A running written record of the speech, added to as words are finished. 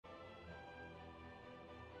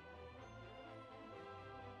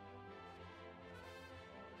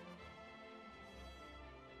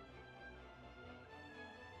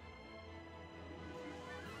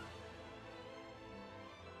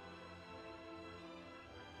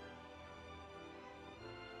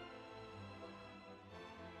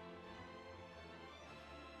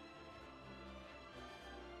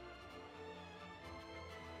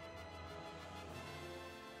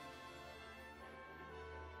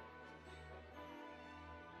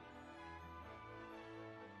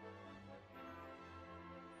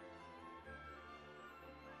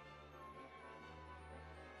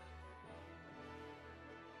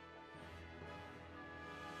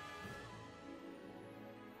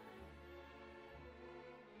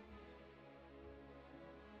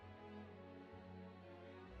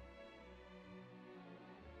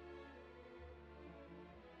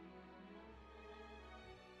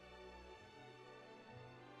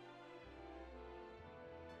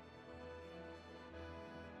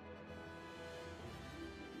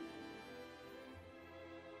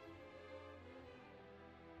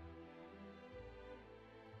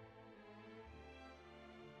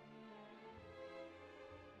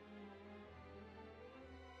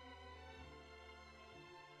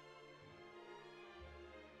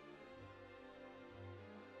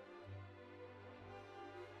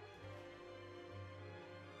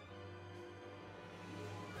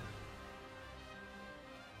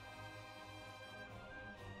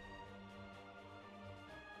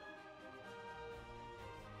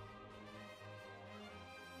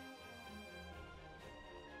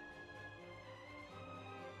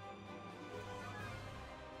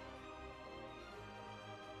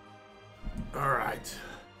Alright,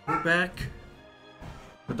 we're back.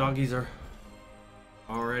 The doggies are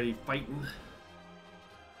already fighting.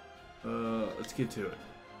 Let's get to it.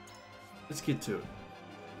 Let's get to it.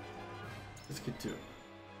 Let's get to it.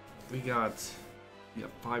 We got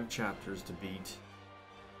 5 chapters to beat.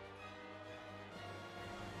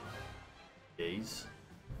 Days.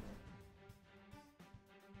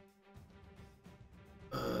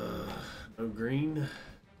 No green.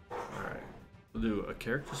 Alright. We'll do a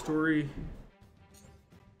character story.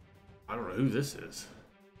 I don't know who this is.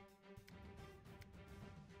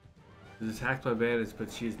 She's attacked by bandits,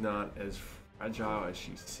 but she's not as fragile as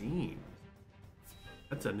she seems.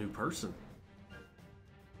 That's a new person.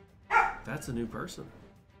 That's a new person.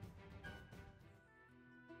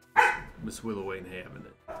 Miss Willow ain't having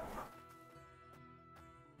it.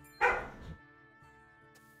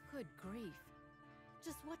 Good grief.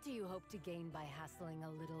 Just what do you hope to gain by hassling a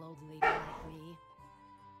little old lady like me?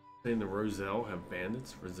 Saying the Roselle have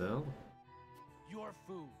bandits? Roselle? Your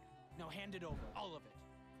food. Now hand it over, all of it,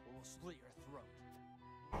 or we'll split your throat.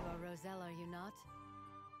 You are Roselle, are you not?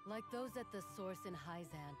 Like those at the source in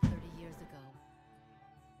Hyzant 30 years ago.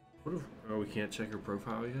 What if, oh, we can't check her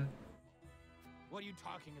profile yet? What are you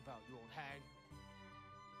talking about, you old hag?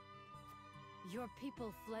 Your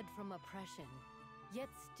people fled from oppression, yet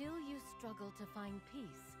still you struggle to find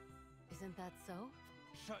peace. Isn't that so?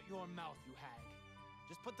 Shut your mouth, you hag.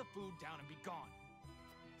 Just put the food down and be gone.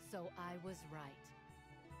 So I was right.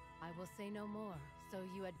 I will say no more, so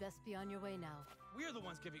you had best be on your way now. We're the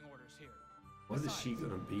ones giving orders here. What is she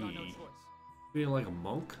gonna be? Got no choice. Being like a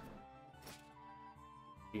monk?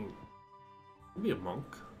 Be a monk.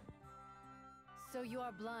 So you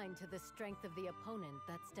are blind to the strength of the opponent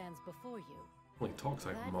that stands before you. Only talks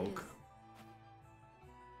like a That monk. is-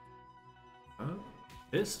 Huh?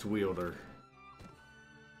 Fist wielder.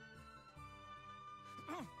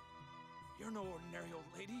 You're no ordinary old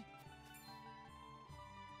lady.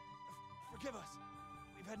 Forgive us.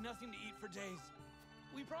 We've had nothing to eat for days.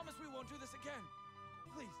 We promise we won't do this again.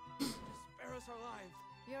 Please, just spare us our lives.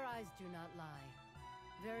 Your eyes do not lie.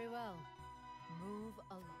 Very well. Move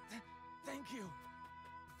along. Thank you.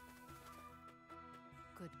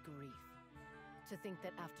 Good grief. To think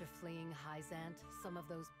that after fleeing Hyzant, some of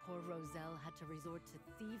those poor Roselle had to resort to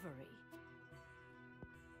thievery.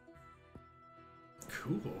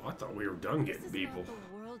 Cool. I thought we were done This getting is people. not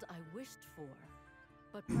the world I wished for.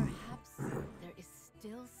 But perhaps there is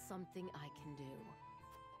still something I can do.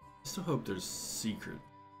 I still hope there's secret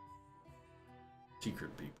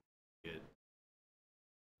people. Get.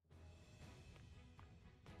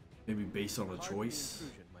 Maybe based on a Pardon the choice.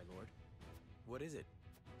 intrusion, my lord. What is it?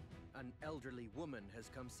 An elderly woman has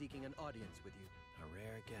come seeking an audience with you. A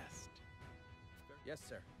rare guest. Yes,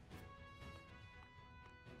 sir.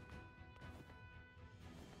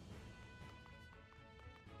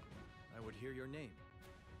 I would hear your name.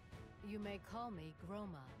 You may call me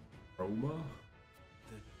Groma. Roma?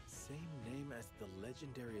 The same name as the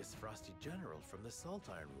legendary Frosty General from the Salt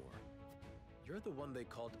Iron War. You're the one they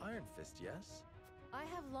called Iron Fist, yes? I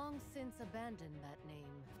have long since abandoned that name.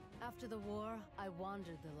 After the war, I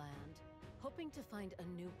wandered the land, hoping to find a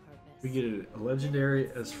new purpose. We get a legendary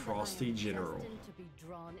It as seemed that Frosty I am General. destined to be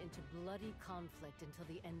drawn into bloody conflict until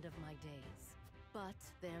the end of my days. But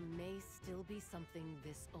there may still be something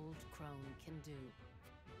this old crone can do.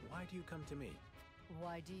 Why do you come to me?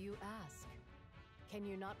 Why do you ask? Can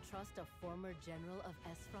you not trust a former general of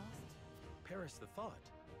Esfrost? Perish the thought.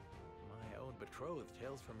 My own betrothed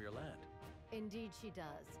hails from your land. Indeed she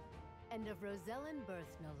does. And of Rosellan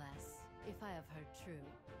birth, no less, if I have heard true.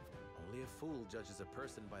 Only a fool judges a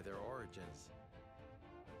person by their origins.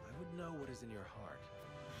 I would know what is in your heart.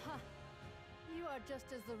 Ha! You are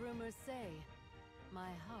just as the rumors say.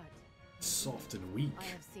 My heart. Soft and weak. I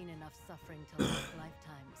have seen enough suffering to last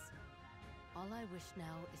lifetimes. All I wish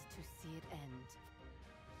now is to see it end.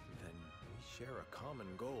 Then we share a common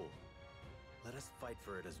goal. Let us fight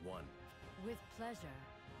for it as one. With pleasure.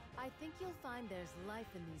 I think you'll find there's life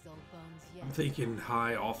in these old bones yet. I'm thinking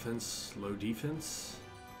high offense, low defense.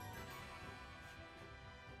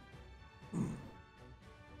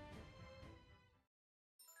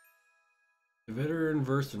 A veteran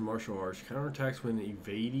versed in martial arts counterattacks when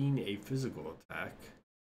evading a physical attack.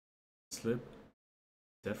 Slip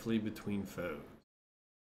deftly between foes.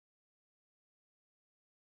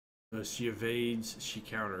 She evades, she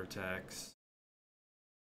counterattacks.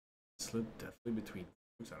 Slip deftly between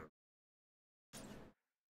foes. I don't know.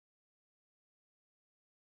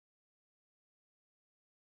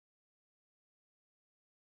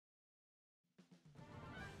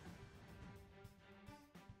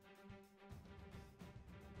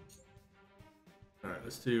 Alright,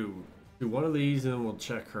 let's do Do one of these and then we'll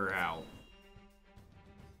check her out.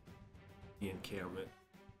 The encampment.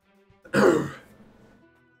 Made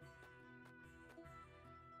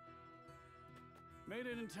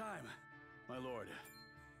it in time, my lord.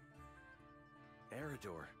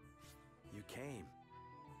 Eredor, you came.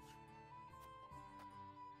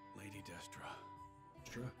 Lady Destra.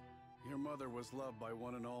 Sure. Your mother was loved by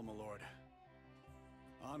one and all, my lord.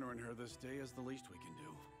 Honoring her this day is the least we can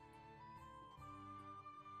do.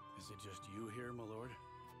 Is it just you here, my lord?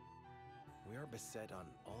 We are beset on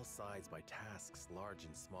all sides by tasks large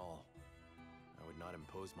and small. I would not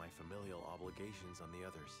impose my familial obligations on the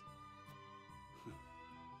others.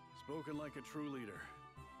 Spoken like a true leader.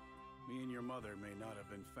 Me and your mother may not have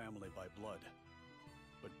been family by blood,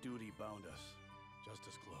 but duty bound us just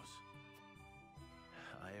as close.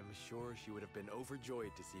 I am sure she would have been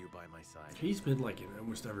overjoyed to see you by my side. He's been like in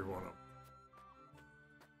almost every one of them.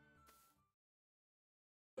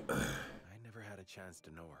 I never had a chance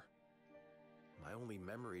to know her. My only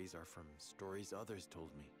memories are from stories others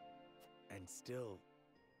told me. And still,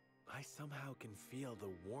 I somehow can feel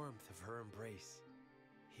the warmth of her embrace.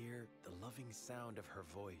 Hear the loving sound of her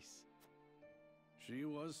voice. She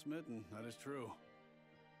was smitten, that is true.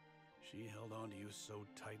 She held on to you so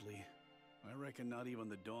tightly, I reckon not even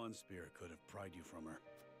the Dawn Spear could have pried you from her.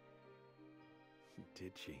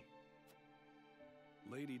 Did she?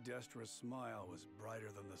 Lady Destra's smile was brighter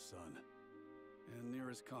than the sun, and near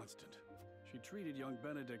as constant. She treated young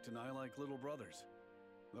Benedict and I like little brothers,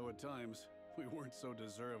 though at times we weren't so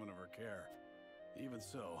deserving of her care. Even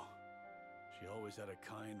so, she always had a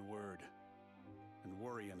kind word, and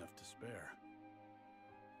worry enough to spare.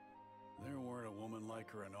 There weren't a woman like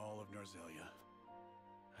her in all of Narzelia.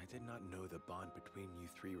 I did not know the bond between you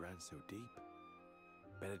three ran so deep.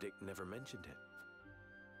 Benedict never mentioned it.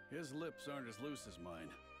 His lips aren't as loose as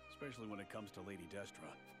mine, especially when it comes to Lady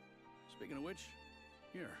Destra. Speaking of which,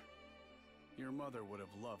 here. Your mother would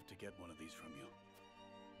have loved to get one of these from you.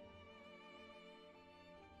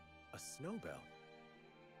 A snowbell?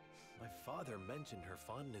 My father mentioned her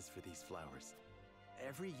fondness for these flowers.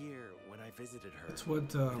 Every year when I visited her, That's what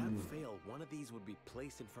without fail, one of these would be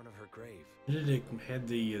placed in front of her grave. Benedict had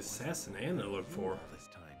the assassin Anna look for. All this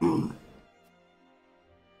time.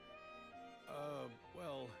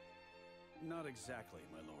 Well, not exactly,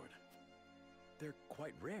 my lord. They're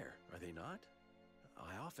quite rare, are they not?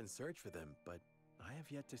 I often search for them, but I have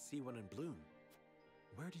yet to see one in bloom.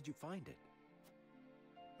 Where did you find it?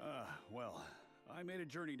 Well, I made a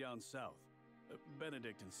journey down south.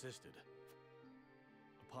 Benedict insisted.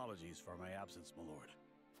 Apologies for my absence, my lord.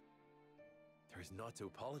 There is naught to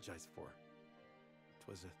apologize for. It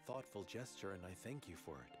was a thoughtful gesture, and I thank you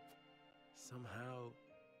for it. Somehow,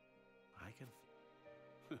 I can...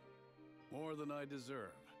 More than I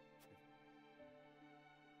deserve.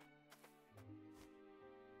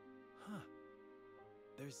 Huh.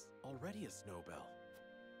 There's already a snowbell.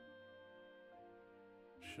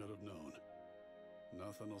 Should have known.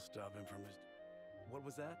 Nothing will stop him from his... What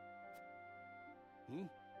was that?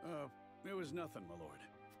 It was nothing, my lord.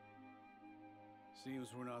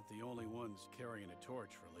 Seems we're not the only ones carrying a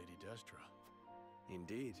torch for Lady Destra.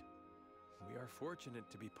 Indeed. We are fortunate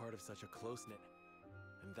to be part of such a close-knit,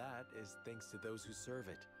 and that is thanks to those who serve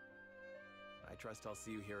it. I trust I'll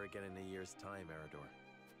see you here again in a year's time, Eredor.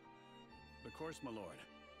 Of course, my lord.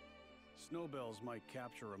 Snowbells might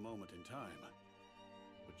capture a moment in time,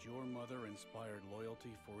 but your mother inspired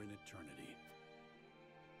loyalty for an eternity.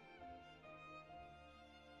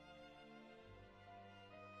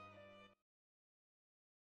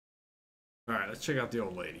 Alright, let's check out the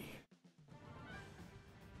old lady.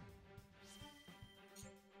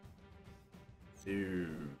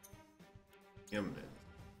 Dude. Yum.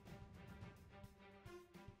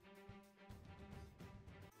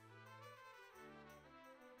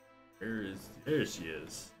 There she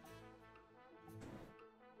is.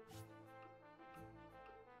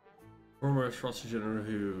 Former Frosty General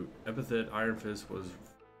who epithet Iron Fist was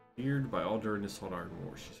feared by all during the Salt Iron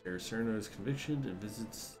War. She shares Cyrano's conviction and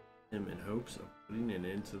visits him in hopes of putting an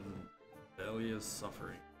end to the Delia's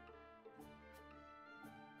suffering.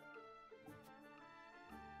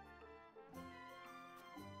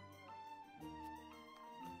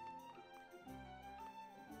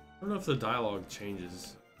 I don't know if the dialogue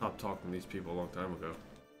changes. I stopped talking to these people a long time ago.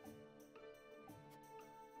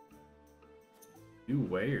 New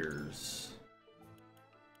wares.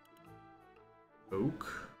 Oak.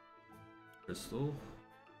 Crystal.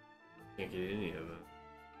 Can't get any of it.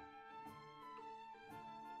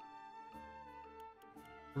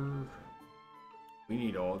 We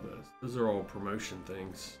need all this. Those are all promotion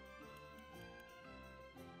things.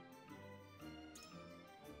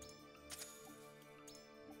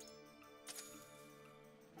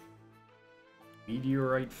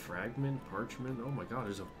 Meteorite fragment, parchment. Oh my god,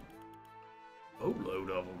 there's a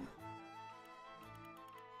boatload of them.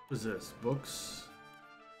 What is this? Books?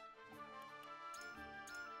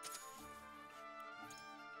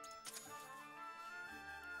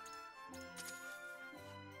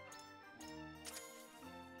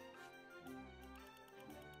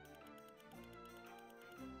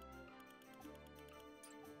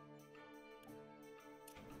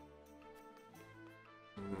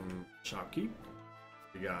 Shopkeep.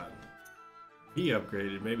 We got. He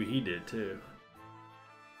upgraded. Maybe he did too.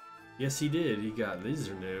 Yes, he did. He got. These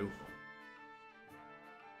are new.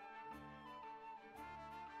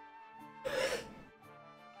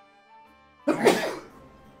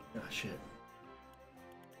 Ah, shit.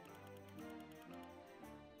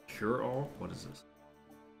 Cure all? What is this?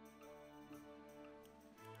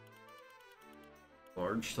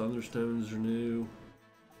 Large thunderstones are new.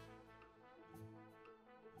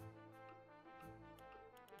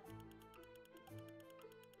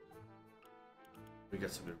 We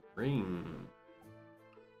got some new ring.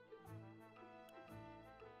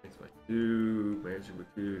 Thanks by 2, magic by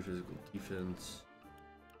 2, physical defense.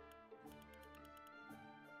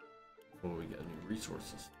 Oh, we got new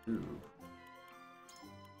resources too.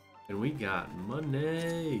 And we got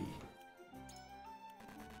money.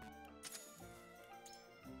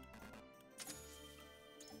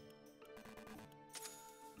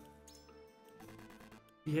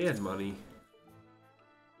 He had money.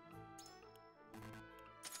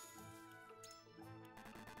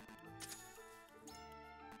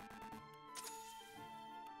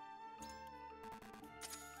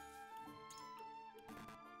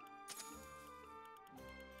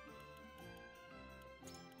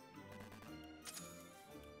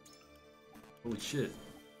 Holy shit.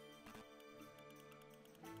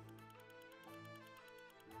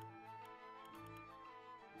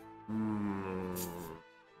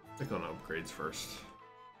 Click on upgrades first.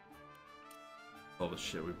 All the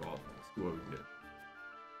shit we bought. Let's see what we can get.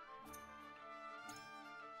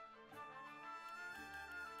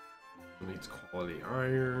 It needs quality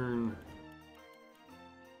iron.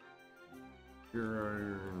 Pure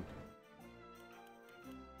iron.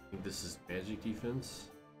 I think this is magic defense.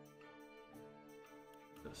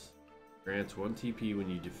 This grants 1 TP when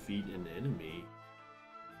you defeat an enemy.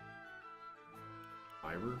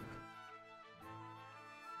 Fiber.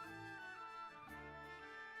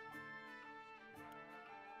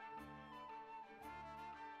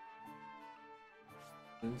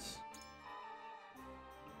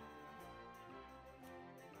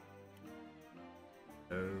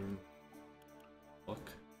 Luck.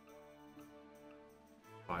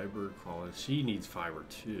 Fiber quality. She needs fiber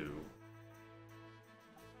too.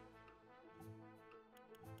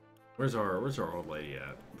 Where's our old lady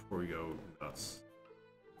at before we go nuts?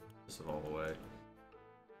 This is all the way.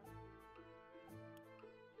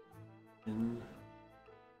 In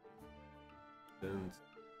then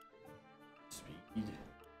speed.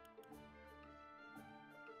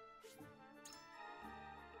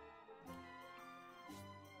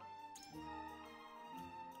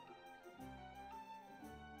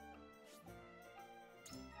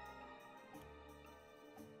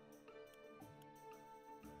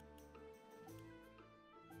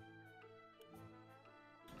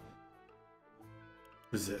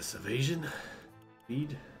 What is this? Evasion?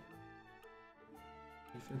 Speed?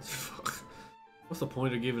 Defense? Fuck. What's the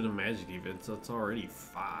point of giving a magic defense? That's already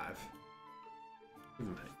 5.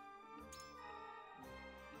 Even that.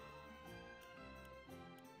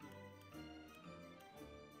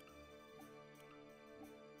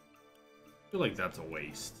 I feel like that's a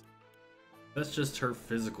waste. That's just her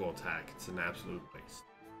physical attack. It's an absolute waste.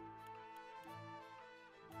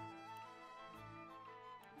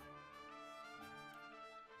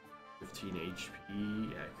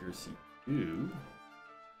 HP, accuracy 2.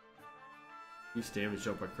 Increase damage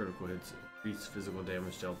dealt by critical hits. Increase physical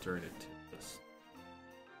damage dealt during a tempest.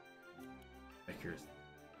 Accuracy.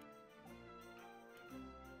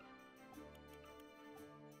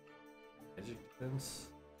 Magic defense.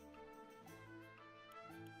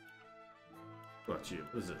 What about you?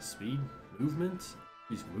 What is it? Speed? Movement?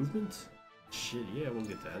 Increase movement? Shit, yeah, we'll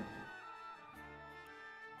get that.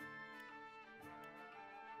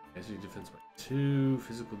 Magic defense by 2,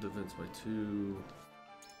 physical defense by 2.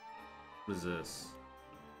 What is this?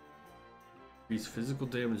 Increase physical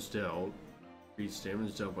damage dealt. Increase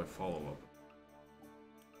damage dealt by follow-up.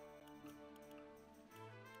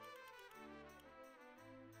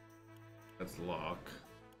 That's luck.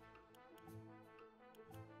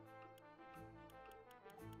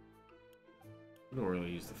 We don't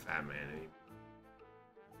really use the Fat Man anymore.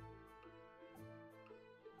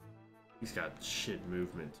 He's got shit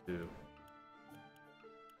movement too.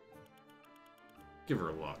 Give her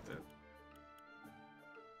a lock then.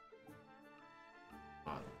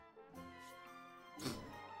 Odd.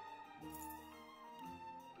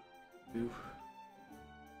 Two.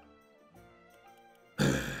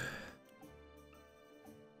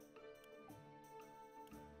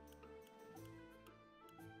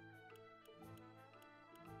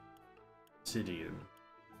 Obsidian.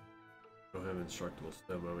 We don't have instructable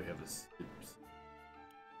stone, but we have this.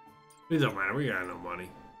 It don't matter, we got no money.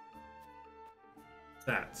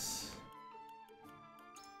 That's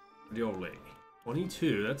the old lady.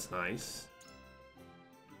 22, that's nice.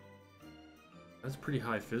 That's pretty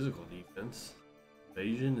high physical defense.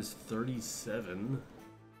 Evasion is 37.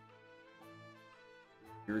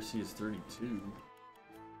 Accuracy is 32.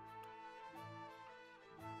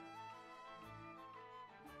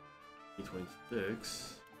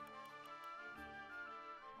 E26.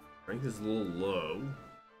 Strength is a little low.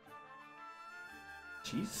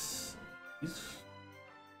 She's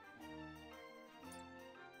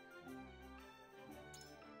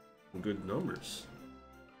good numbers.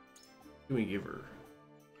 What can we give her?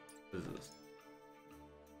 What is this?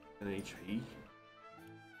 An HP?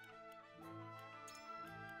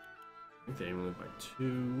 I think they aim only by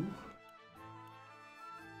 2.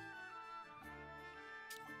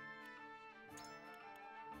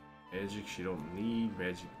 Magic she don't need.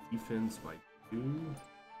 Magic defense by 2.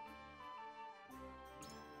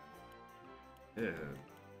 Yeah.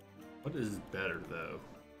 What is better though?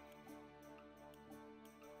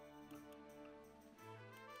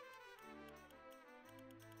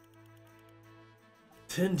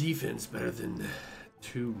 Ten defense better than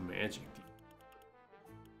 2 magic defense.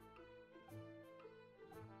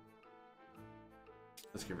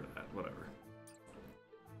 Let's give her that, whatever.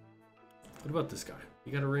 What about this guy?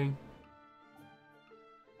 You got a ring?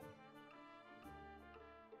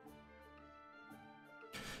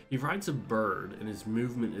 He rides a bird and his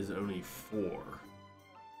movement is only 4.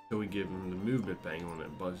 So we give him the movement bang on it,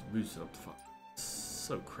 boosts it up to 5.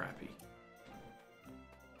 So crappy.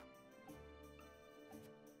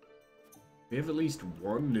 We have at least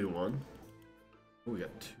 1 new one. Oh, we got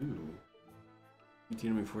 2. The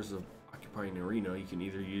enemy forces occupying an arena. You can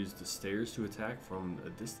either use the stairs to attack from a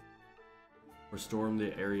distance or storm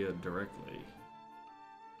the area directly.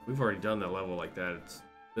 We've already done that level like that. It's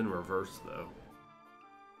been reversed though.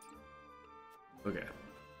 Okay.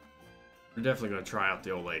 We're definitely gonna try out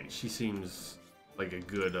the old lady. She seems like a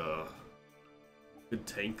good good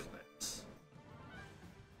tank class.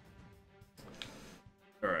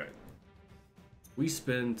 Alright. We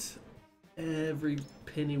spent every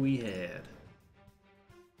penny we had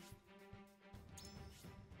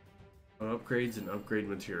on upgrades and upgrade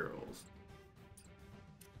materials.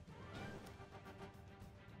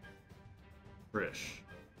 Trish.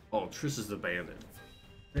 Oh, Trish is the bandit.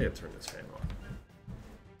 I gotta turn this fan on.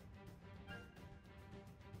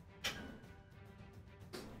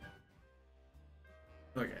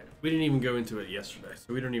 Okay, we didn't even go into it yesterday,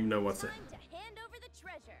 so we don't even know what's Time to hand over the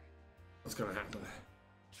treasure. what's gonna happen.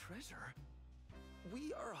 Treasure?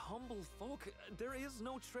 We are humble folk. There is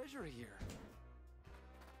no treasure here.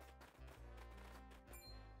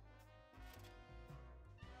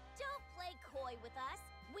 Don't play coy with us.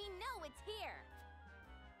 We know it's here.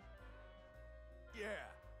 Yeah,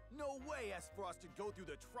 no way Aspros would go through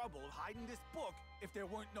the trouble of hiding this book if there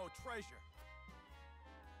weren't no treasure.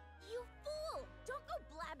 You fool! Don't go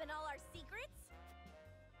blabbing all our secrets.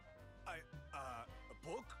 A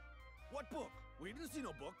book? What book? We didn't see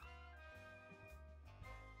no book.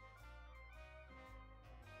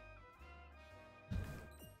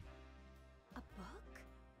 A book?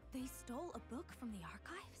 They stole a book from the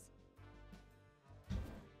archives?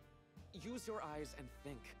 Use your eyes and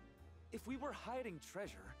think. If we were hiding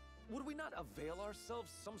treasure, would we not avail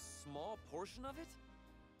ourselves some small portion of it?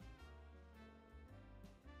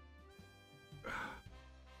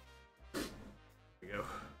 There we go.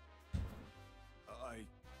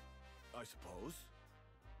 I suppose.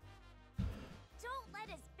 Don't let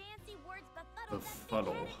his fancy words befuddle that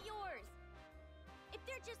Befuddle. big head of yours. If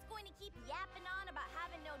they're just going to keep yapping on about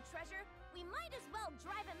having no treasure, we might as well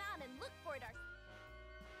drive him out and look for it ourselves.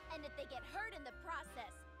 And if they get hurt in the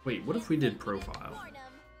process, Wait, what if we did profile? warn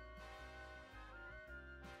 'em.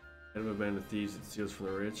 Head of a band of thieves that steals from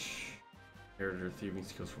the rich. Inherited her thieving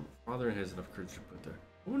skills from her father and has enough courage to put there.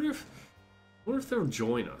 I wonder if they'll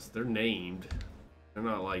join us. They're named. They're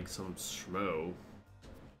not like some schmo.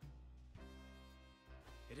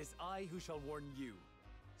 It is I who shall warn you.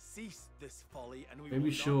 Cease this folly, and we Maybe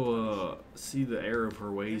will she'll not punish you. see the error of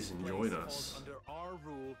her ways This and place join falls us. under our our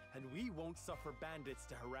rule, and we won't suffer bandits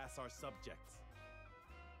to harass our subjects.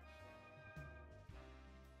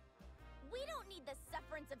 We don't need the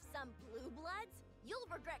sufferance of some blue bloods. You'll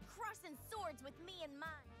regret crossing swords with me and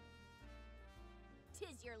mine.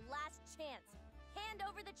 'Tis your last chance. Hand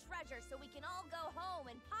over the treasure so we can all go home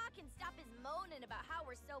and Pa can stop his moaning about how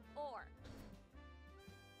we're so poor.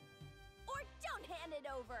 Or don't hand it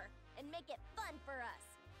over and make it fun for us.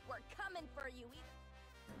 We're coming for you either.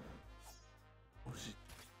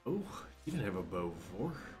 Oh, you didn't have a bow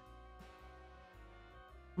before.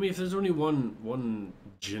 I mean, if there's only one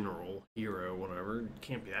general, hero, whatever, it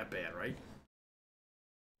can't be that bad, right?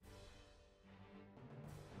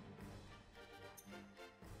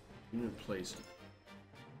 Unit placed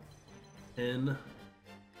 10.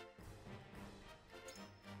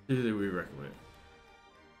 Who do we recommend?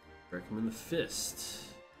 Recommend the fist.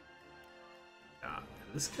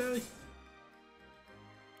 This guy?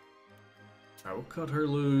 I will cut her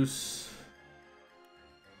loose.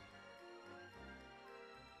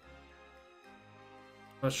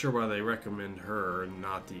 Not sure why they recommend her and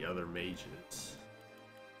not the other mages.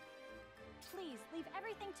 Please, leave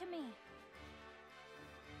everything to me.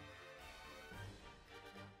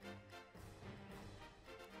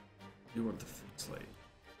 You want the slave.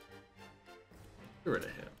 Get rid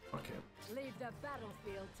of him. Fuck him. Leave the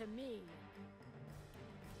battlefield to me.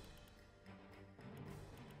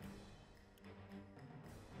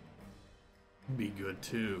 Be good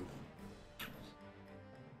too.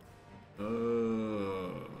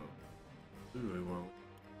 Who do we want?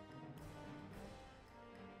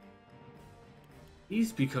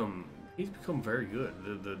 He's become very good.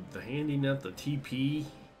 The handing out the TP,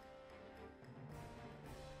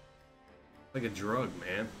 like a drug,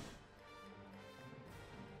 man.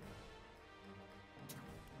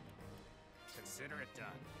 Consider it done.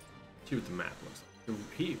 See what the map looks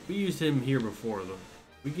like. We used him here before. Though.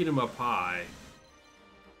 We get him up high,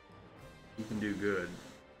 we can do good.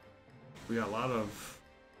 We got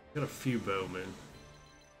a few bowmen.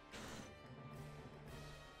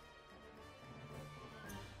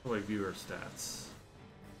 How do I view our stats?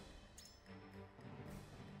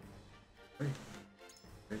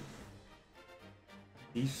 Right.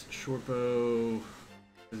 He's short bow,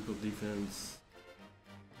 physical defense.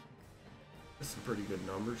 That's some pretty good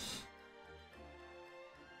numbers.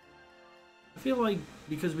 I feel like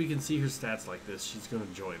because we can see her stats like this, she's gonna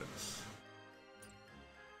join us.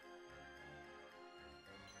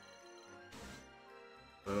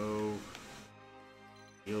 Bow,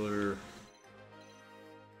 healer,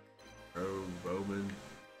 rogue, bowman.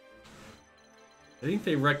 I think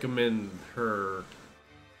they recommend her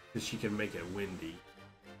because she can make it windy.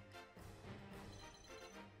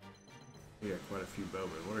 We got quite a few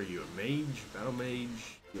bowmen. What are you, a mage? Battle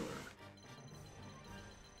mage? Healer.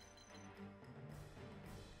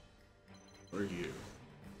 What are you?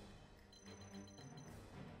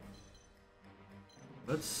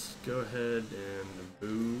 Let's go ahead and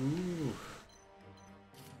boo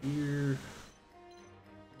here.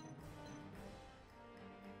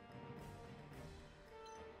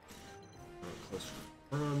 Close to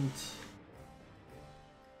the front.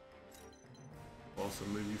 Also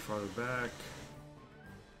move you farther back.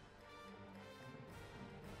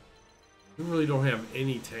 We really don't have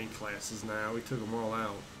any tank classes now. We took them all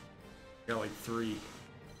out. Got like 3.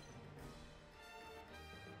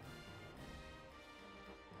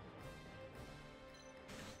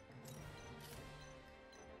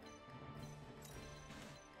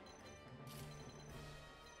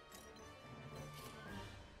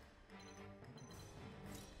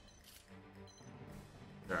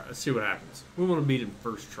 Alright, let's see what happens. We want to beat him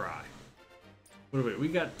first try. What do we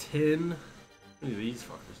got 10. Look at these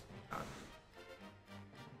fuckers.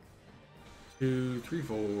 2, 3,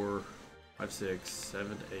 4, 5, 6,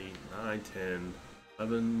 7, 8, 9, 10,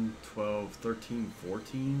 11, 12, 13,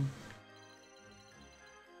 14.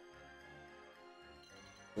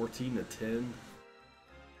 14 to 10.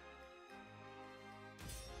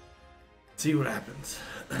 See what happens.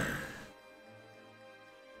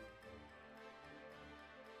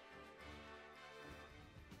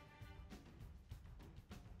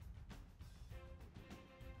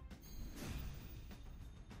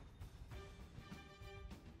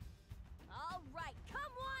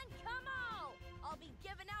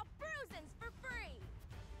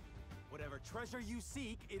 Treasure you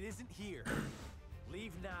seek, it isn't here.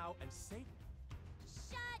 Leave now and say...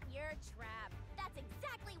 Shut your trap. That's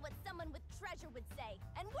exactly what someone with treasure would say,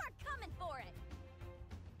 and we're coming for it.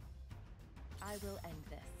 I will end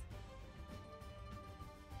this.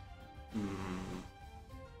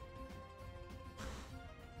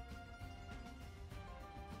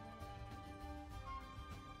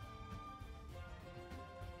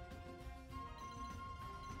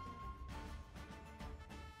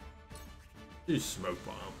 Do smoke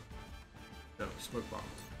bomb. No, smoke bomb.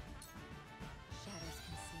 Shadows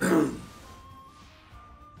concealed.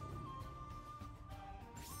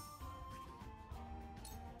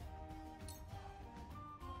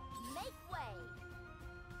 Make way.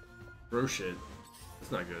 Throw shit.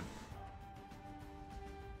 That's not good.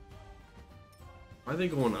 Why are they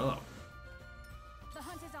going up? The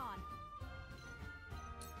hunt is on.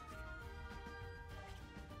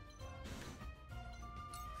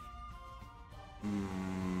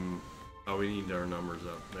 Oh, we need our numbers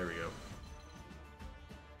up. There we go.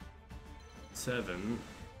 7.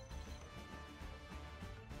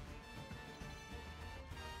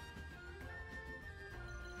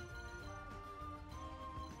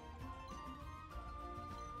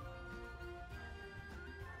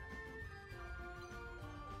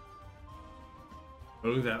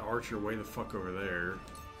 Move that archer way the fuck over there.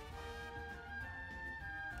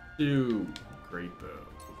 Do great bow.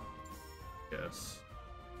 Yes.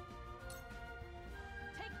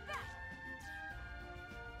 Take that.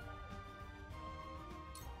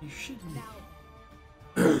 You shouldn't.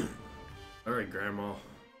 Now, Alright, Grandma.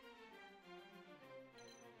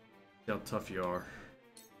 See how tough you are.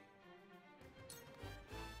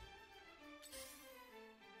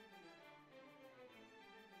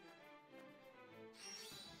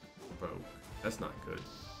 Provoke. That's not good.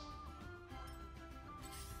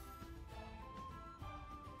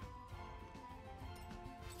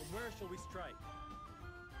 From where shall we strike?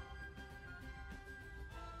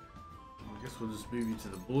 I guess we'll just move you to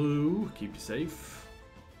the blue. Keep you safe.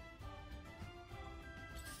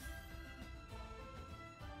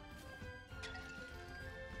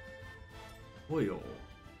 Oil.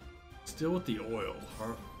 Still with the oil,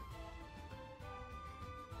 huh?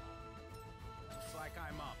 Looks like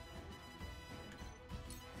I'm up.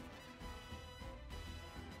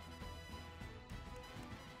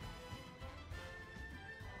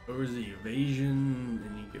 Lowers the evasion,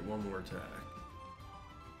 and you get one more attack.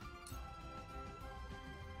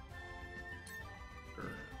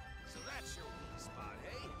 Sure. So that's your weak spot,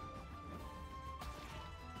 hey?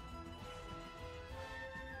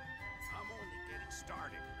 I'm only getting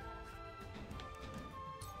started.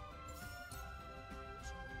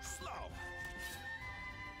 Slow.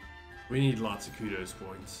 We need lots of kudos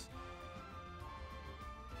points.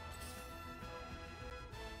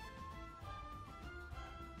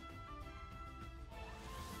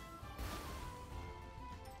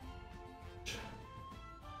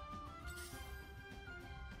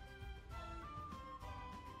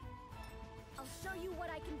 I'll show you what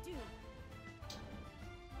I can do.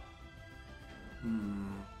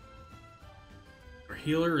 Our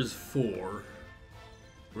healer is 4.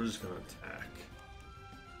 We're just gonna attack.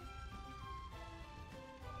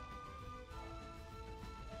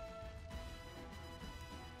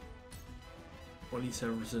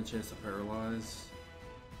 %27 chance to paralyze.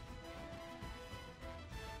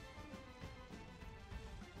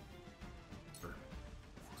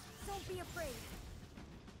 Don't be afraid.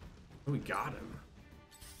 Oh, we got him.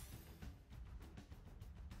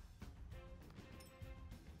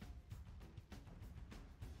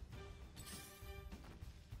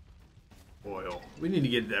 Oil. We need to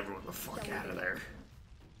get everyone the fuck out of there.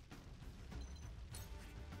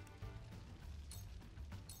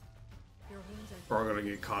 Your wounds are We're all gonna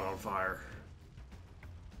get caught on fire.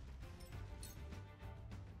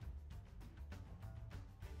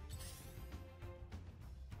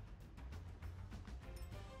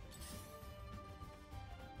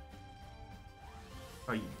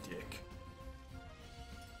 Oh, you dick.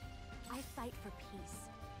 I fight for peace.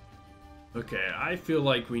 Okay, I feel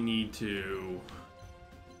like we need to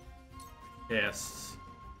cast.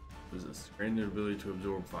 What is this? Granted ability to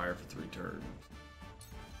absorb fire for 3 turns.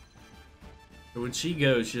 So when she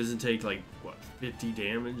goes, she doesn't take like what, 50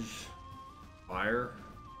 damage? Fire?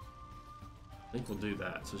 I think we'll do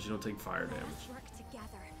that, so she don't take fire Let damage. us work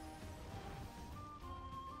together.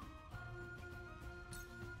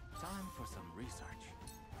 Time for some research.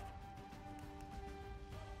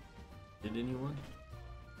 Did anyone?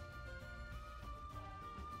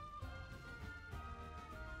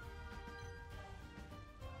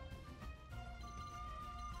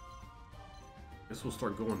 Guess we'll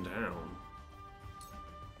start going down.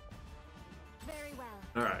 Very well.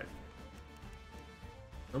 Alright.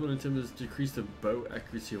 Summon attempt is decrease the bow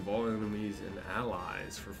accuracy of all enemies and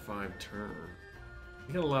allies for 5 turns.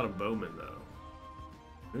 We got a lot of bowmen though.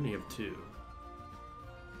 We only have 2.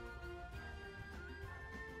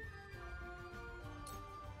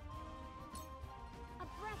 A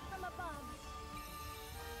breath from above.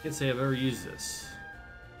 Can't say I've ever used this.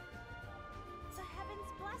 The heavens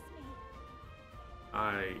bless me.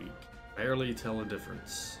 I Barely tell a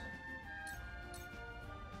difference.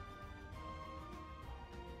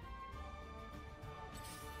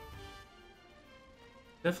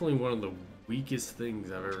 Definitely one of the weakest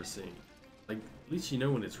things I've ever seen. Like, at least you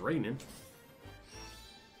know when it's raining.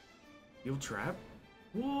 Heal trap?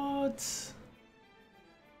 What?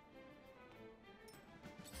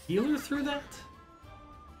 Healer through that?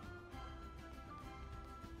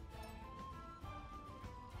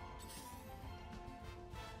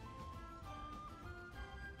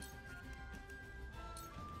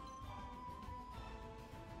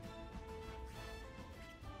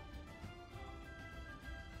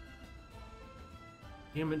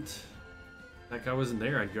 Damn it. That guy wasn't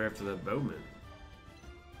there, I'd go after that bowman.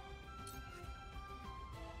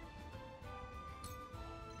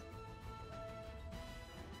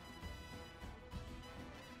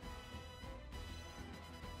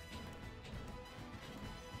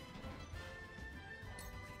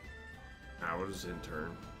 Ah, what is in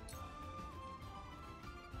turn?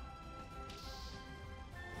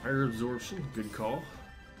 Fire absorption, good call.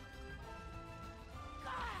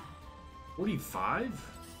 45?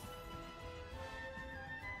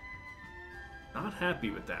 Not happy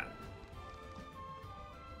with that.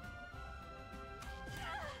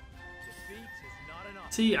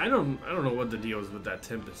 See, I don't know what the deal is with that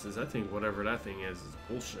Tempest is. I think whatever that thing is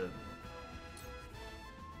bullshit.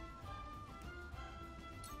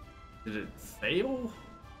 Did it fail?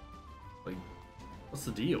 Like, what's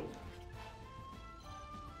the deal?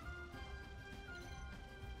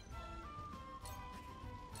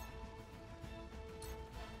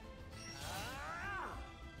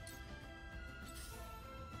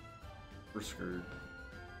 We're screwed.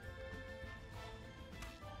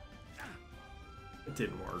 It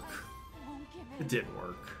didn't work. It didn't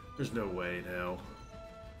work. There's no way in hell.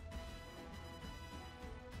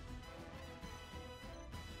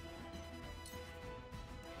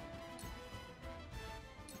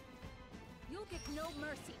 You'll get no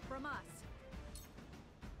mercy from us.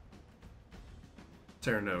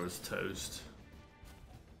 Cyrano is toast.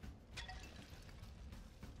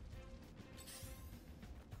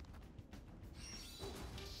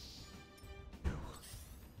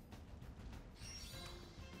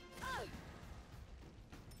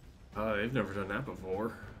 They've never done that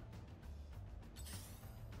before.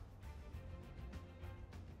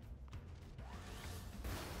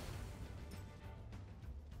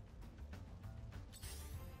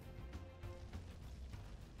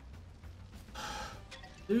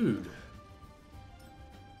 Dude.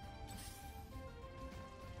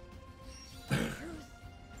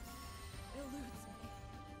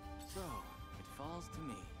 So, it falls to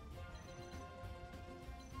me.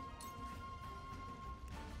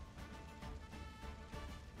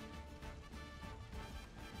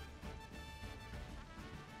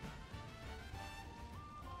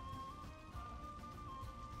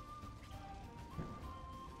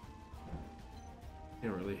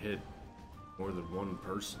 Can't really hit more than one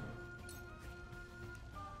person.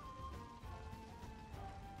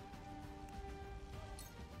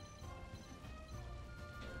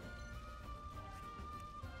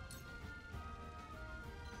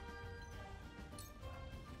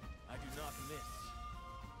 I do not miss.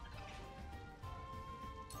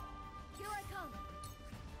 Here I come.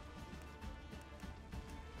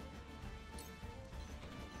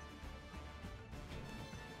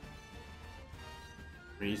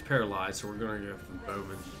 I mean, he's paralyzed, so we're gonna go for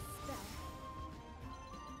Bowman.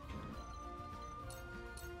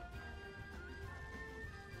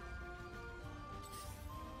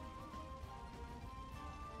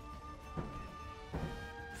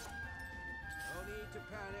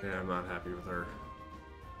 Yeah, I'm not happy with her.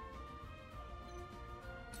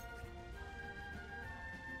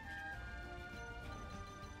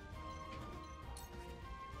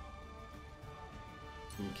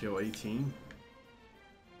 Can you kill 18?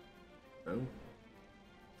 No.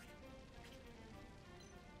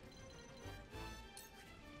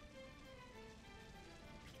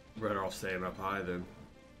 Better off staying up high then.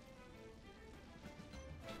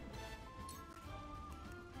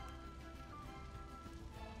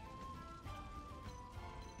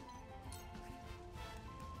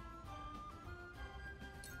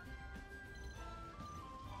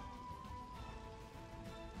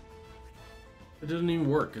 It doesn't even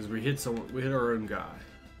work because we hit someone. We hit our own guy.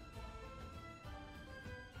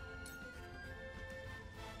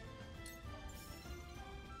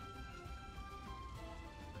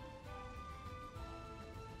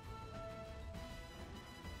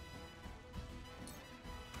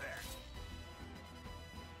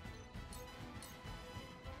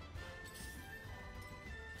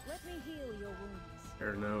 Let me heal your wounds.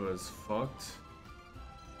 Erno is fucked.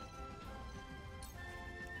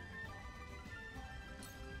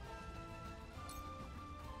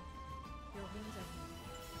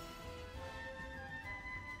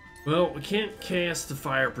 Well, we can't cast the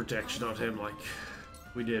fire protection on him like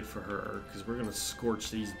we did for her, because we're gonna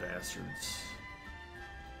scorch these bastards.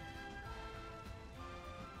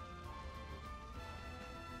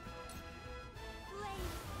 Blade,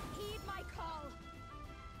 heed my call.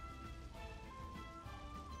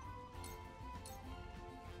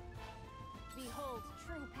 Behold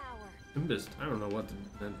true power. Timbus, I don't know what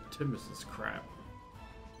the Timbus is crap.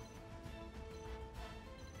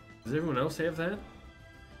 Does everyone else have that?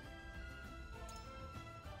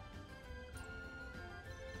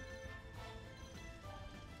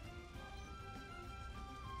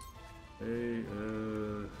 Hey, you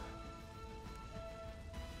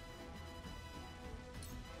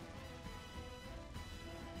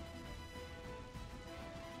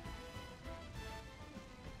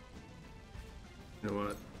know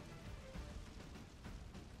what?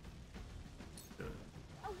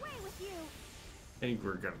 Away with you. I think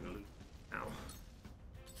we're gonna lose now.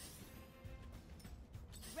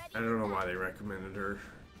 Ready I don't know why they recommended her.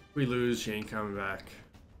 If we lose, she ain't coming back.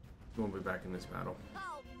 She won't be back in this battle.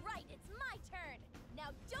 All right, it's my turn.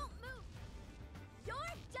 Now don't move. You're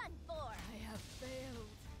done for. I have failed.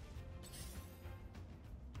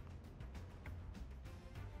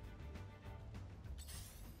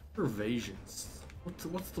 Evasions.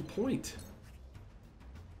 What's the point?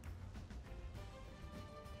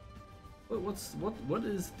 What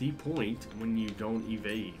is the point when you don't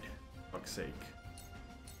evade? For fuck's sake.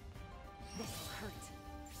 This hurt.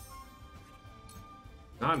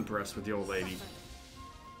 Not impressed with the old lady.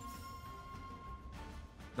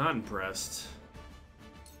 Not impressed.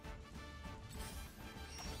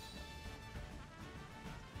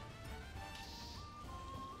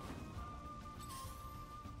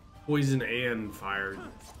 Poison and fire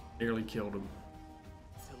nearly killed him.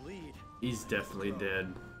 To lead. He's definitely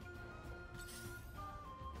dead.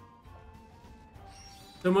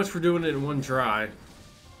 So much for doing it in one try.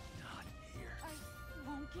 Not here. I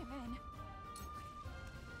won't give in.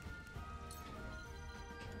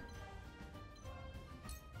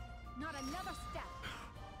 Not another step.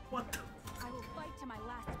 What the? I will fight to my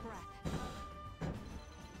last breath.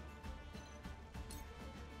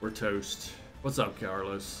 We're toast. What's up,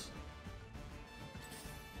 Carlos?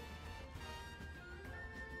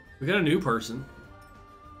 We got a new person.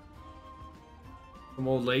 Some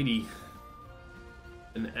old lady.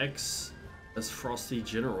 An ex-as Frosty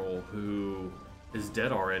General who is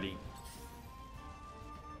dead already.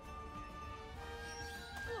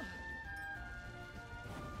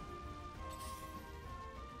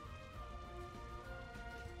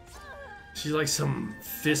 She's like some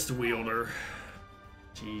fist wielder.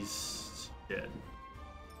 She's dead.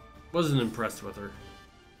 Wasn't impressed with her.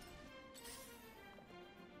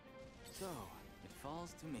 So, it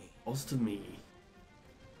falls to me. Falls to me.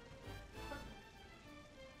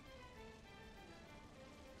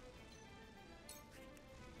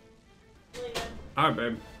 Alright,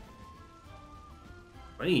 babe.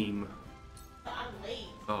 Lame. I'm late.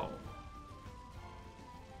 Oh.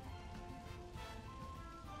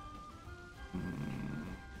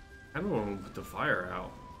 I don't want to put the fire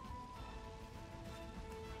out.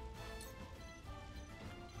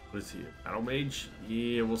 What is he? A battle mage?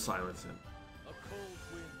 Yeah, we'll silence him. A cold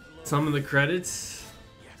wind blows. Some of the credits.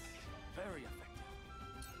 Yes, very effective.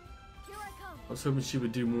 Here I come. I was hoping she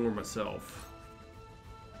would do more myself.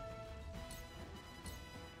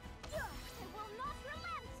 I will not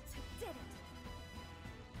relent. I did it.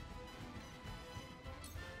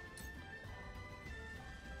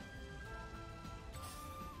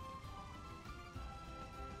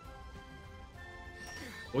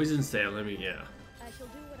 Poison Sale, let me, yeah. I shall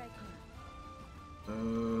do what I can.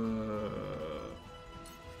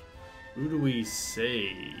 Who do we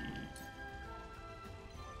say?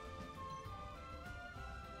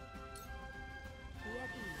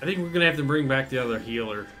 I think we're gonna have to bring back the other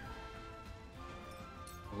healer.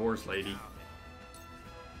 The horse lady.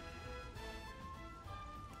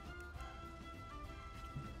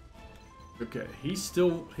 Okay, he's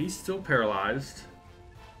still paralyzed.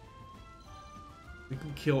 We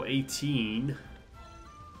can kill 18.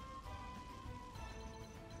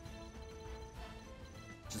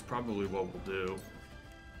 Which is probably what we'll do.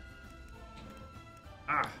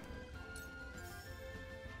 Ah!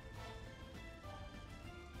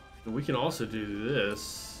 But we can also do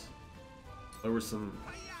this. Lower some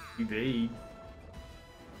evade.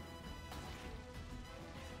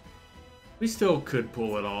 We still could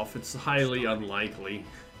pull it off. It's highly unlikely.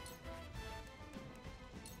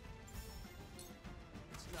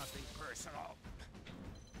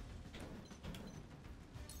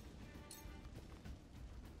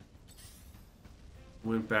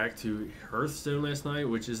 Went back to Hearthstone last night,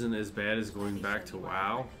 which isn't as bad as going back to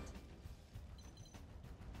WoW.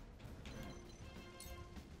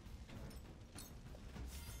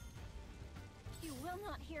 You will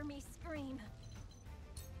not hear me scream.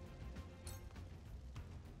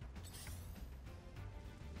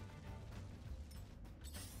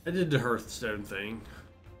 I did the Hearthstone thing.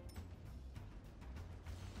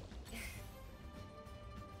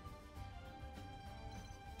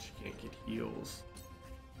 She can't get heals.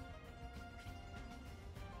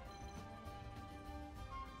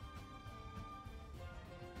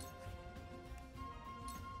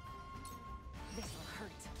 This'll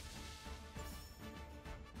hurt.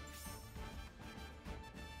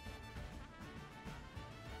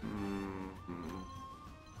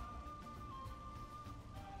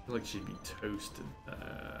 I feel like she'd be toasted.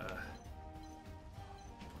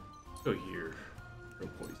 Go here. Go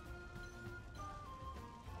poison.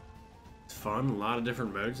 It's fun. A lot of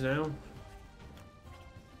different modes now.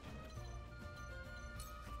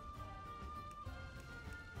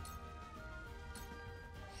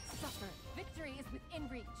 Suffer. Victory is within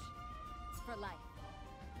reach. For life.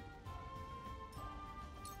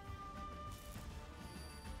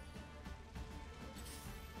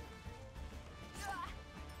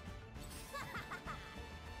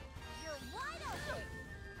 You're wide open.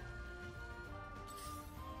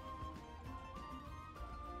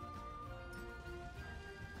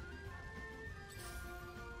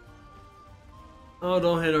 Oh,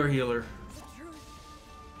 don't hit our healer. The truth.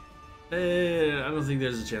 I don't think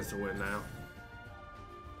there's a chance to win now.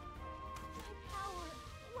 My power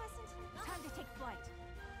wasn't enough. Time to take flight.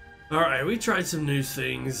 Alright, we tried some new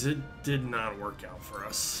things. It did not work out for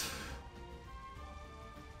us.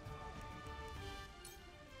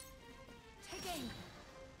 Take aim.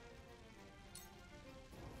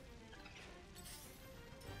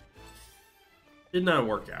 Did not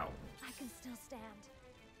work out. I can still stand.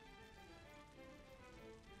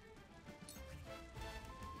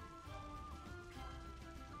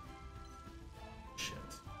 Shit.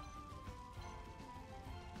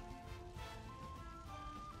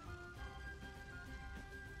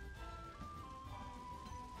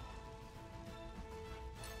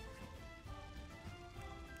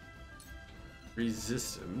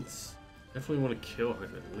 Resistance. Definitely want to kill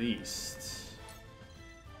him at least.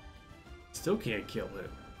 Still can't kill him.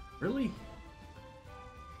 Really?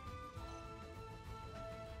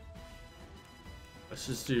 Let's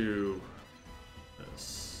just do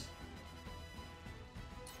this.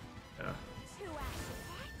 Yeah. 2 actions.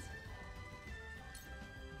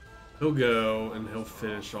 He'll go and he'll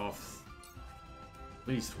finish off at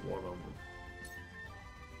least one of them.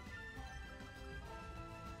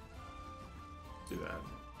 Do that.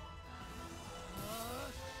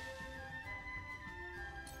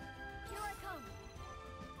 Here I come.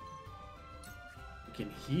 I can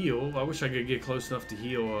heal. I wish I could get close enough to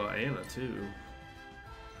heal Anna too.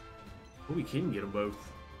 Oh, we can get them both.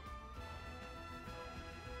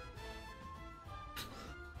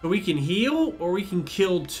 So we can heal or we can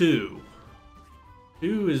kill 2.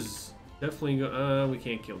 2 is definitely we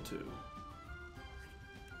can't kill 2.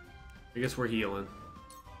 I guess we're healing.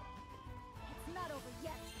 It's not over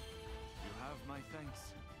yet. You have my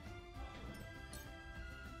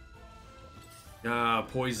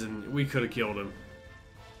thanks. Poison. We could have killed him.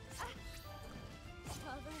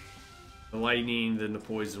 Father. The lightning, then the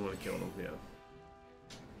poison would have killed him, yeah.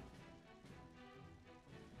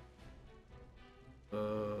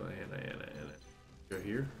 Anna. Go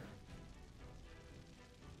here.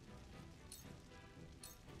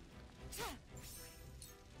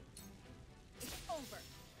 It's over.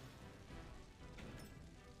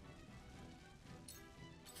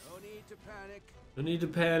 No need to panic. No need to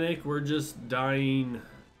panic, we're just dying.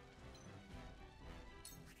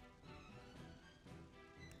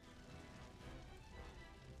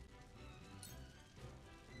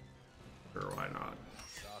 Sure, why not?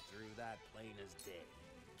 Saw through that plain as day.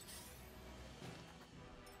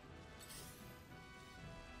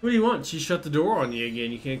 What do you want? She shut the door on you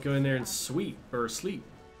again. You can't go in there and sweep or sleep.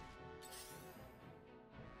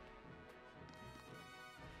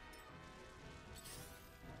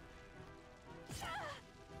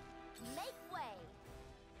 Make way.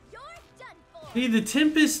 You're done for. See, the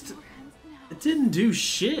Tempest, it didn't do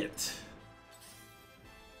shit.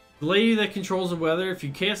 The lady that controls the weather, if you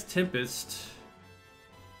cast Tempest,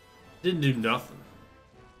 it didn't do nothing.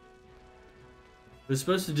 It was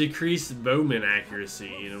supposed to decrease bowman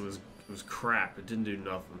accuracy, and it was crap. It didn't do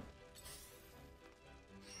nothing.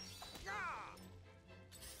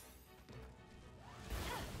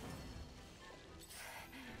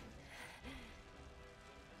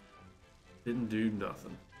 Didn't do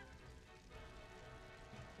nothing.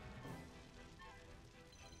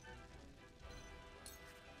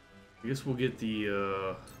 I guess we'll get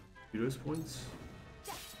the kudos points.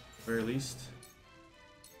 At the very least.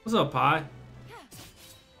 What's up, Pie?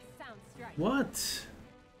 What?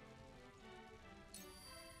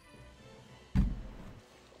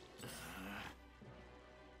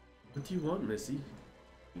 What do you want, Missy?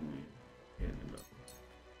 I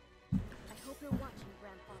hope you're watching,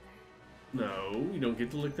 Grandfather. No, you don't get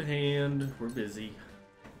to lick the hand. We're busy.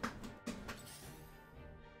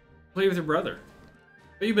 Play with your brother.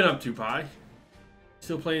 What you been up to, Pie?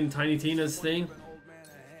 Still playing Tiny Tina's thing?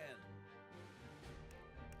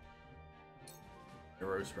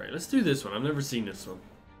 Arrow spray. Let's do this one. I've never seen this one.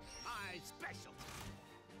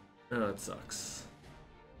 Oh, that sucks.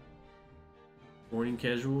 Morning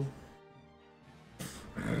casual.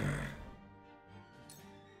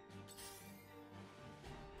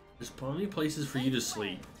 There's plenty of places for you to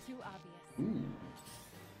sleep. Too obvious. Ooh.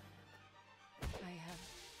 I have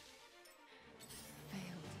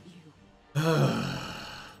failed you.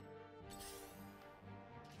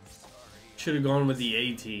 Should have gone with the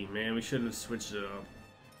A team, man. We shouldn't have switched it up.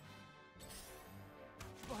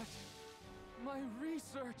 But my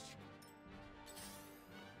research.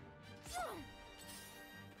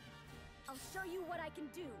 I'll show you what I can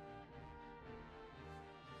do.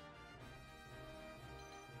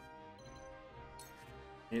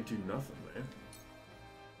 Can't do nothing, man.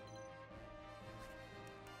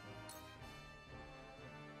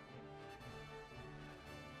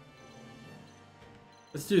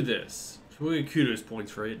 Let's do this. So we'll get kudos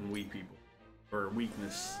points for hitting weak people. Or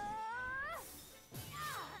weakness.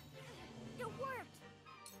 It worked.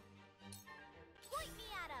 Point me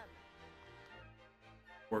at him.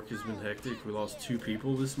 Work has been hectic. We lost 2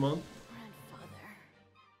 people this month. Grandfather.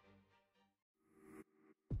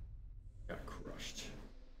 Got crushed.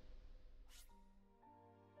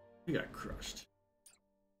 We got crushed.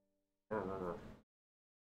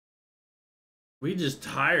 We just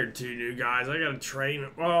hired 2 new guys. I gotta train.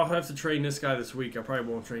 Well, I'll have to train this guy this week. I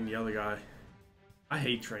probably won't train the other guy. I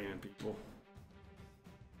hate training people.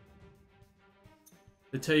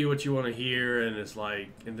 They tell you what you want to hear, and it's like,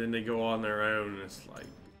 and then they go on their own, and it's like,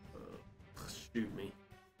 shoot me.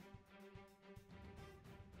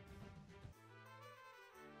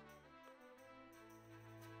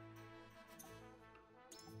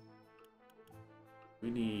 We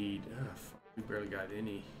need. Fuck, we barely got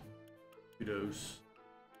any kudos.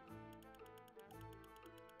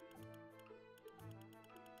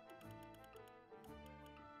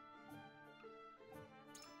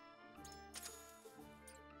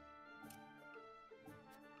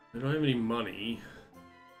 We don't have any money.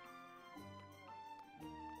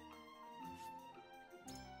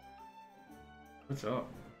 What's up?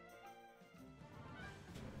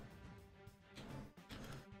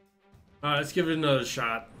 Alright, let's give it another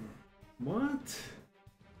shot. What?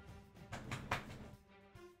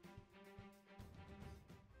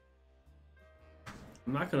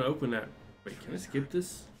 I'm not gonna open that. Wait, can I skip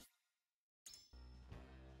this?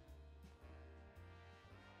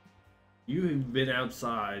 You have been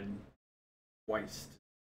outside twice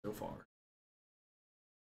so far.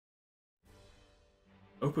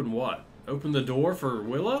 Open what? Open the door for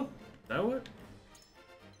Willow? Is that what?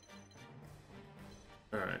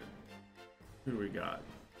 Alright. Who do we got?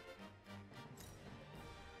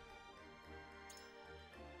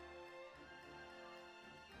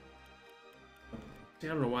 See,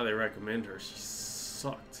 I don't know why they recommend her. She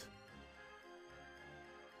sucked.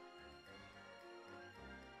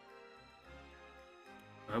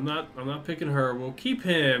 I'm not picking her. We'll keep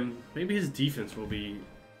him. Maybe his defense will be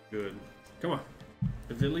good. Come on.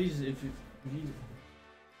 If at least if you leave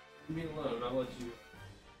me alone, I'll let you.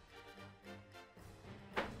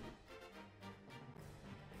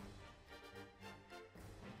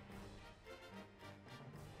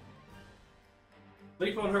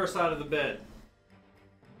 Sleep on her side of the bed.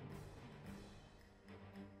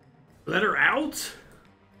 Let her out?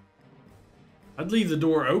 I'd leave the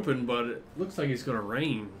door open, but it looks like it's gonna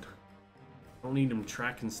rain. I don't need him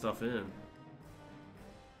tracking stuff in.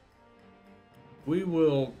 We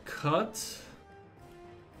will cut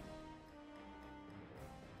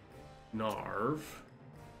Narv.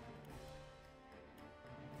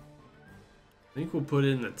 I think we'll put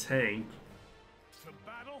in the tank. To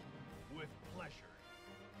battle with pleasure.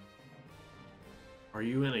 Are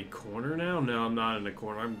you in a corner now? No, I'm not in a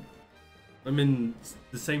corner. I'm in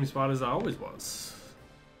the same spot as I always was.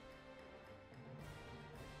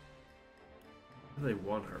 Where do they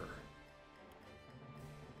want her?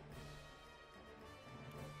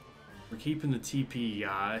 We're keeping the TP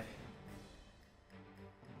guy.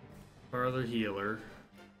 Farther healer.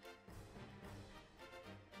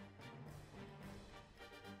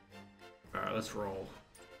 Alright, let's roll.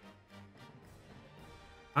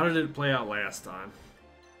 How did it play out last time?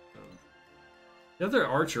 The other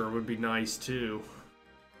archer would be nice too.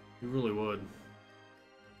 He really would.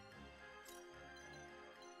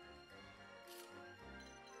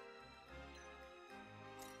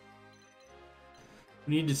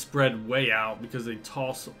 We need to spread way out because they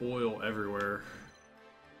toss oil everywhere.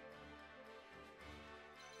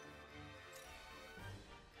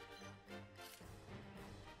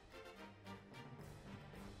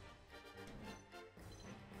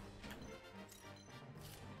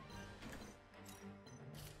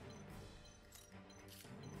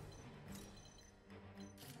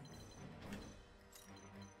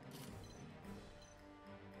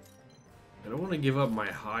 I don't want to give up my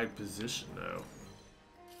high position though.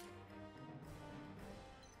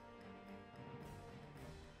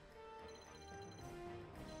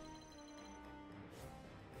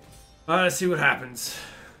 Let's see what happens.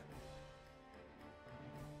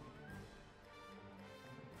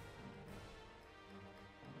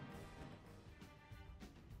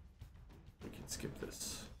 We can skip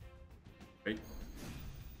this. Right?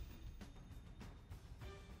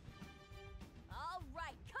 All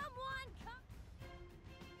right, come on, come.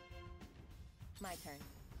 My turn.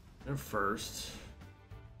 And first.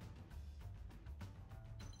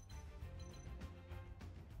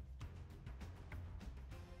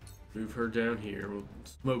 Move her down here. We'll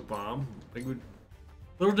smoke bomb. Like a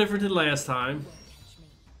little different than last time.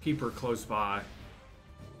 Keep her close by.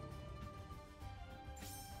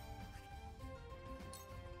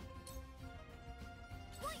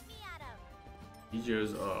 Point me at him. He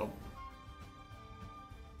goes up.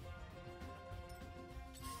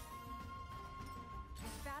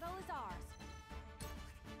 This battle is ours.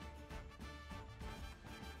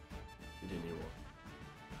 He didn't even want.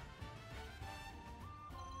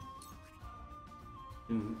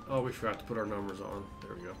 Oh, we forgot to put our numbers on.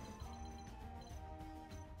 There we go.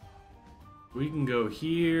 We can go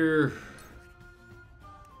here.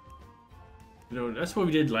 You know, that's what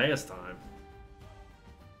we did last time.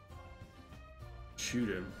 Shoot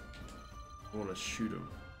him. I want to shoot him.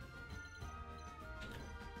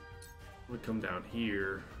 I'm gonna come down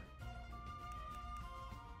here.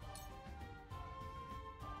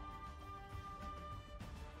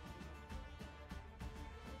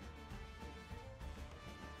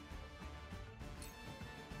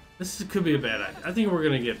 This could be a bad idea. I think we're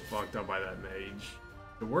gonna get fucked up by that mage.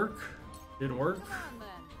 Did it work? Didn't work?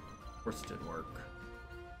 Of course it didn't work.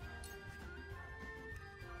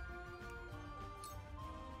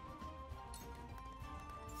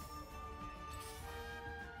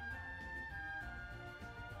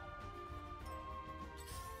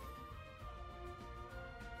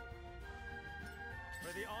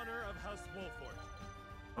 For the honor of House Wolford.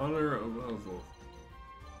 Honor of Wolf.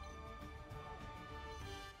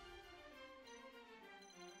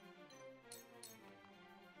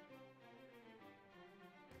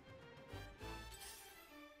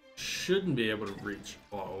 Shouldn't be able to reach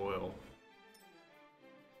oil.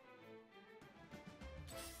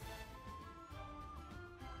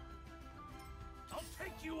 I'll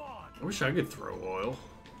take you on. I wish I could throw oil.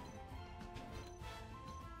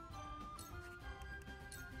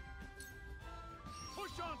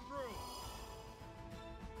 Push on through.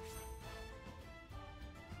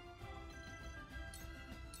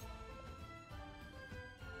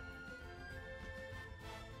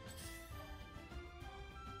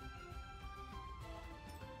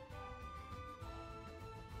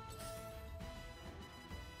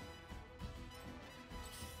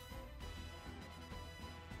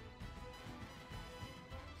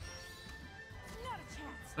 Not a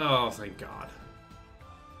chance. Oh, thank God.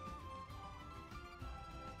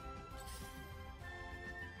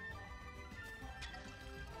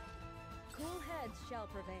 Cool heads shall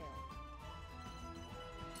prevail.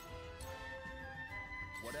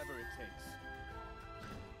 Whatever it takes.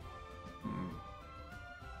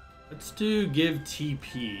 Let's do give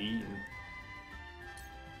TP.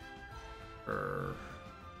 Or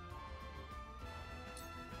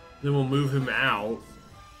then we'll move him out.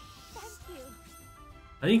 Thank you.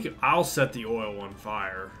 I think I'll set the oil on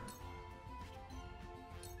fire.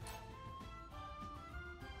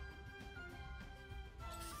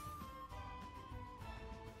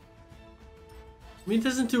 I mean, it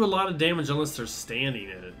doesn't do a lot of damage unless they're standing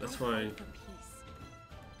in it. That's why I'm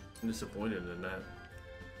disappointed in that.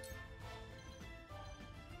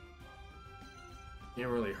 Can't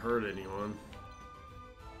really hurt anyone.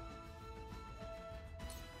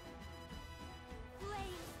 Flames,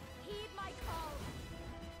 heed my call.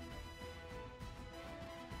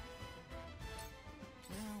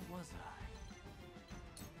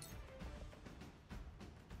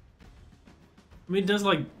 I mean, it does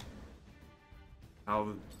like how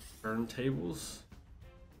the turntables.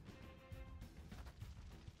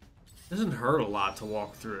 It doesn't hurt a lot to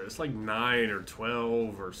walk through it. It's like 9 or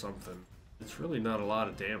 12 or something. It's really not a lot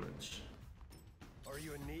of damage. Are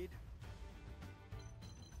you in need?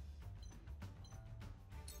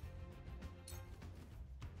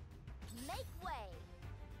 Make way.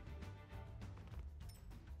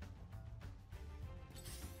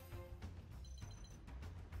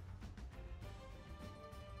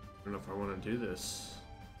 I don't know if I want to do this.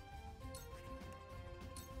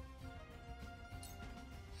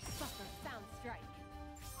 Suffer sound strike.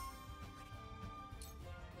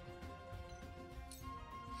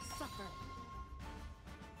 Suffer.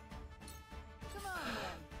 Come on then.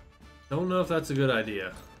 Don't know if that's a good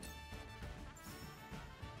idea.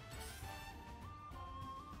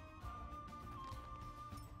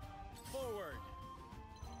 Forward.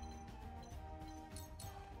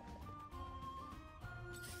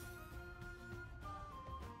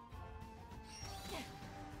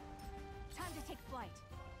 Time to take flight.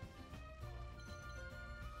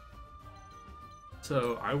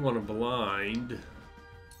 So I want to blind.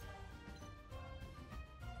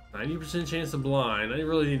 90% chance to blind. I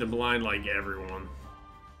really need to blind like everyone.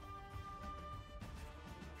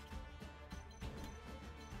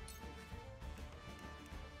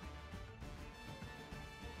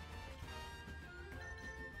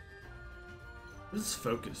 What does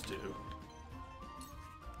focus do?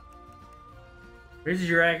 Raises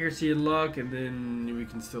your accuracy and luck, and then we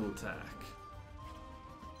can still attack.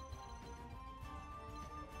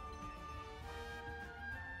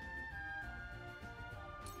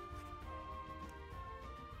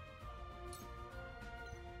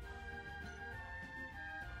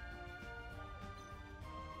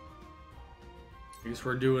 I guess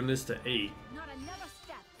we're doing this to 8. Not another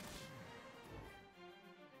step.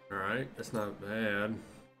 Alright, that's not bad.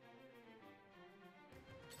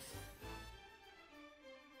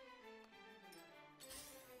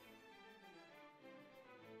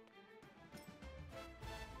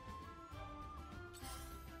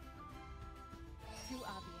 Too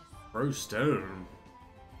obvious. Throw stone.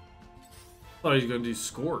 Thought he was gonna do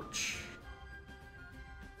scorch.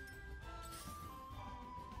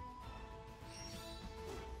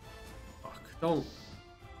 Fuck, don't.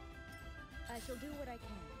 I shall do what I can.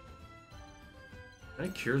 Can I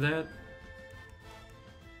cure that?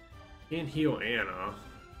 Can't heal Anna.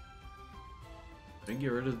 Can I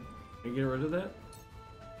get rid of that?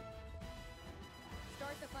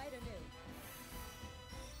 Start the fight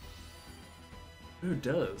anew. Who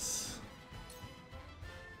does?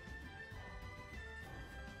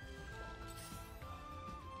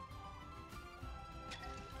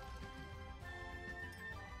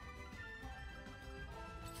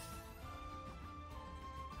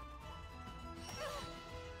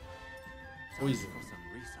 Poison, For some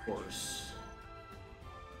of research. course.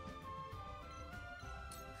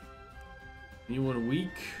 Anyone weak?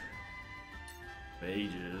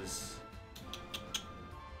 Mages.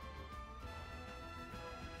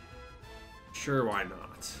 Sure, why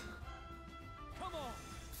not? Come on!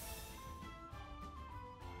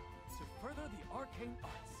 To further the arcane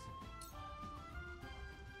arts.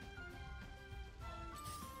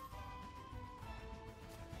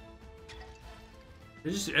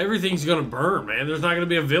 It's just, everything's gonna burn, man. There's not gonna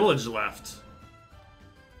be a village left.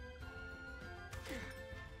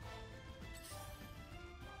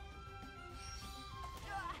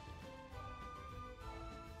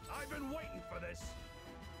 I've been waiting for this.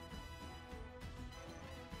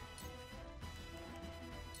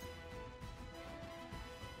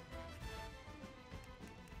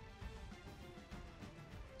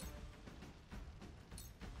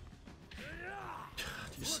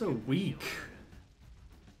 You're so weak.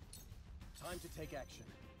 Time to take action.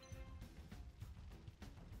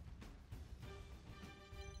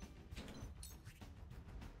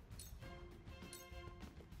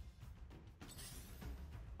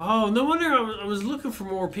 Oh, no wonder I was looking for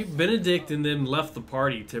more people. Benedict and them left the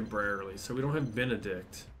party temporarily, so we don't have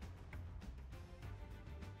Benedict.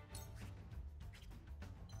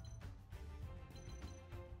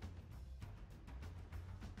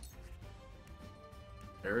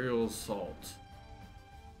 Aerial assault.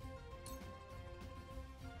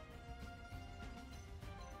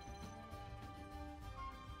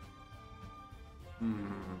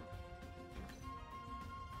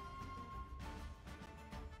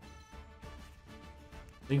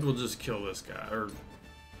 I think we'll just kill this guy, or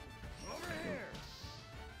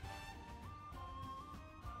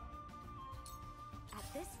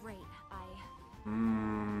At this rate,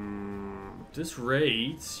 at this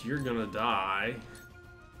rate, you're gonna die.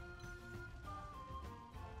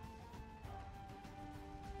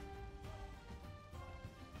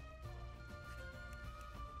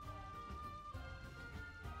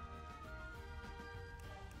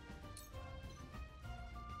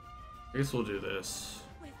 I guess we'll do this.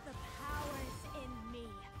 With the powers in me.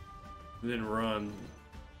 And then run.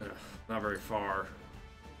 Ugh, not very far.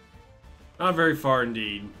 Not very far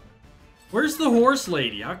indeed. Where's the horse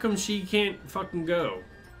lady? How come she can't fucking go?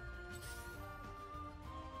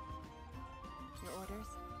 Your orders?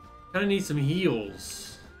 Kinda need some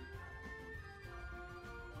heals.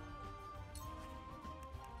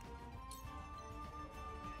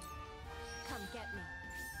 Come get me.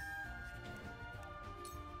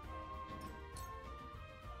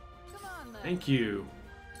 Come on, then. Thank you.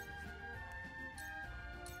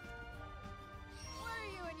 What are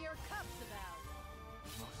you and your cups about?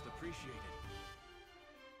 Most appreciated.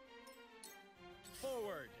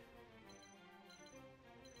 Forward.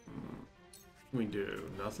 Can we do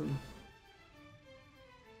nothing?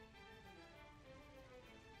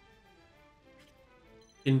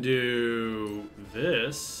 Can do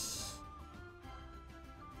this.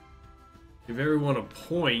 Give everyone a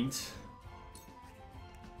point.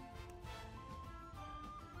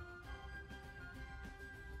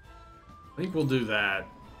 I think we'll do that.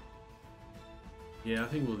 Yeah, I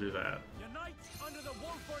think we'll do that. Unite under the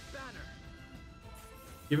Wolford banner.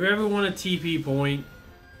 Give everyone a TP point.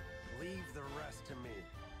 Leave the rest to me.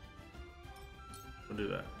 We'll do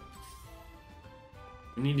that.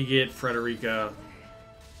 We need to get Frederica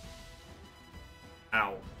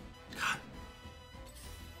out. God.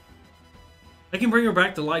 I can bring her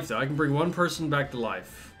back to life, though. I can bring one person back to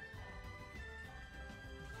life.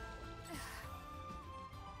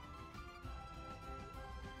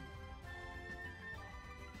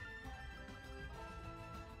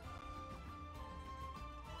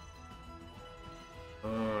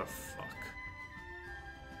 Fuck.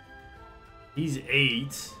 He's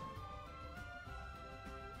 8.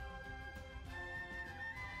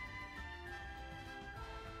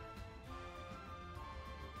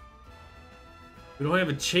 We don't have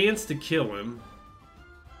a chance to kill him.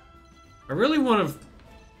 I really want to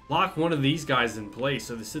lock one of these guys in place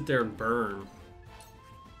so they sit there and burn.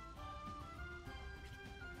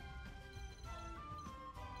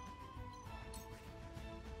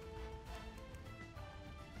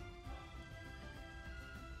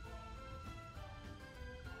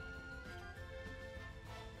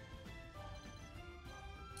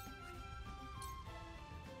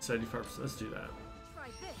 $75%. Let's do that. Try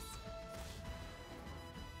this.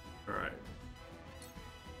 All right.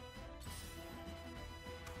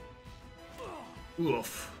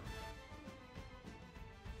 Oof.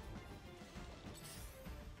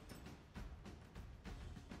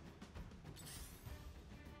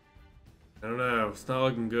 I don't know. It's not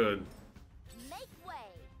looking good. Make way.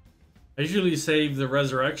 I usually save the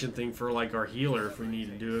resurrection thing for like our healer if we need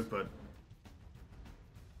to do it, but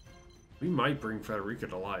we might bring Frederica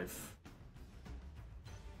to life.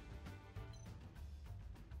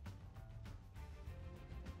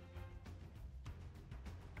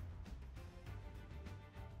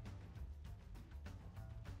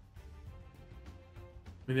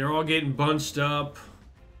 I mean, they're all getting bunched up.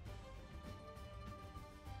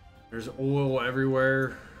 There's oil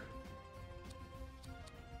everywhere.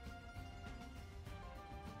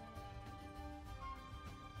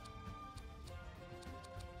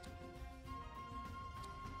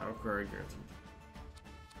 How very good.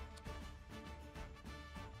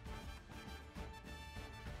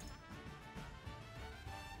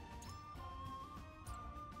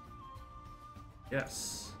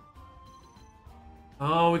 Yes.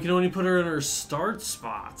 Oh, we can only put her in her start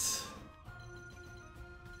spot.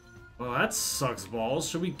 Well, that sucks balls.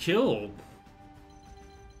 She'll be killed.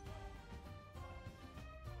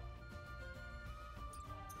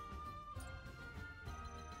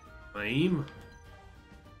 Lame.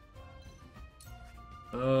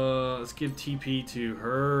 Let's give TP to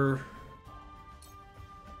her.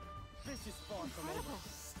 This is far from over.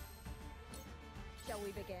 Shall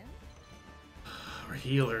we begin? Our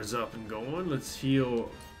healer's up and going. Let's heal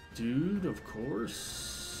dude, of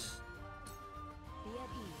course. Be at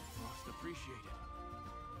ease. Most appreciated.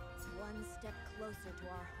 It's one step closer to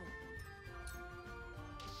our hope.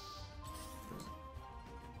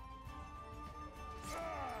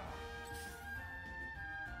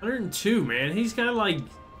 102, man. He's got like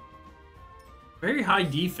very high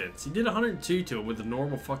defense. He did 102 to him with a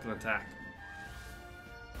normal fucking attack.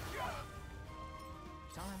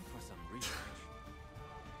 Time for some research.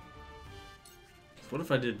 What if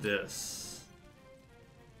I did this?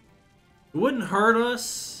 It wouldn't hurt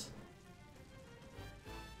us,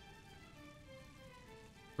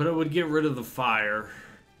 but it would get rid of the fire.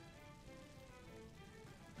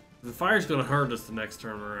 The fire's gonna hurt us the next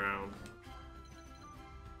turn around.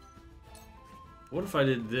 What if I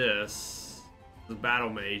did this? the battle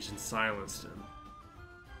mage and silenced him.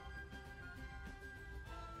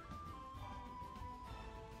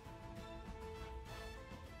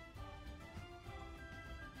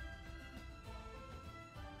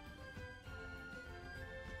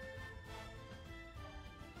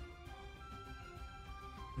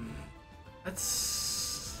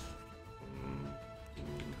 That's...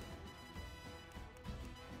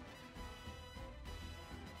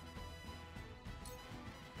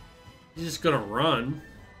 He's just gonna run.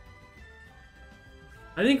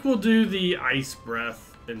 I think we'll do the ice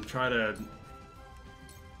breath and try to...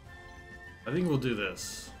 I think we'll do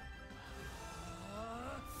this.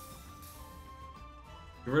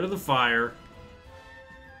 Get rid of the fire.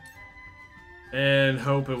 And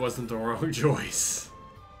hope it wasn't the wrong choice.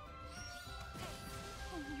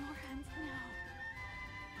 In your hands now.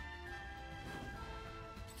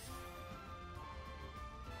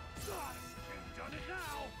 Done it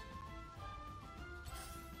now.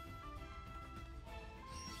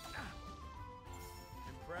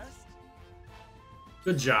 Impressed?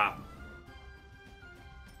 Good job.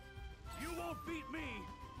 You won't beat me.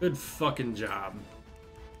 Good fucking job.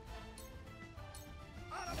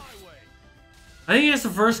 Out of my way. I think that's the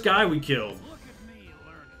first guy we killed. Look at me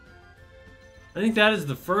learning. I think that is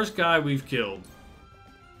the first guy we've killed.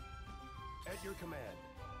 At your command.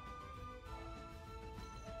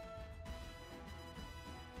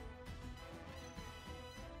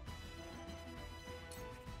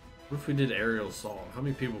 What if we did aerial assault? How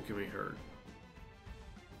many people can we hurt?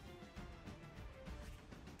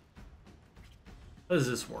 How does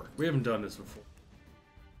this work? We haven't done this before.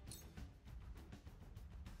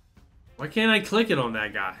 Why can't I click it on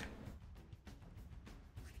that guy?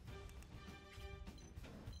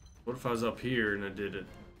 What if I was up here and I did it?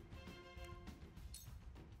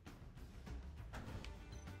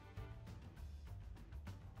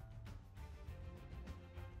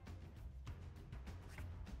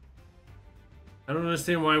 I don't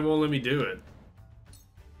understand why it won't let me do it.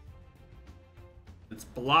 It's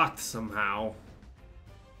blocked somehow.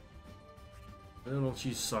 Why don't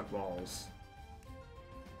you suck balls?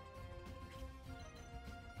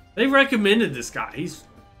 They recommended this guy.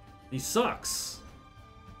 He sucks.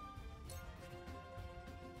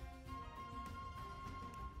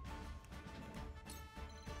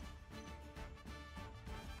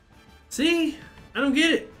 See? I don't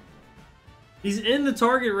get it. He's in the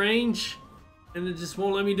target range and it just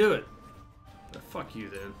won't let me do it. Fuck you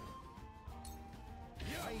then.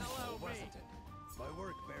 Painful, wasn't it? My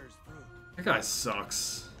work bears fruit. That guy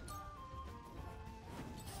sucks.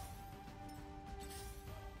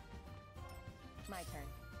 My turn.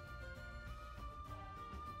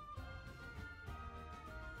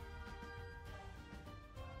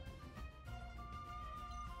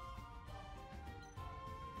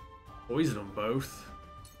 Poison them both.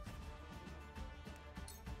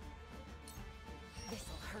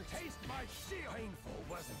 This'll hurt. Taste my shield. Painful,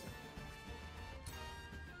 wasn't it?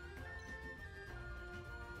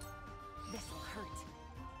 This'll hurt.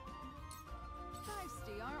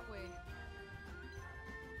 Feisty, aren't we?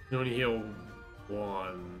 You only heal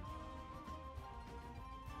one.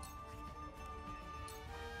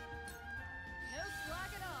 No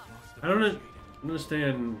slacking off. I don't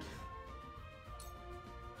understand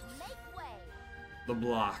Make way. the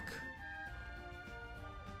block.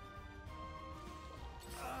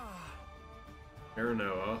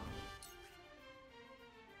 Aranoa.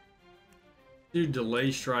 Do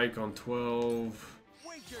delay strike on 12.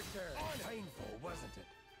 Wait your turn. Painful, wasn't it?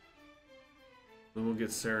 Then we'll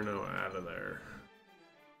get Cyrano out of there.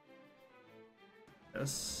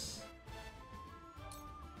 Yes.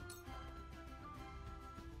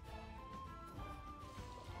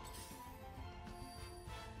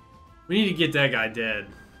 We need to get that guy dead.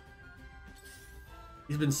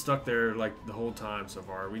 He's been stuck there like the whole time so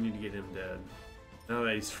far. We need to get him dead. Now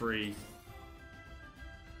that he's free.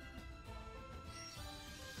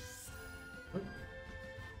 What?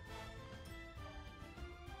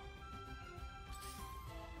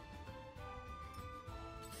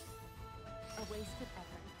 A wasted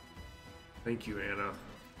effort. Thank you, Anna.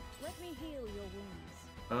 Let me heal your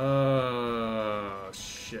wounds.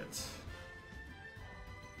 Shit.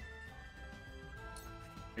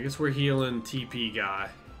 I guess we're healing TP guy.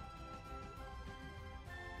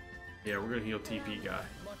 Yeah, we're gonna heal TP guy.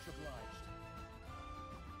 Much obliged.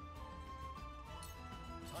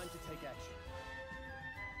 Time to take action.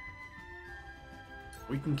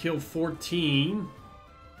 We can kill 14.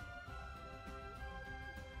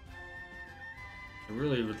 I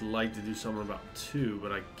really would like to do something about 2,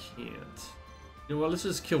 but I can't. You know what? Let's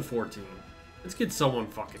just kill 14. Let's get someone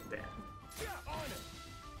fucking dead. Yeah, on it.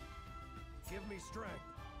 Give me strength.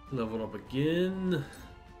 Leveled up again.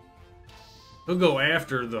 He'll go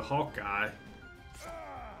after the Hawk guy.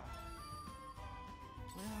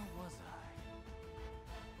 Where was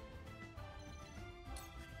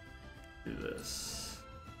I? Do this.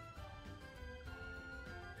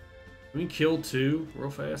 Can we kill 2 real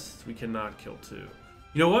fast? We cannot kill 2.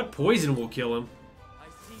 You know what? Poison will kill him. I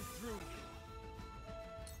see through you.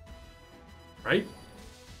 Right?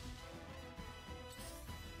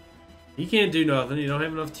 He can't do nothing. You don't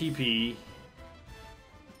have enough TP.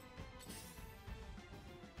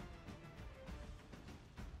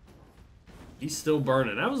 He's still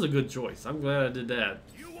burning. That was a good choice. I'm glad I did that.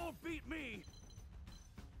 You won't beat me.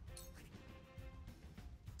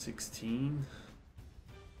 16.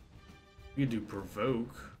 We could do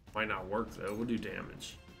provoke. Might not work though. We'll do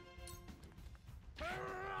damage. I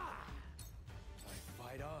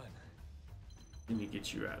fight on. Let me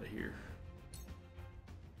get you out of here.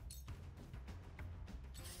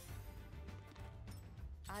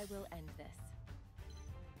 I will end this.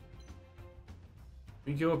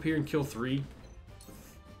 We can go up here and kill 3.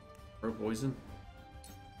 Throw poison.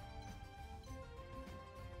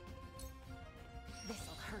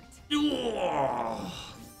 This'll hurt.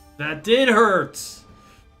 Oh, that did hurt.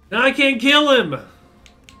 Now I can't kill him.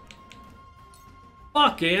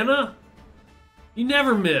 Fuck, Anna. You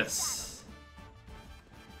never miss.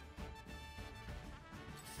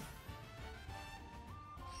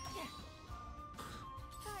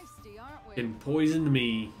 Feisty, aren't we? And poisoned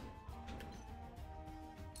me.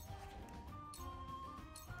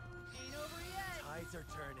 Tides are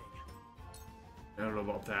turning. I don't know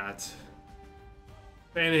about that.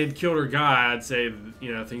 If Anna had killed her guy, I'd say,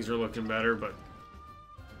 you know, things are looking better, but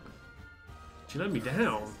she let me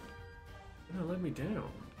down. Anna let me down.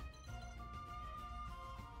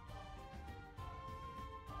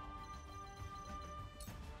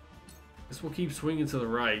 Guess we'll keep swinging to the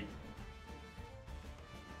right.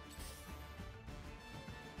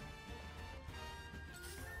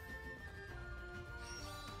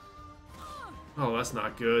 Oh, that's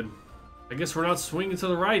not good. I guess we're not swinging to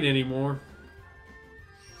the right anymore.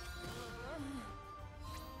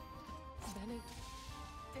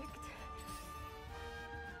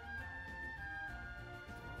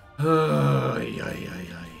 Ay, ay, ay,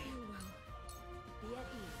 ay.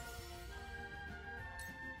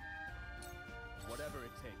 Whatever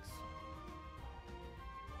it takes.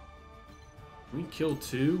 Can we kill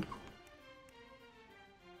 2?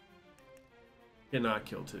 Cannot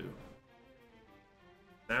kill 2.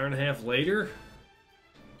 An hour and a half later?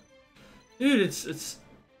 Dude, it's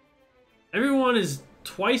everyone is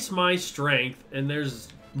twice my strength and there's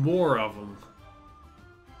more of them.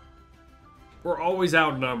 We're always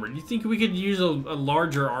outnumbered. You think we could use a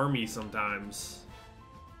larger army sometimes?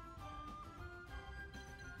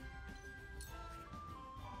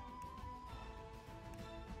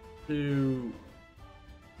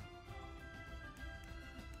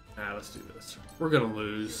 Let's do this. We're gonna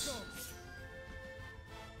lose.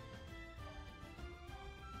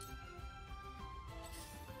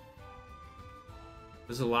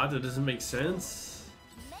 There's a lot that doesn't make sense.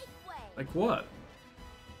 Like what?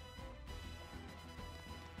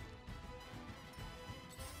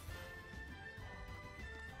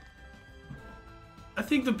 I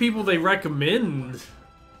think the people they recommend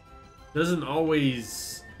doesn't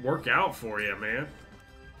always work out for you, man.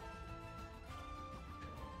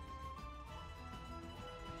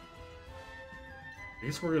 I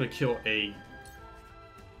guess we're gonna kill 8.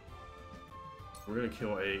 We're gonna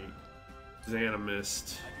kill 8. Xana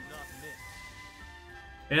missed.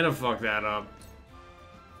 Anna fucked that up.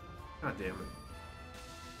 God damn it.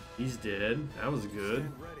 He's dead. That was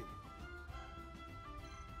good.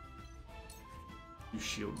 You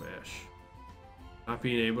shield mash. Not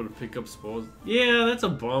being able to pick up spoils. Yeah, that's a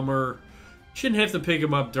bummer. Shouldn't have to pick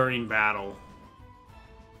him up during battle.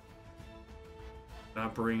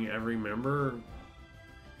 Not bring every member.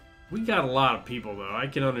 We got a lot of people though. I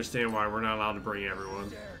can understand why we're not allowed to bring everyone.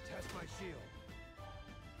 Dare test my shield.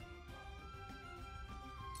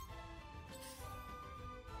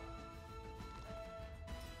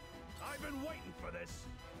 I've been waiting for this.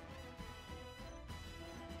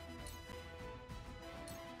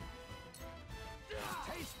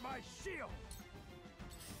 Taste my shield.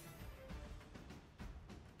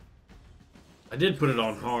 I did put it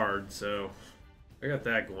on hard, so I got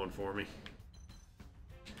that going for me.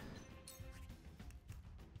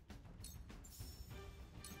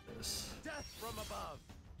 Death from above.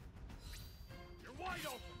 You're wide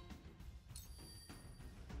open.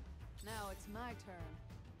 Now it's my turn.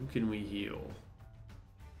 Who can we heal?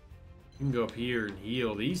 We can go up here and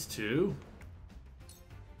heal these two.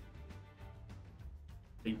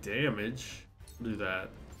 Take damage. Do that.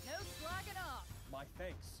 No slacking off. My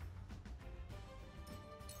thanks.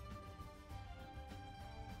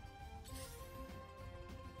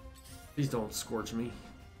 Please don't scorch me.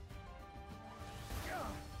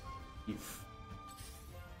 You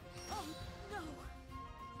Oh no.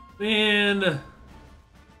 man. Ready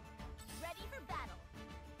for battle.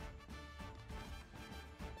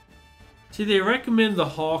 See, they recommend the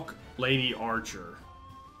Hawk Lady Archer.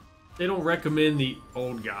 They don't recommend the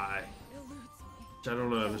old guy, which I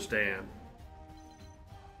don't understand.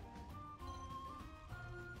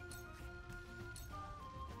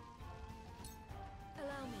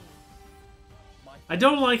 Allow me. I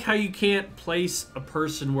don't like how you can't place a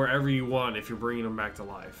person wherever you want if you're bringing them back to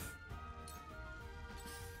life.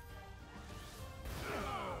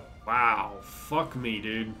 Wow, fuck me,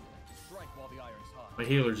 dude. Strike while the iron's hot. My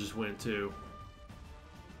healer just went too.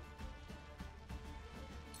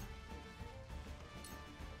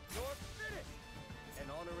 You're finished! An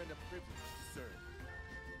honor and a privilege to serve.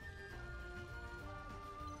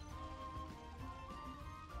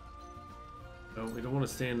 No, we don't want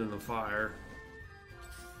to stand in the fire.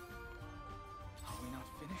 Are we not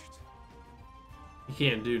finished? He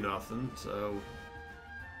can't do nothing, so...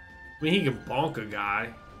 I mean, he can bonk a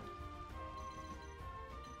guy.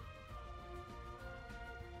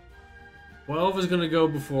 Twelve is gonna go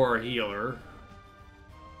before our healer.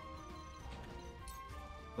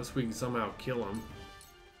 Unless we can somehow kill him.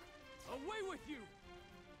 Away with you!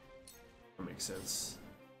 That makes sense.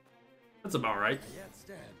 That's about right. Yet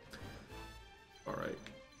stand. Alright.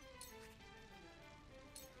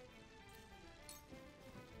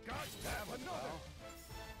 Got to have another.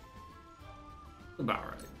 About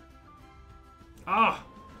right. Ah!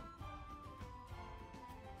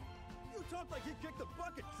 You talk like you kicked the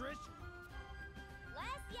bucket, Trish.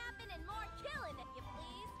 Less yapping and more killing, if you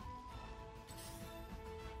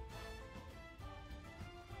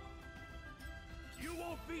please. You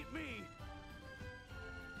won't beat me.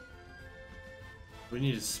 We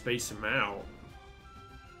need to space him out.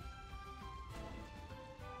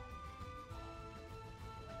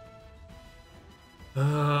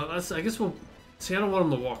 I guess we'll... See, I don't want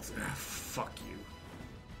him to walk through. Ah, fuck you.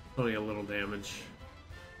 Only a little damage.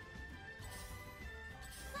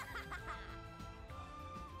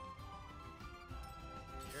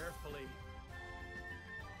 Carefully.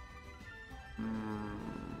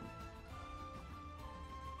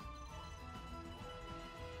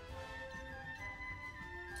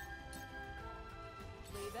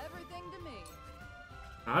 Leave everything to me.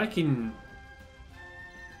 I can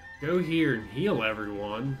go here and heal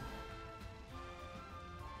everyone.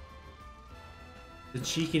 Then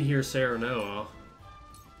she can hear Sarah Noah.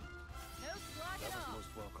 No That slacking was off. most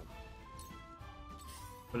welcome.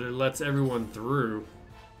 But it lets everyone through.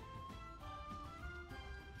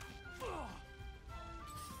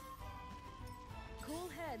 Cool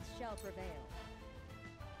heads shall prevail.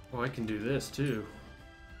 Oh, I can do this too.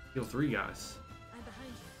 Heal 3 guys. I'm behind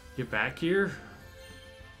you. Get back here.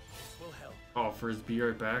 This will help. Oh, for his be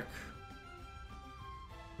right back.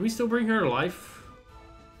 Can we still bring her to life?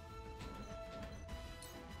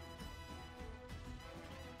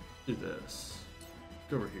 Do this.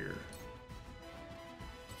 Go over here.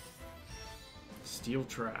 Steel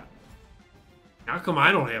trap. How come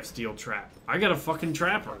I don't have steel trap? I got a fucking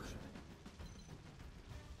trapper.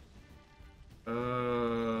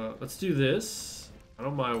 Let's do this. I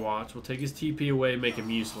don't mind watch. We'll take his TP away and make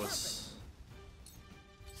him useless.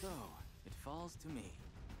 So, it falls to me.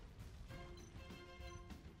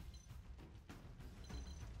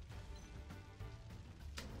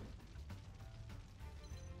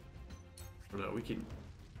 Oh, no, we can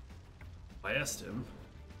blast him.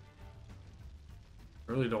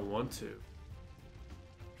 I really don't want to. You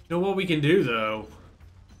know what we can do, though?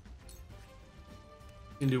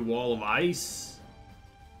 We can do Wall of Ice.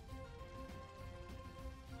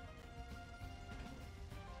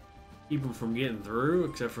 Keep them from getting through,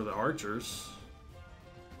 except for the archers.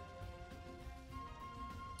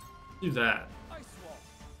 Do that. Ice wall.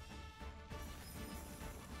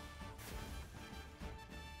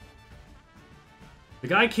 The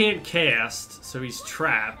guy can't cast, so he's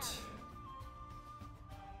trapped.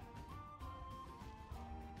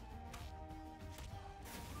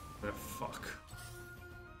 Ah, fuck.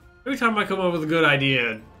 Every time I come up with a good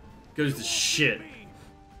idea, it goes to shit.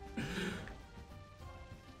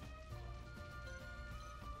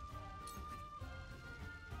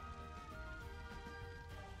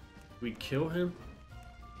 We kill him?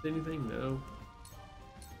 Anything? No.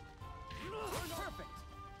 Perfect.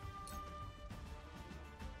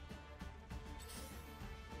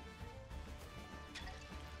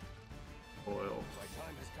 Oil. My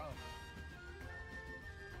time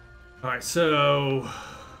Alright, so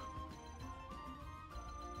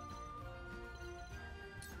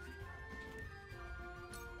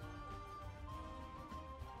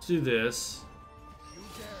let's do this. You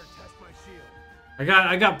dare test my shield.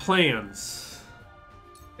 I got plans.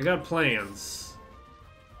 I got plans.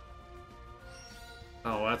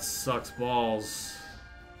 Oh, that sucks balls.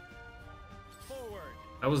 Forward.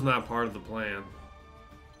 That was not part of the plan.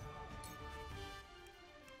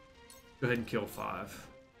 Go ahead and kill 5.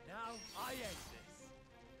 Now I end this.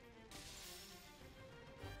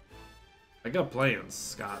 I got plans,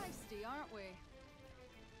 Scott. Feisty, aren't we?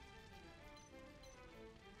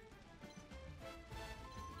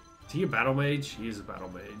 Is he a battle mage? He is a battle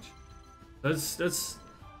mage. Let's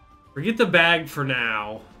forget the bag for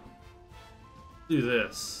now. Do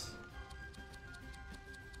this.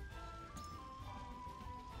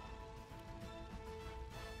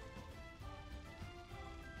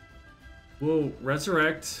 We'll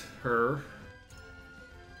resurrect her.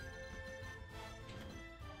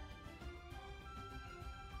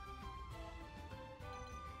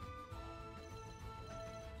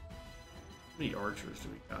 How many archers do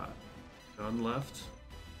we got? None left.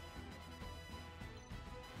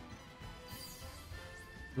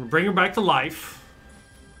 We'll bring her back to life.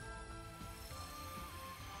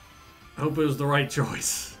 I hope it was the right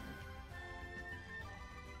choice.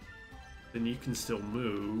 Then you can still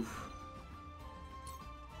move.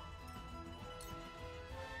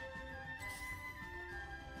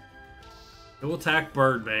 He'll attack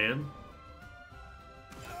Birdman.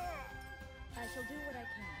 I shall do what I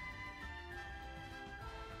can.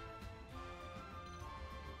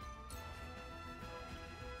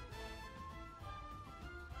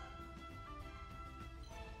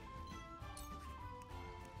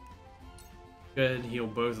 Go ahead and heal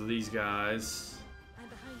both of these guys. I'm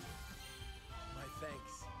behind you. My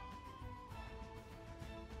thanks.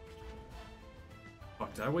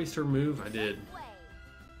 Fuck, did I waste her move? I did. Way.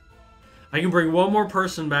 I can bring one more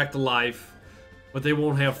person back to life, but they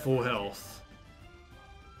won't have full health.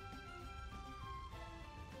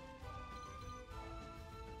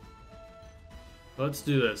 Let's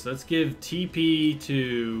do this. Let's give TP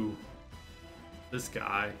to this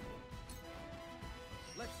guy.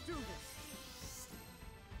 Let's do this.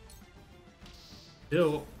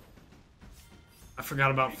 Hill. I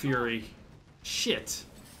forgot about Fury. Shit.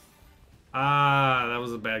 Ah, that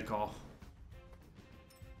was a bad call.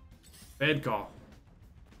 Bad call.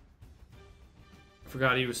 I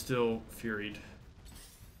forgot he was still Furied.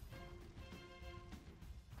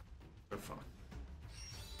 Oh, fuck.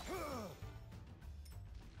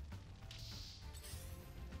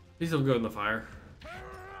 Please don't go in the fire.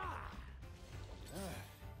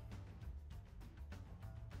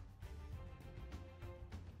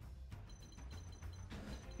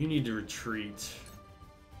 You need to retreat.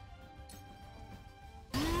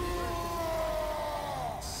 Fucking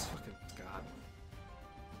God.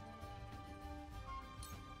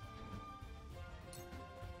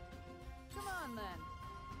 Come on then.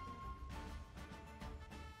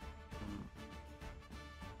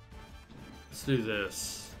 Let's do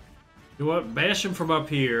this. You know what? Bash him from up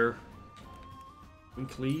here. We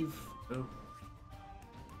cleave? No.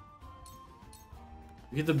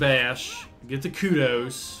 Get the bash. Get the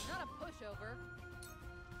kudos. Not a pushover.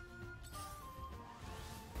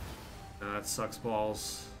 Nah, that sucks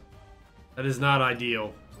balls. That is not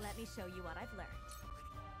ideal. Let me show you what I've learned.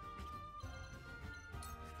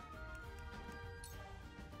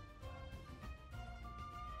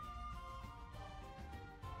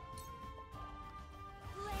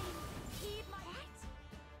 Ladies, heed my heart.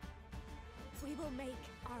 We will make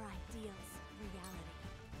our ideals reality.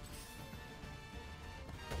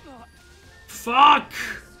 Fuck!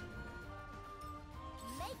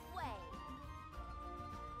 Make way.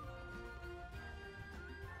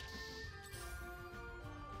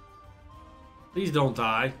 Please don't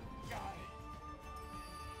die.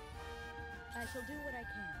 I shall do what I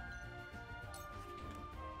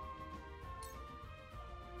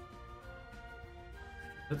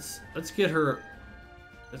can. Let's get her.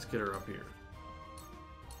 Let's get her up here.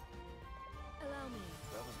 Allow me.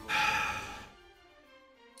 That was more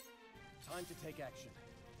time to take action.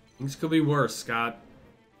 Things could be worse, Scott.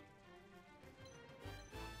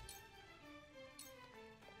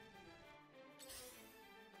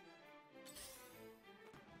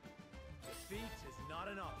 Defeat is not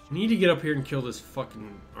an option. You need to get up here and kill this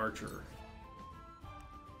fucking archer.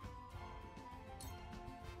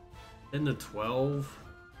 10 to 12.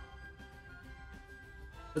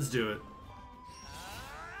 Let's do it.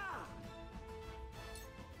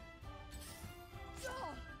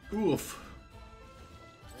 Oof.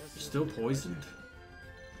 You're still poisoned?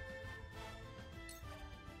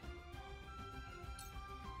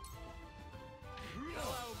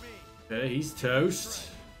 Okay, he's toast.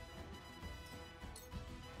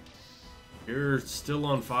 You're still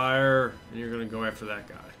on fire, and you're gonna go after that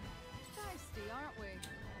guy. Thirsty, aren't we?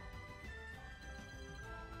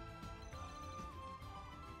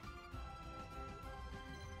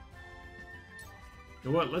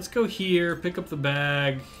 You know what? Let's go here, pick up the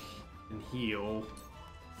bag, and heal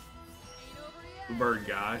the bird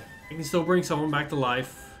guy. I can still bring someone back to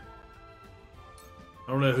life.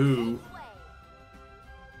 I don't know who.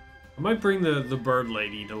 I might bring the bird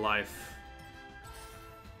lady to life.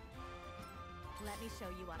 Let me show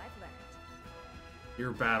you what I've learned. You're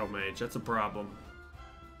a battle mage. That's a problem.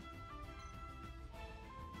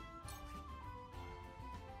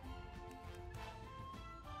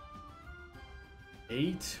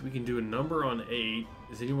 Eight. We can do a number on 8.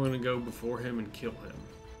 Is anyone going to go before him and kill him?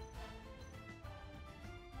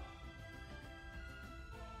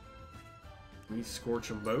 Can we scorch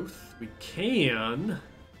them both? We can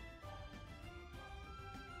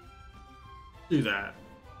do that.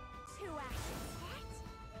 2 actions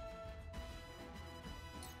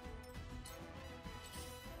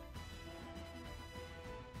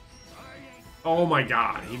hit. Oh my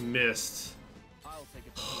god, he missed. I'll take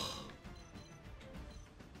it.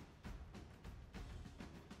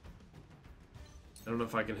 I don't know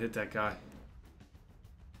if I can hit that guy.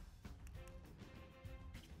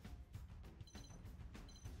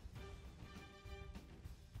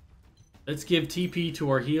 Let's give TP to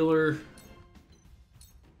our healer.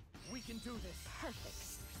 We can do this. Perfect.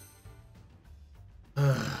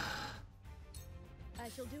 I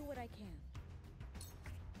shall do what I can.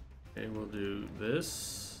 Okay, we'll do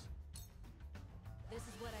this. This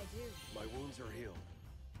is what I do. My wounds are healed.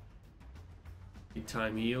 Big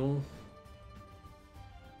time heal.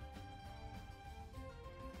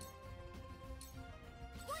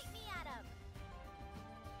 Point me at him.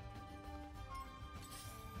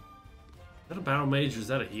 Is that a battle mage or is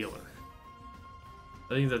that a healer?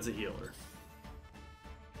 I think that's a healer.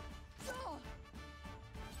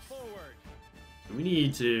 Forward. We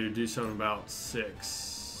need to do something about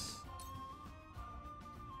 6.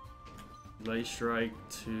 Light strike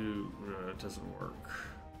to... No, it doesn't work.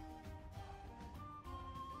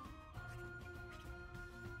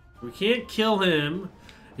 We can't kill him.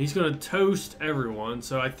 He's gonna toast everyone.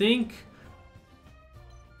 So I think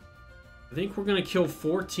we're gonna kill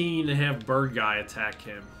 14 and have Bird Guy attack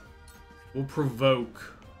him. We'll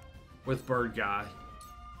provoke with Bird Guy.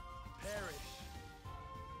 Perish.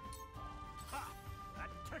 Ha! That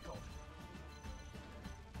tickled.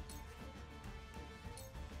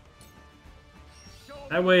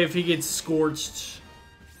 That way, if he gets scorched,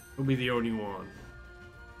 he'll be the only one.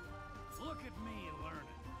 Look at me and learn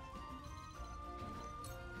it.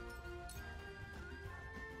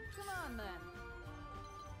 Come on, then.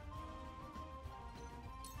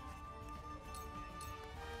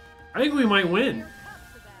 I think we might win. Your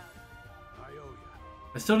cup's about. I owe you.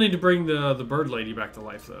 I still need to bring the bird lady back to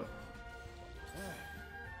life, though.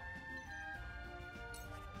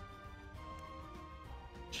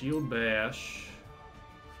 Shield bash.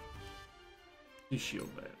 You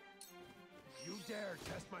shield bash. You dare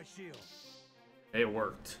test my shield. Hey, it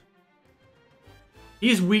worked.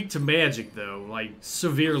 He's weak to magic, though. Like,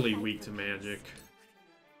 severely weak to magic.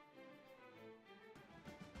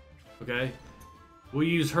 Okay. We'll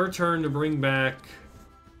use her turn to bring back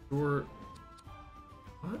your...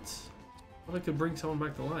 What? I thought I could bring someone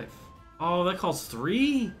back to life. Oh, that costs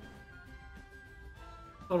 3?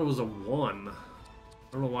 I thought it was a 1. I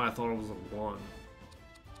don't know why I thought it was a 1.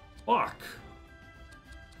 Fuck.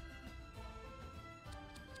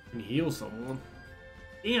 Can heal someone.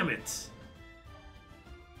 Damn it.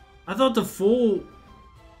 I thought the full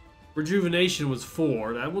rejuvenation was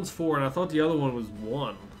 4. That one's 4, and I thought the other one was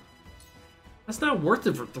 1. That's not worth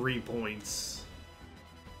it for 3 points.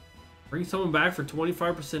 Bring someone back for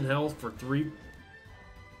 25% health for 3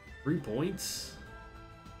 points.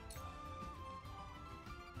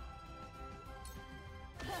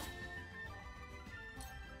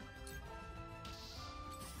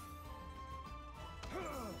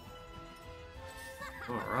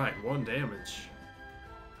 Alright, 1 damage.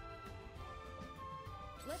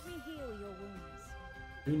 Let me heal your wounds.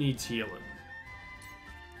 Who needs healing?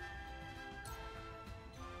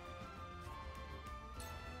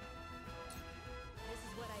 This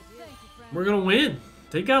is what I do. Thank you, friend. We're gonna win.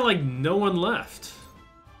 They got like no one left.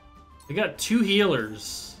 They got 2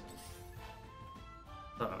 healers.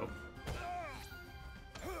 Uh-oh.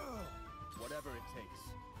 Whatever it takes.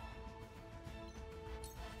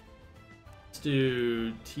 Let's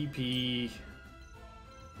do TP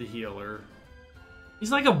the healer.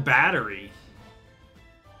 He's like a battery.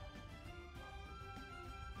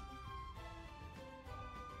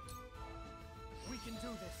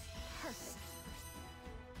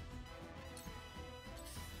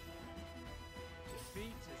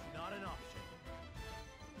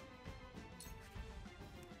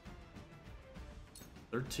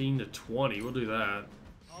 13 to 20. We'll do that.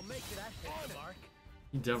 I'll make it at hit the mark.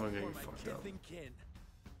 He definitely gonna For get my fucked up. kith and kin.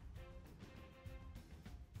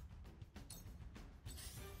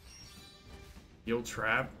 Heal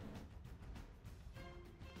trap.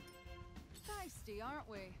 Feisty, aren't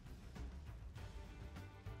we?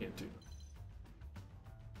 Can't do.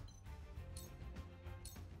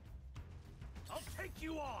 I'll take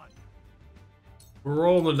you on. We're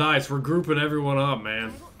rolling the dice. We're grouping everyone up, man. I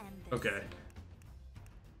will end this. Okay.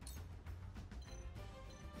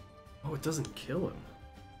 Oh, it doesn't kill him.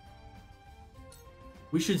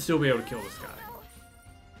 We should still be able to kill this guy.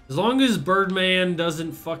 As long as Birdman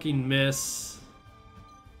doesn't fucking miss.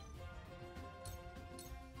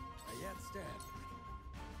 I yet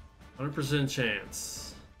stand. 100%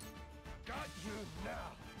 chance. Got you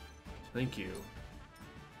now. Thank you.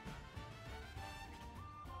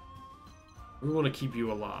 We want to keep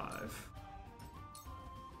you alive.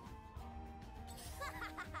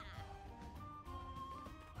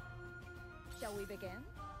 Shall we begin?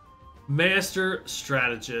 Master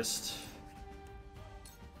Strategist.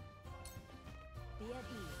 Be at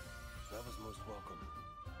ease. That was most welcome.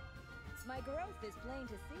 My growth is plain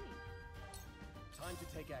to see. Time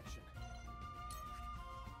to take action.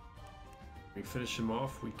 We finish him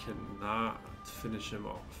off. We cannot finish him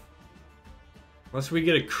off. Unless we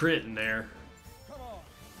get a crit in there. Come on.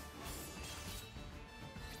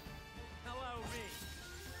 Hello,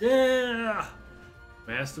 me. Yeah!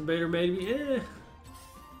 Masturbator maybe? Yeah.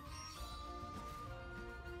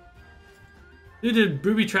 Dude did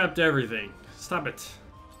booby trapped everything. Stop it.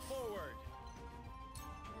 Forward.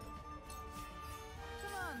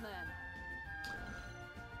 Come on then.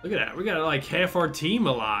 Look at that. We got like half our team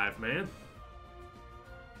alive, man.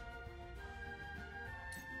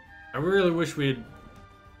 I really wish we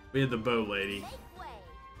had the bow lady. Make way.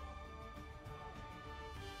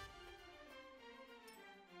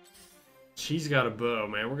 She's got a bow,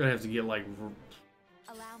 man. We're gonna have to get like.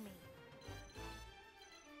 Allow me.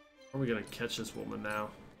 How are we gonna catch this woman now?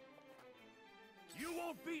 You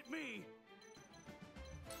won't beat me.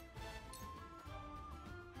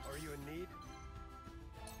 Are you in need?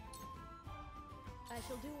 I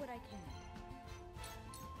shall do what I can.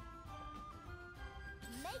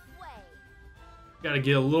 Make way. Gotta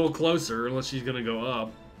get a little closer unless she's gonna go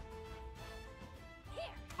up. Here.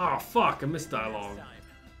 Oh fuck! I missed dialogue. Next time,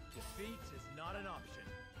 defeat is not an option.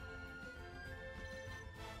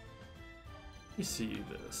 Let me see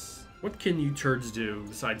this. What can you turds do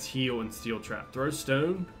besides heal and steel trap? Throw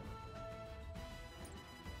stone?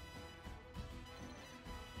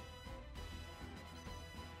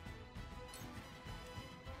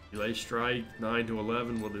 Delay strike 9 to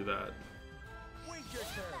 11. We'll do that. Wait your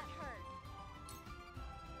That turn. hurt.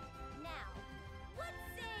 Now, what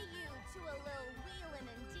say you to a little wheeling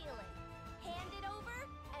and dealing? Hand it over,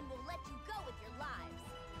 and we'll let you go with your lives.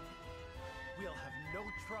 We'll have no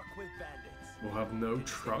truck with bandits. We'll have no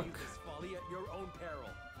truck. Continue this folly at your own peril.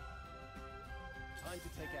 Time to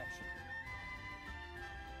take action.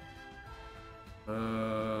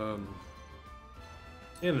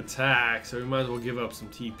 And attack, so we might as well give up some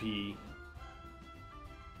TP.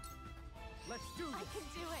 Let's do I this. can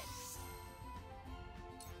do it.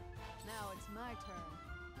 Now it's my turn.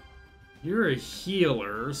 You're a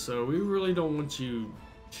healer, so we really don't want you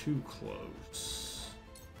too close.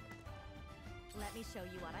 Let me show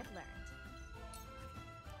you what I've learned.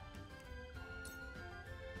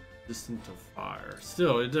 Distant to fire.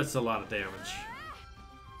 Still, that's a lot of damage.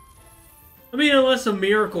 I mean, unless a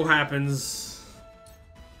miracle happens,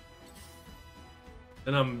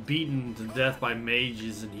 and I'm beaten to death by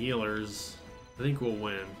mages and healers, I think we'll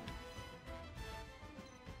win.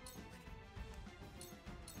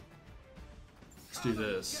 Let's do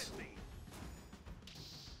this.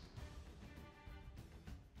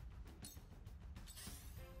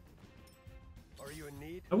 Are you in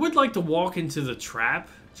need? I would like to walk into the trap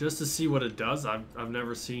just to see what it does. I've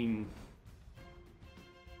never seen.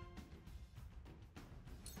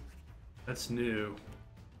 That's new.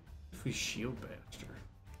 If we shield bashed her,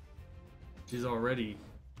 she's already.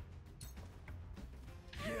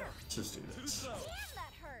 Let's just do this. Damn,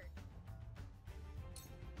 that hurt.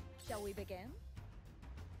 Shall we begin?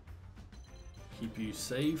 Keep you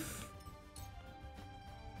safe.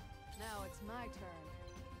 Now it's my turn.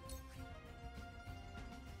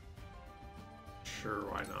 Sure,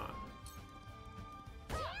 why not?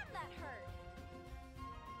 Damn, that hurt.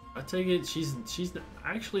 I take it she's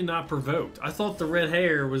actually not provoked. I thought the red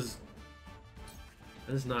hair was.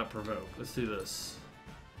 That is not provoked. Let's do this.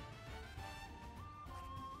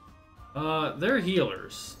 They're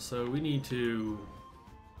healers, so we need to.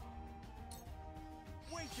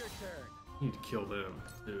 Wait your turn. Need to kill them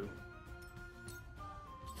too.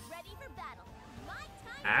 Ready for battle. My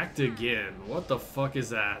time. Act again. What the fuck is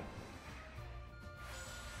that?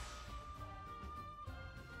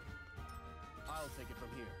 I'll take it from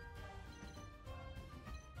here.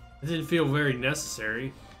 It didn't feel very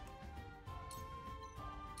necessary.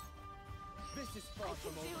 This is far I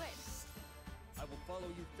from can do over. it. I will follow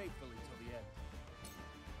you faithfully till the end.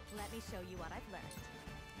 Let me show you what I've learned.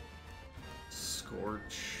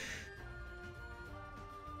 Scorch.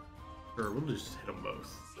 Sure, we'll just hit them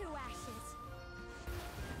both. 2 ashes.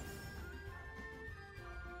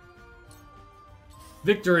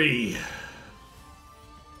 Victory!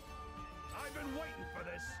 I've been waiting for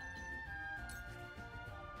this.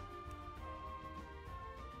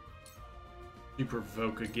 You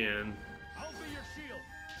provoke again. I'll be your shield.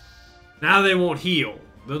 Now they won't heal.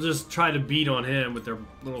 They'll just try to beat on him with their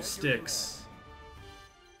little sticks.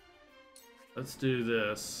 Let's do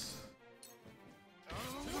this.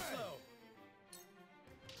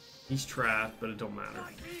 He's trapped, but it don't matter.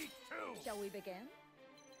 Shall we begin?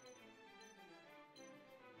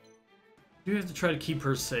 You have to try to keep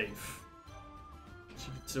her safe. She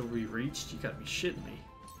can still be reached? You gotta be shitting me.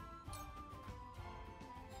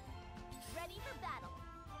 Ready for battle.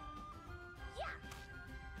 Yeah.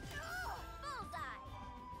 Bullseye.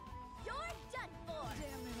 You're done for.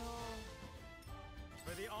 Damn it all.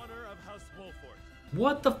 For the honor of House Wolford.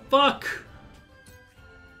 What the fuck?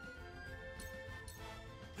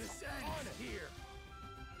 This ends here.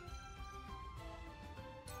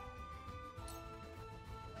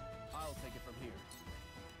 I'll take it from here.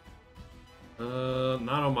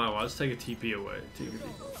 Not on my watch. Let's take a TP away. TP. It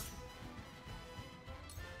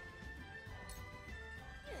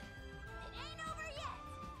ain't over yet.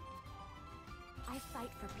 I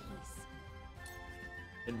fight for peace.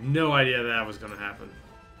 Had no idea that was gonna happen.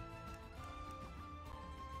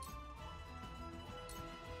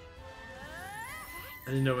 I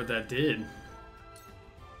didn't know what that did.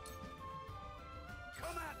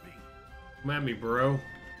 Come at me. Come at me, bro.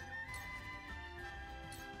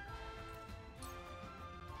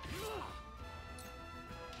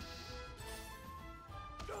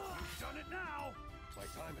 You've done it now. My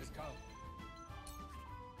time has come.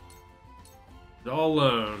 All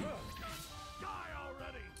alone. Die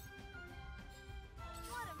already.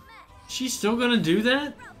 What a mess. She's still gonna do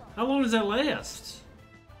that? How long does that last?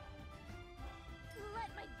 Let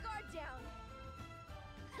my guard down.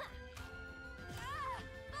 Ha.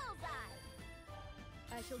 Bullseye.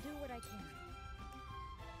 I shall do what I can.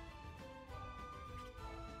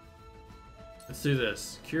 Let's do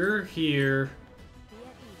this. Cure here. Be at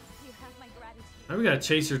ease. You have my gratitude. Now we gotta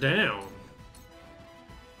chase her down.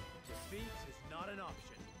 Defeat is not an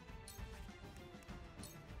option.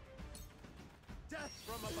 Death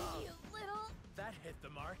from above. You little. That hit the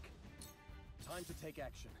mark. Time to take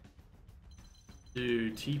action.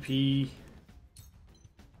 Do TP.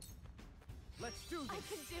 Let's do I this.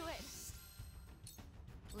 can do it.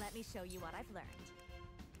 Let me show you what I've learned.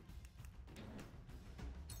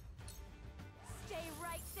 Stay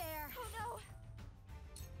right there. Oh no.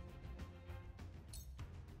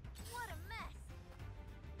 What a mess.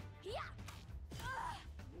 Yeah.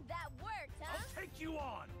 That worked, huh? I'll take you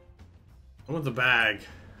on. I want the bag.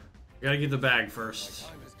 I gotta get the bag first. My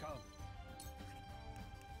time has come.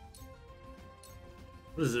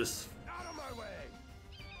 What is this? Out of my way.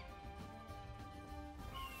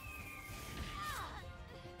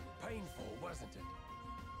 Painful, wasn't it?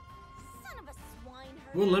 Son of a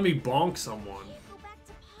swineherd. Wouldn't let me bonk someone. Can't go back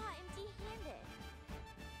to Pa empty-handed.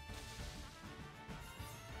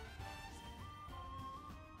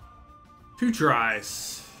 Two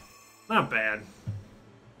tries. Not bad.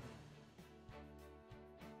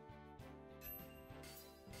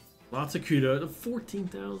 Lots of kudos.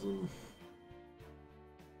 14,000.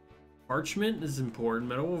 Parchment is important.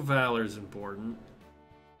 Medal of Valor is important.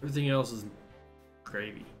 Everything else is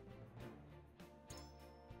gravy.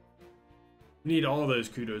 We need all those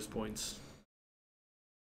kudos points.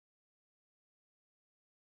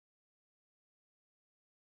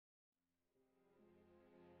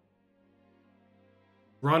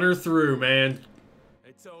 Run her through, man.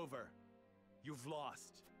 It's over. You've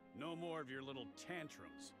lost. No more of your little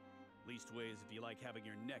tantrums. Leastways if you like having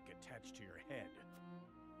your neck attached to your head.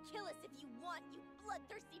 Kill us if you want, you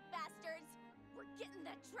bloodthirsty bastards. We're getting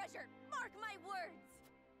that treasure. Mark my words.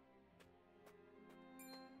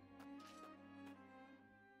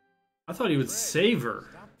 I thought he would save her.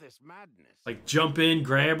 Stop this madness. Like jump in,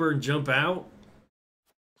 grab her, and jump out.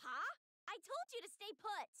 Pa? I told you to stay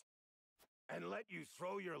put. And let you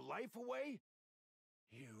throw your life away?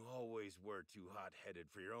 You always were too hot-headed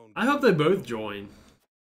for your own. I hope they both join.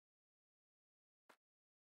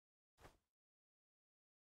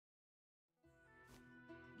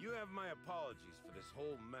 You have my apologies for this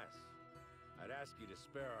whole mess. I'd ask you to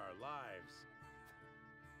spare our lives.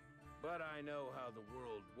 But I know how the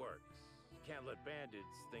world works. Can't let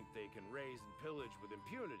bandits think they can raise and pillage with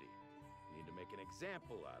impunity. You need to make an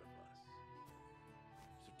example out of us.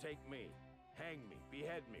 So take me, hang me,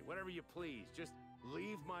 behead me, whatever you please. Just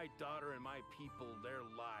leave my daughter and my people their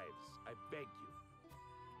lives. I beg you.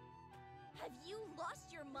 Have you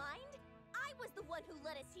lost your mind? I was the one who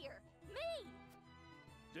led us here. Me!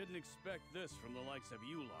 Didn't expect this from the likes of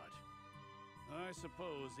you lot. I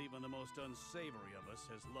suppose even the most unsavory of us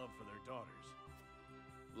has love for their daughters.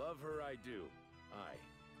 Love her I do. Aye.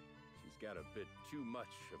 She's got a bit too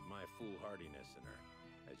much of my foolhardiness in her,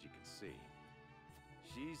 as you can see.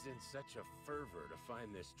 She's in such a fervor to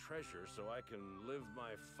find this treasure so I can live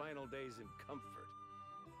my final days in comfort.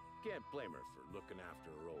 Can't blame her for looking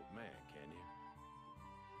after her old man, can you?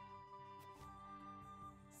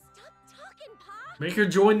 Stop talking, Pa! Make her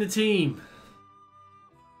join the team.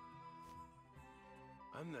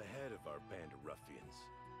 I'm the head of our band of ruffians.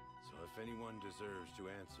 So if anyone deserves to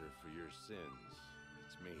answer for your sins,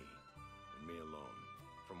 it's me, and me alone.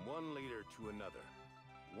 From one leader to another.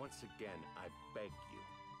 Once again, I beg you,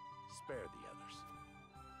 spare the others.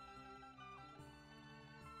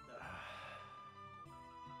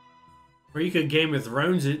 Or you could Game of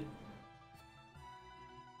Thrones it.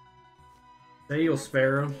 Say you'll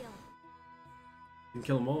spare them. And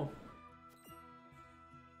kill them all.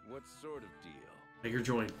 What sort of deal? Make her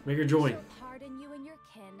join. Make her join. She'll pardon you and your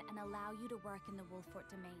kin and allow you to work in the Wolfort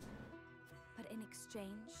domain. But in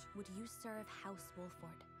exchange, would you serve House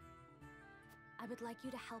Wolfort? I would like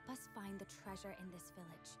you to help us find the treasure in this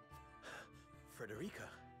village. Frederica.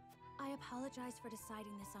 I apologize for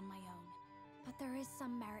deciding this on my own, but there is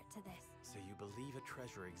some merit to this. So you believe a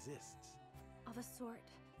treasure exists? Of a sort,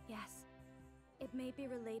 yes. It may be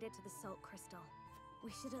related to the Salt Crystal. We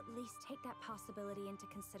should at least take that possibility into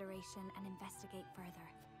consideration and investigate further.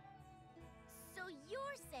 So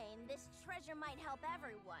you're saying this treasure might help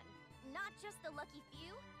everyone, not just the lucky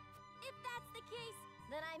few? If that's the case,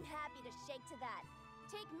 then I'm happy to shake to that.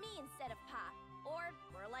 Take me instead of Pa. Or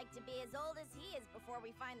we're like to be as old as he is before we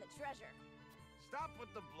find the treasure. Stop with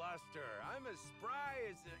the bluster. I'm as spry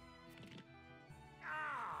as a...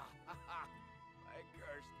 Ah! My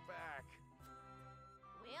cursed back.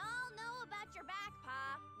 We all know about your back,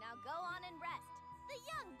 Pa. Now go on and rest. The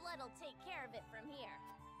young blood'll take care of it from here.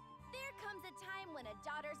 There comes a time when a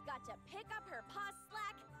daughter's got to pick up her pa's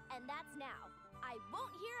slack, and that's now. I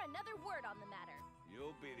won't hear another word on the matter.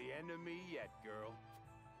 You'll be the end of me yet, girl.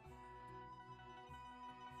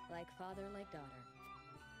 Like father, like daughter.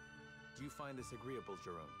 Do you find this agreeable,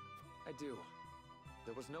 Jerome? I do.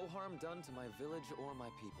 There was no harm done to my village or my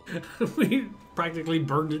people. We practically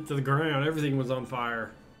burned it to the ground. Everything was on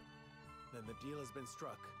fire. Then the deal has been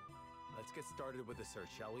struck. Let's get started with the search,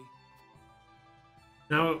 shall we?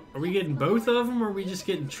 Now, are we getting both of them, or are we just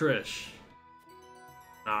getting Trish?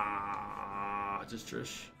 Ah, just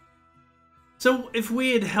Trish. So, if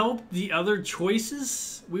we had helped the other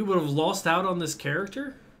choices, we would have lost out on this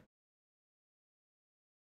character?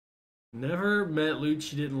 Never met loot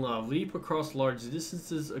she didn't love. Leap across large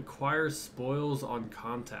distances, acquire spoils on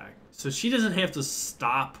contact. So she doesn't have to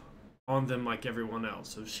stop on them like everyone else.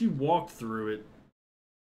 So if she walked through it,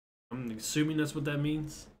 I'm assuming that's what that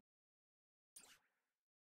means.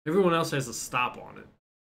 Everyone else has to stop on it.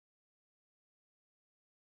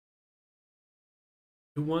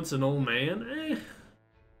 Who wants an old man?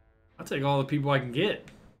 I'll take all the people I can get.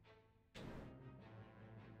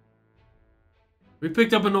 We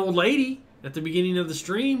picked up an old lady at the beginning of the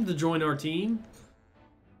stream to join our team.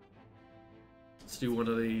 Let's do one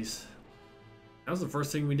of these. That was the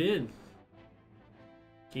first thing we did.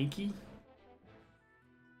 Kinky.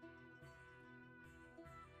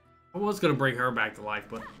 I was going to bring her back to life,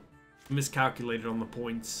 but miscalculated on the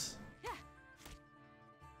points.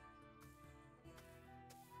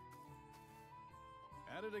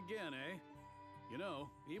 At it again, eh? You know,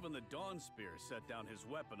 even the Dawn Spear set down his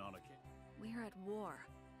weapon on occasion. We are at war.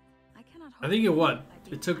 I cannot. I think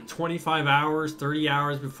it took 25 hours, 30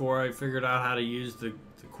 hours before I figured out how to use the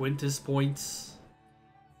Quintus points.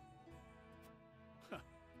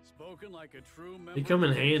 Spoken like a true member. They come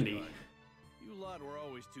in handy. You lot were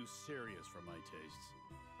always too serious for my tastes.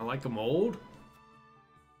 I like them old.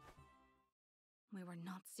 We were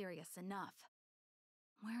not serious enough.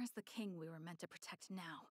 Where is the king we were meant to protect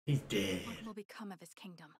now? He's dead. What will become of his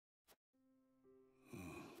kingdom?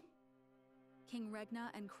 King Regna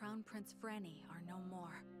and Crown Prince Franny are no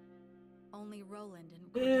more. Only Roland and...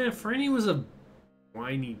 Yeah, Franny was a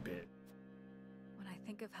whiny bit. When I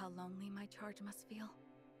think of how lonely my charge must feel,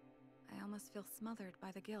 I almost feel smothered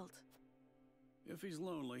by the guilt. If he's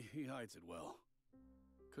lonely, he hides it well.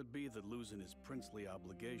 Could be that losing his princely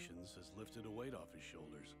obligations has lifted a weight off his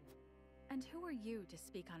shoulders. And who are you to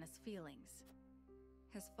speak on his feelings?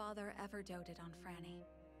 His father ever doted on Franny.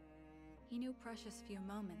 He knew precious few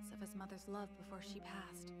moments of his mother's love before she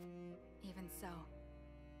passed. Even so,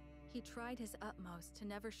 he tried his utmost to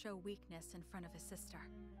never show weakness in front of his sister.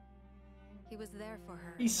 He was there for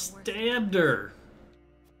her. He stabbed her.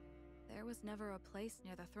 There was never a place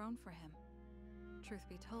near the throne for him. Truth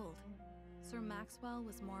be told, Sir Maxwell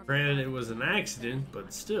was more of a... Granted, it was an accident,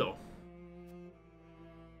 but still.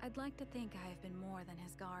 I'd like to think I have been more than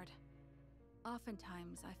his guard.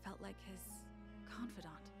 Oftentimes, I felt like his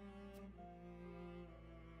confidant.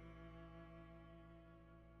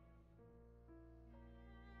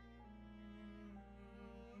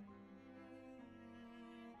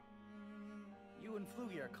 You and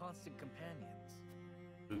Floogie are constant companions.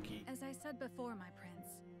 Floogie. As I said before, my prince,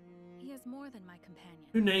 he is more than my companion.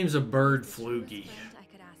 Who names a bird Floogie? I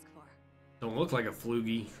could ask for. Don't look like a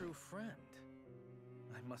Floogie. True friend.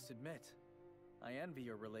 I must admit, I envy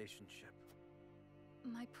your relationship.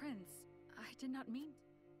 My prince, I did not mean...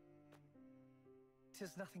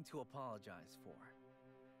 'Tis nothing to apologize for.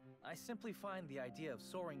 I simply find the idea of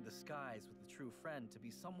soaring the skies with a true friend to be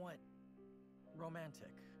somewhat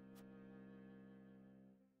romantic.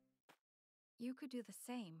 You could do the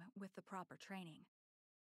same with the proper training.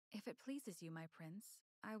 If it pleases you, my prince,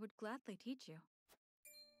 I would gladly teach you.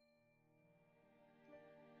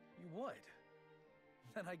 You would?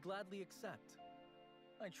 Then I gladly accept.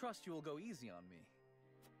 I trust you will go easy on me.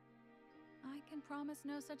 I can promise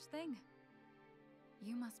no such thing.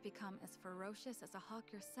 You must become as ferocious as a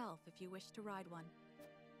hawk yourself if you wish to ride one.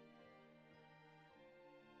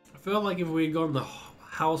 I felt like if we had gone to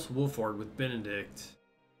House Wolford with Benedict,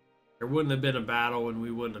 there wouldn't have been a battle and we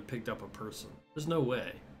wouldn't have picked up a person. There's no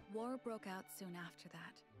way. War broke out soon after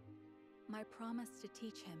that. My promise to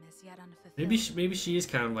teach him is yet unfulfilled. Maybe she is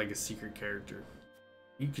kind of like a secret character.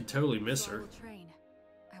 You could totally miss her. I will train.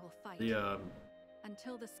 I will fight. The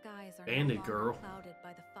until the skies are bandit no girl. longer clouded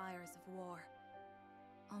by the fires of war.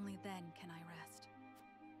 Only then can I rest.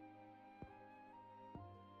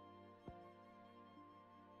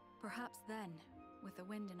 Perhaps then, with the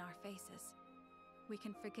wind in our faces, we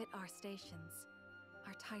can forget our stations,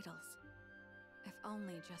 our titles, if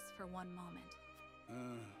only just for one moment.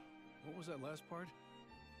 What was that last part?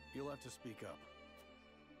 You'll have to speak up.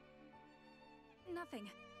 Nothing.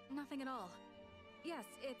 Nothing at all. Yes,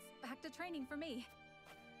 it's back to training for me.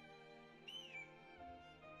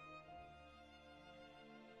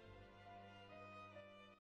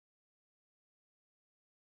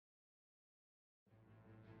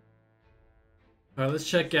 Alright, let's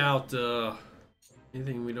check out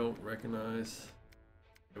anything we don't recognize.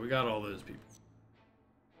 Okay, we got all those people.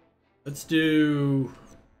 Let's do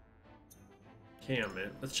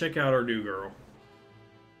Camet. Let's check out our new girl.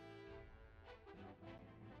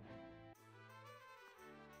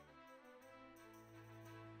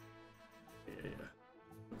 Yeah.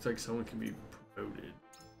 Looks like someone can be promoted.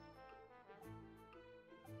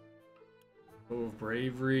 Bow of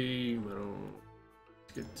Bravery.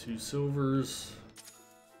 Let's get 2 silvers.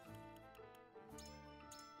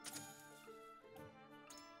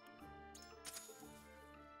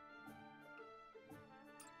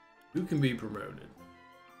 Who can be promoted?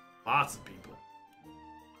 Lots of people.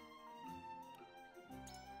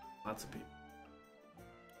 Lots of people.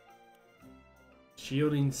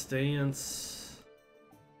 Shielding stance.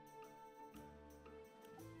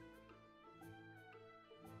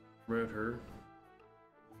 Promote her.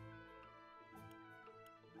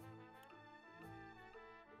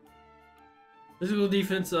 Physical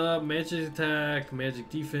defense up, magic attack, magic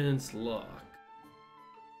defense, luck.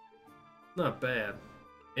 Not bad.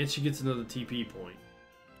 And she gets another TP point.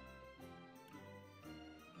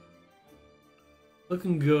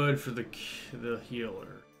 Looking good for the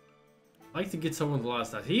healer. I'd like to get someone with the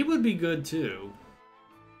last night. He would be good too.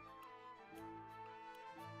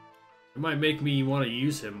 It might make me want to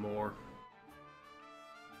use him more.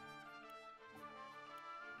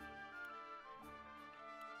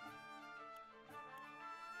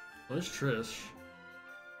 Where's Trish?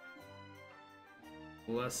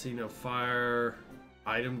 Blessing of Fire.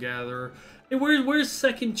 Item Gatherer. Hey, where's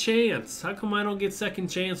Second Chance? How come I don't get Second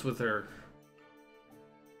Chance with her?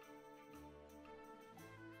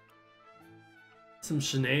 Some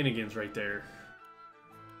shenanigans right there.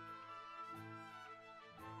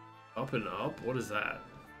 Up and up? What is that?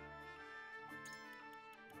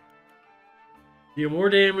 The more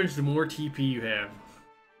damage, the more TP you have.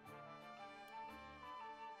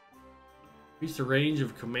 Increase the range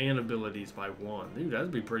of command abilities by 1. Dude,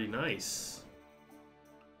 that'd be pretty nice.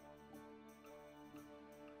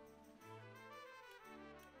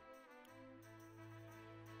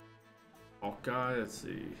 Hawkeye, let's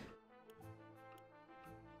see.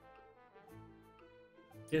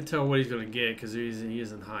 Can't tell what he's gonna get because he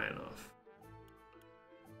isn't high enough.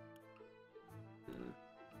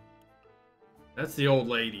 That's the old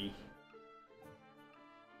lady.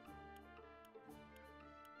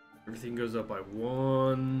 Everything goes up by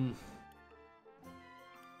 1.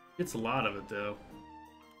 Gets a lot of it though.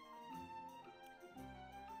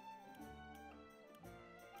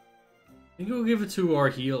 I think we'll give it to our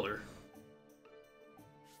healer.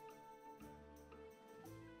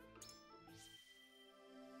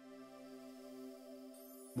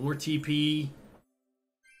 More TP.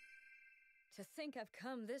 To think I've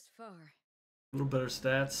come this far. A little better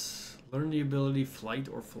stats. Learn the ability Flight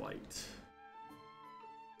or Flight.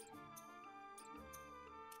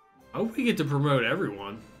 I hope we get to promote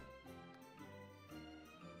everyone.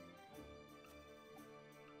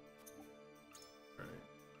 Alright.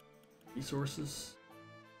 Resources.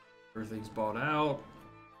 Everything's bought out.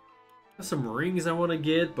 Got some rings I want to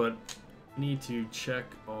get, but we need to check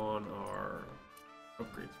on our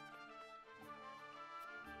upgrades.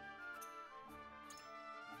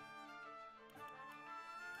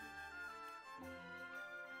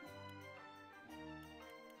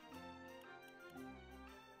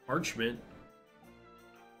 Parchment.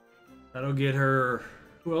 That'll get her.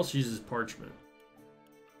 Who else uses parchment?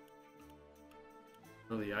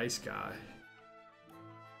 Oh, the ice guy.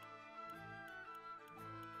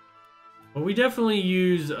 Well, we definitely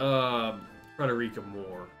use Frederica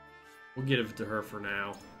more. We'll give it to her for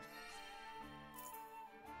now.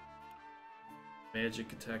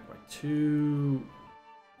 Magic attack by 2.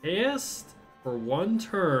 Cast for 1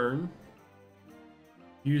 turn.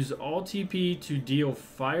 Use all TP to deal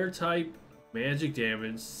fire type magic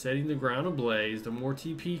damage, setting the ground ablaze. The more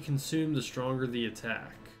TP consumed, the stronger the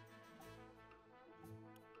attack.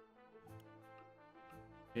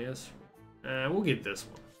 Yes. We'll get this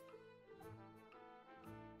one.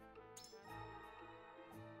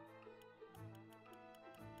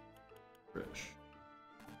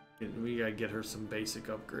 We gotta get her some basic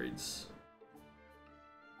upgrades.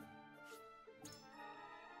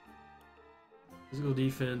 Physical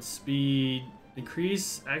defense, speed,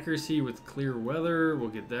 increase accuracy with clear weather. We'll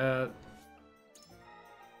get that.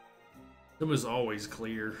 It was always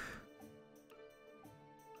clear.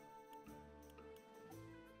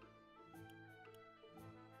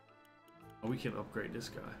 Oh, we can upgrade this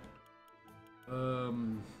guy.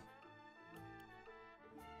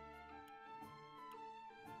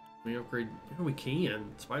 We upgrade. Oh, we can.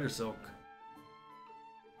 Spider Silk.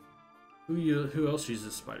 Who else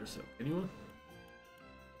uses Spider Silk? Anyone?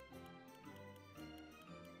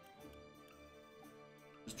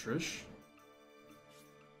 Just Trish.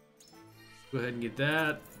 Go ahead and get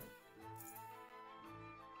that.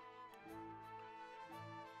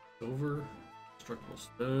 Silver. Indestructible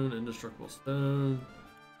stone. Indestructible stone.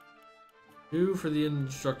 2 for the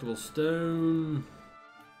indestructible stone.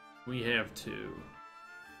 We have 2.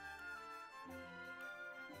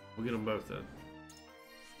 We'll get them both then.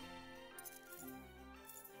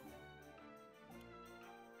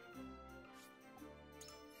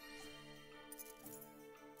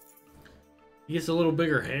 He gets a little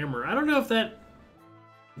bigger hammer. I don't know if that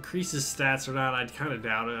increases stats or not. I'd kind of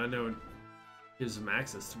doubt it. I know it gives him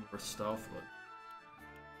access to more stuff, but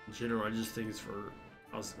in general, I just think it's for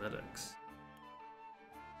cosmetics.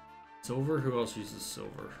 Silver? Who else uses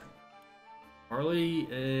silver? Harley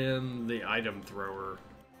and the item thrower.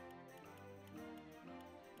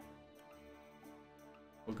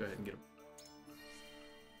 We'll go ahead and get him.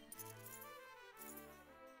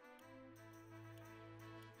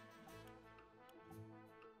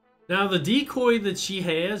 Now the decoy that she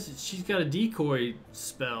has, she's got a decoy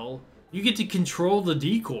spell. You get to control the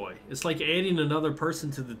decoy. It's like adding another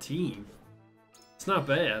person to the team. It's not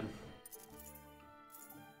bad.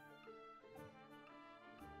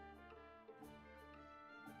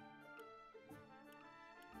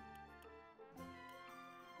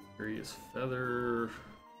 Curious feather.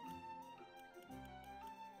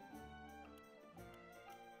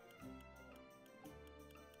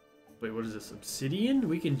 Wait, what is this? Obsidian?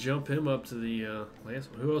 We can jump him up to the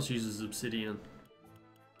last one. Who else uses obsidian?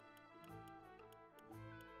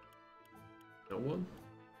 No one?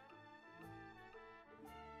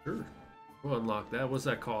 Sure. We'll unlock that. What's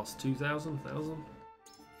that cost? 2,000? 1,000?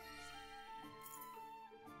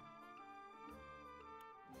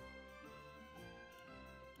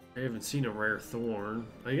 I haven't seen a rare thorn.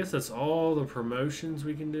 I guess that's all the promotions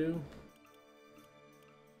we can do.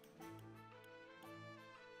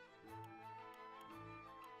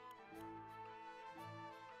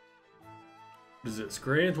 What is this?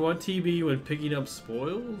 Grant 1 TB when picking up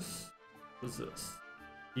spoils? What's this?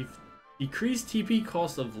 Decreased TP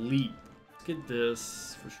cost of leap. Let's get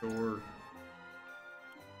this for sure.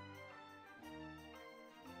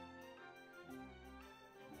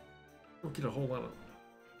 Don't get a whole lot of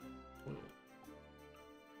oil.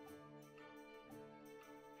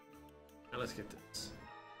 Now let's get this.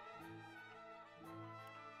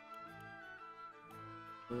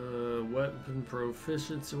 Weapon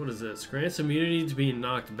proficiency. What is this? Grants immunity to being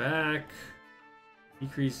knocked back.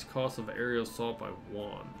 Decreased cost of aerial assault by 1.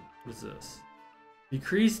 What is this?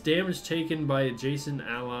 Decreased damage taken by adjacent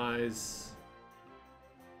allies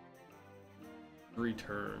 3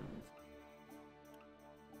 turns.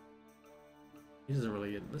 He doesn't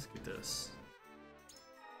really get. Let's get this.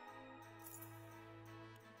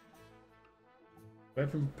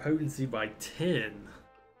 Weapon potency by 10.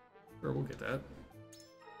 Sure, we'll get that.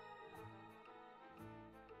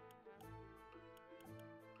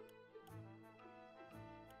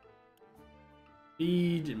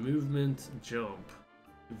 Speed, movement, jump,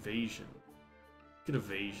 evasion. Get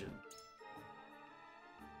evasion.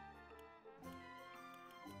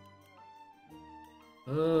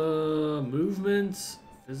 Movement,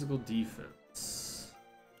 physical defense.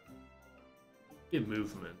 Get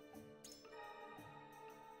movement.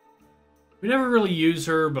 We never really use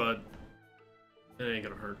her, but it ain't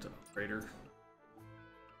gonna hurt to upgrade her.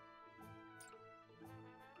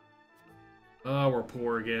 Oh, we're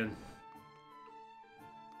poor again.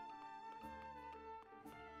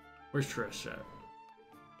 Where's Trish at?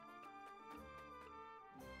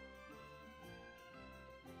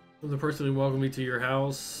 The person who welcomed me to your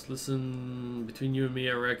house. Listen, between you and me,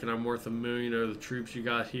 I reckon I'm worth $1 million of the troops you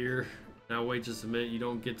got here. Now wait just a minute. You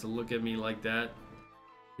don't get to look at me like that.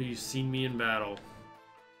 You've seen me in battle.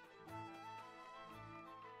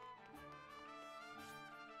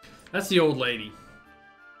 That's the old lady.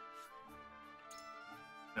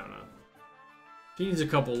 I don't know. She needs a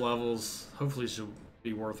couple levels. Hopefully she'll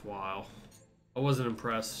be worthwhile. I wasn't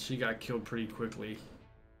impressed. She got killed pretty quickly.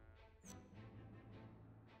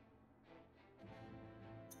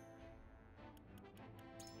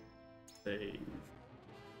 Save.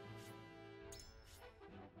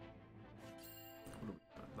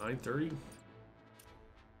 9:30.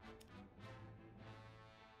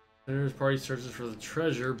 There's party searches for the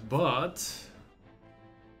treasure, but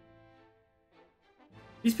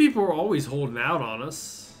these people are always holding out on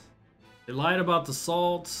us. They lied about the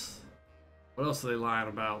salt. What else are they lying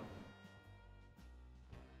about?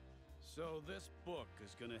 So this book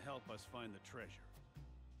is gonna help us find the treasure.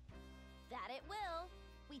 That it will.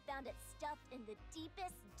 We found it stuffed in the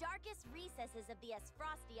deepest, darkest recesses of the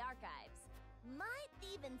Esfrosti archives. My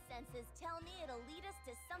thieving senses tell me it'll lead us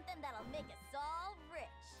to something that'll make us all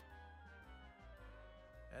rich.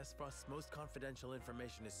 Esfrost's most confidential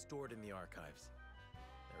information is stored in the archives.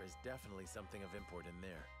 There is definitely something of import in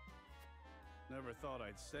there. Never thought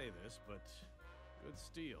I'd say this, but good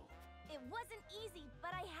steal. It wasn't easy,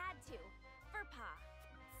 but I had to. For Pa.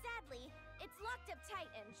 Sadly, it's locked up tight,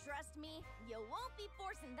 and trust me, you won't be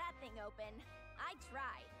forcing that thing open. I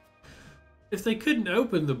tried. If they couldn't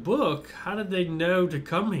open the book, how did they know to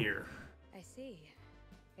come here? I see.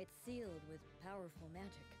 It's sealed with powerful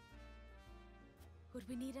magic. Would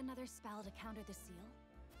we need another spell to counter the seal?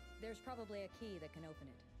 There's probably a key that can open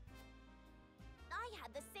it. I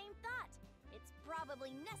had the same thought. It's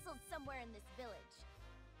probably nestled somewhere in this village.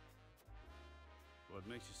 What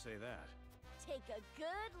makes you say that? Take a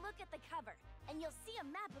good look at the cover, and you'll see a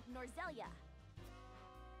map of Norzelia.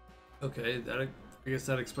 Okay, I guess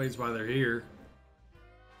that explains why they're here.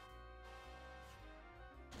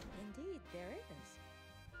 Indeed, there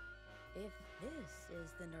is. If this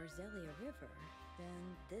is the Norzelia River,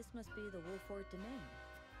 then this must be the Wolfort domain.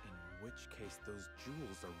 In which case, those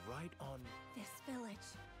jewels are right on this village.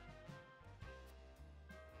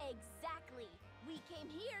 Exactly. We came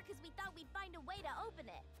here because we thought we'd find a way to open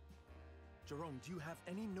it. Jerome, do you have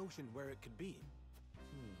any notion where it could be?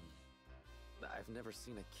 I've never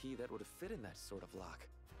seen a key that would fit in that sort of lock.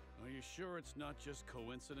 Are you sure it's not just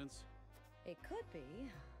coincidence? It could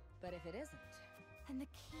be, but if it isn't... Then the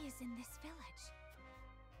key is in this village.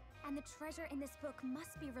 And the treasure in this book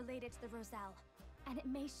must be related to the Roselle, and it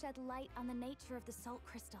may shed light on the nature of the salt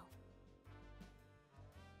crystal.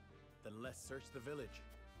 Then let's search the village.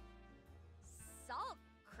 Salt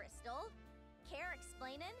crystal? Care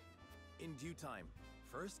explaining? In due time.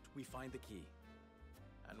 First, we find the key.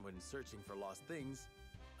 And when searching for lost things,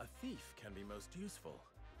 a thief can be most useful.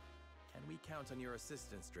 Can we count on your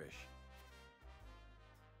assistance, Drish?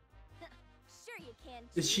 Sure you can.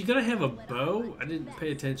 Is she gonna have a bow? I didn't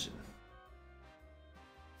pay attention.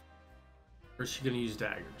 Or is she gonna use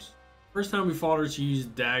daggers? First time we fought her, she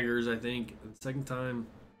used daggers, I think. And the second time,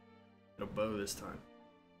 a bow this time.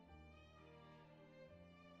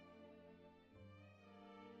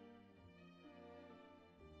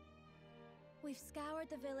 We've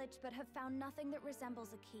scoured the village, but have found nothing that resembles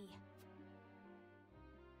a key.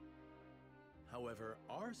 However,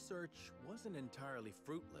 our search wasn't entirely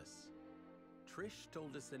fruitless. Trish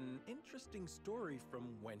told us an interesting story from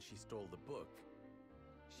when she stole the book.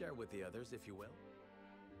 Share with the others, if you will.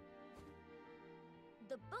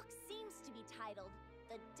 The book seems to be titled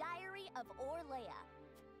The Diary of Orlea.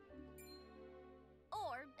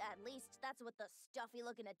 Or, at least that's what the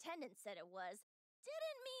stuffy-looking attendant said it was.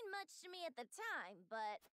 Didn't mean much to me at the time,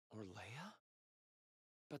 but... Orlea?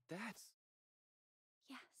 But that's...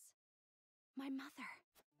 Yes. My mother.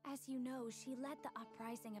 As you know, she led the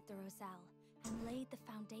uprising of the Roselle and laid the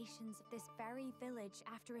foundations of this very village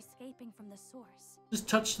after escaping from the source. Just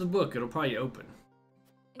touch the book, it'll probably open.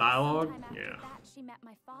 It was Dialogue? sometime after Yeah. that she met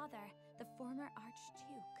my father, the former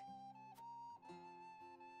Archduke.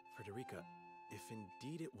 Frederica, if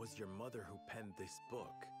indeed it was your mother who penned this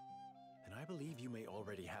book, then I believe you may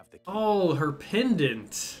already have the key. Oh, her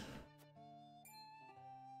pendant.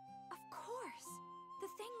 Of course! The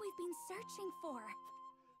thing we've been searching for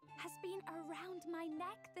has been around my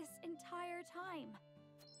neck this entire time.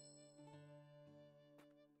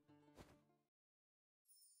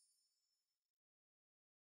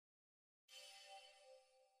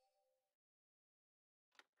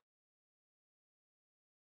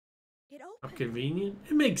 It How opened. convenient.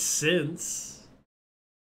 It makes sense.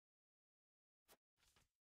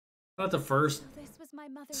 Not the first So this was my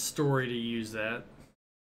mother's story to use that.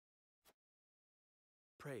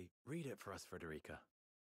 Pray, read it for us, Frederica.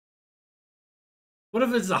 What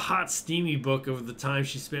if it's a hot, steamy book of the time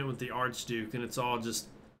she spent with the Archduke and it's all just...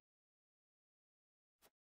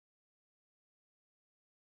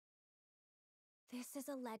 This is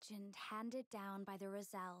a legend handed down by the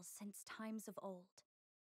Roselles since times of old.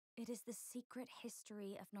 It is the secret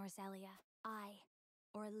history of Norzelia. I,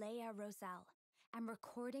 Orlea Roselle, am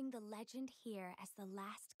recording the legend here as the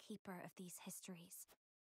last keeper of these histories.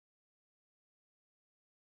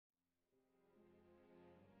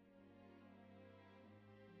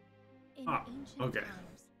 In ancient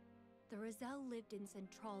times, the Roselle lived in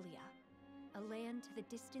Centralia, a land to the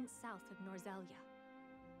distant south of Norzelia.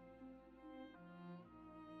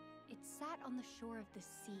 It sat on the shore of the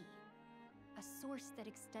sea, a source that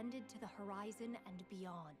extended to the horizon and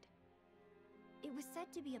beyond. It was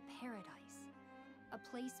said to be a paradise, a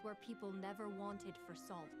place where people never wanted for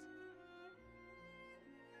salt.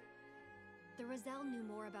 The Roselle knew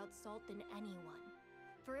more about salt than anyone,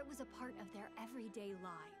 for it was a part of their everyday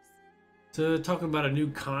lives. So talking about a new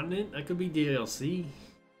continent? That could be DLC.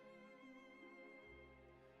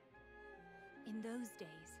 In those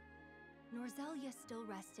days, Norzelia still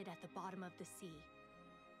rested at the bottom of the sea,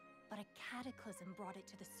 but a cataclysm brought it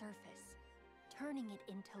to the surface, turning it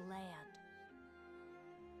into land.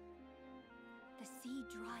 The sea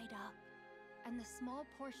dried up, and the small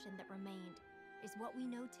portion that remained is what we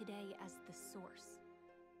know today as the Source.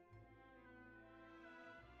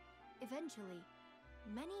 Eventually,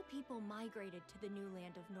 many people migrated to the new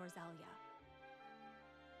land of Norzelia.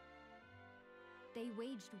 They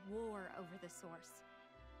waged war over the Source,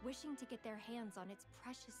 wishing to get their hands on its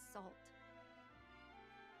precious salt.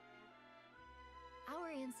 Our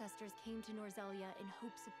ancestors came to Norzelia in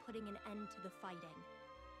hopes of putting an end to the fighting.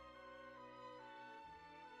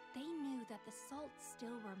 They knew that the salt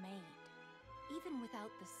still remained, even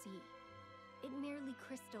without the sea. It merely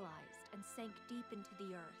crystallized and sank deep into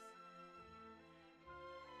the earth.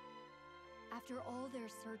 After all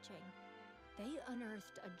their searching, they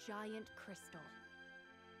unearthed a giant crystal.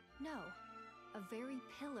 No, a very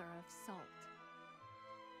pillar of salt.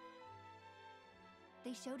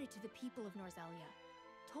 They showed it to the people of Norzelia,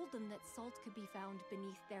 told them that salt could be found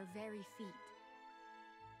beneath their very feet.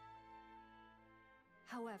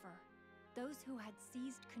 However, those who had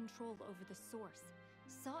seized control over the source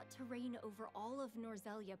sought to reign over all of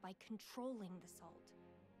Norzelia by controlling the salt.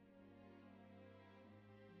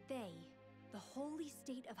 They, the holy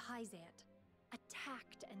state of Hyzant,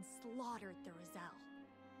 attacked and slaughtered the Roselle.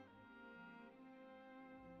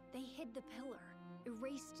 They hid the pillar,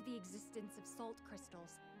 erased the existence of salt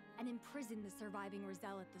crystals, and imprisoned the surviving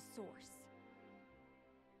Roselle at the source.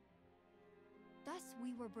 Thus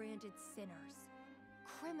we were branded sinners,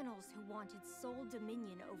 criminals who wanted sole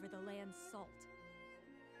dominion over the land's salt.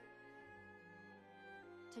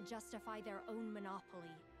 To justify their own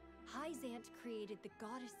monopoly, Hyzant created the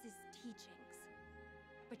goddess's teachings,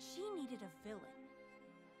 but she needed a villain.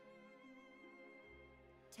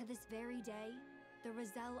 To this very day, the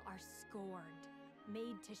Roselle are scorned,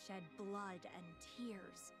 made to shed blood and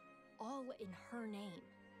tears, all in her name.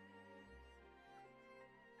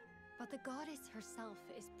 But the goddess herself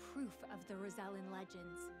is proof of the Rosellan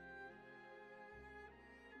legends.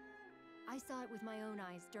 I saw it with my own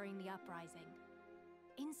eyes during the uprising.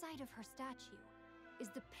 Inside of her statue is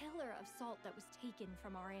the pillar of salt that was taken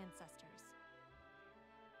from our ancestors.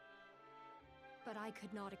 But I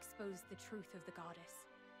could not expose the truth of the goddess.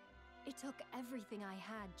 It took everything I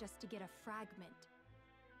had just to get a fragment.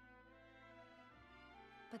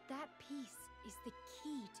 But that piece is the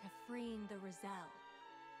key to freeing the Roselle.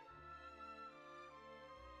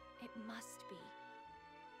 It must be.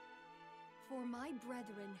 For my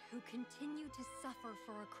brethren who continue to suffer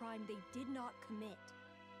for a crime they did not commit.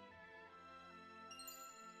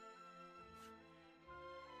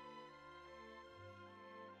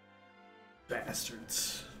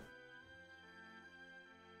 Bastards.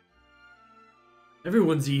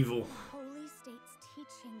 Everyone's evil. Holy State's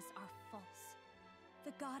teachings are false.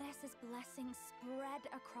 The goddess's blessing spread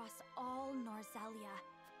across all Norzelia.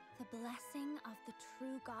 The blessing of the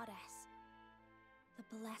true goddess.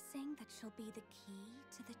 The blessing that shall be the key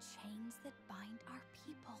to the chains that bind our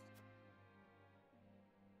people.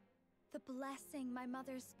 The blessing my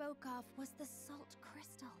mother spoke of was the salt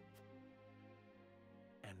crystal.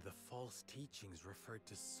 And the false teachings referred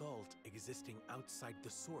to salt existing outside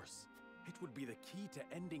the source. It would be the key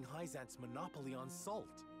to ending Hyzant's monopoly on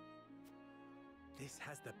salt. This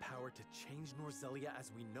has the power to change Norzelia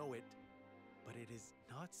as we know it, but it is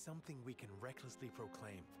not something we can recklessly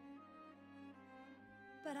proclaim.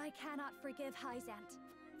 But I cannot forgive Hyzant.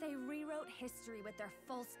 They rewrote history with their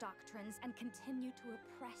false doctrines and continue to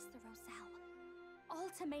oppress the Roselle. All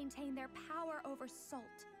to maintain their power over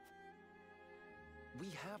salt. We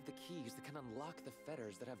have the keys that can unlock the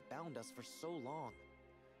fetters that have bound us for so long.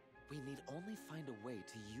 We need only find a way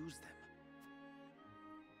to use them.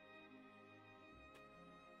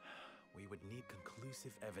 We would need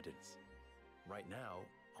conclusive evidence. Right now,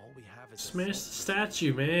 all we have is Smash the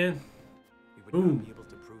statue, man. We would Boom. not be able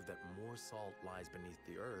to prove that more salt lies beneath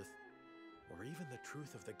the earth, or even the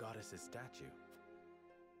truth of the goddess's statue.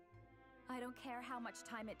 I don't care how much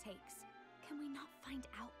time it takes. Can we not find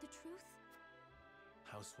out the truth?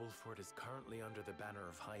 House Wolfford is currently under the banner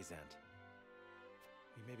of Hyzant.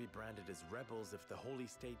 We may be branded as rebels if the Holy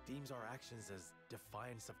State deems our actions as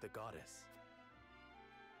defiance of the goddess.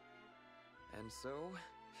 And so,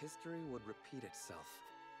 history would repeat itself.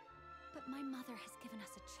 But my mother has given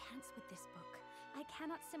us a chance with this book. I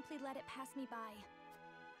cannot simply let it pass me by.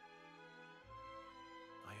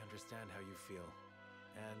 I understand how you feel,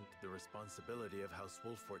 and the responsibility of House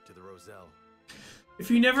Wolfford to the Roselle.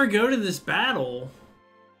 If you never go to this battle,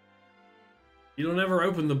 you don't ever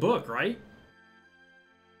open the book, right?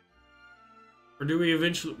 Or would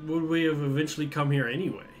we have eventually come here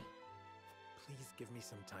anyway? Please give me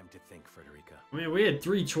some time to think, Frederica. I mean, we had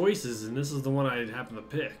 3 choices, and this is the one I happened to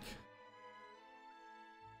pick.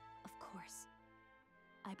 Of course.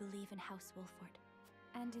 I believe in House Wolfford.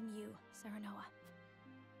 And in you, Serenoa.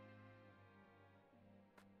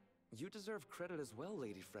 You deserve credit as well,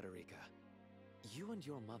 Lady Frederica. You and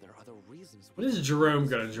your mother are the reasons. When is Jerome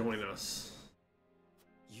gonna join us?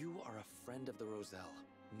 You are a friend of the Roselle,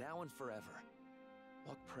 now and forever.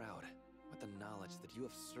 Walk proud with the knowledge that you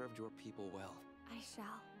have served your people well. I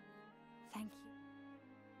shall. Thank you.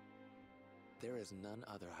 There is none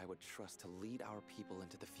other I would trust to lead our people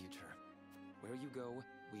into the future. Where you go,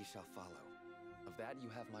 we shall follow. Of that you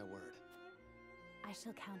have my word. I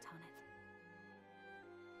shall count on it.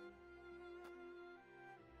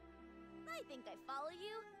 I think I follow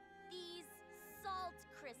you. These salt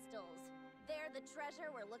crystals. They're the treasure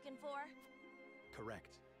we're looking for?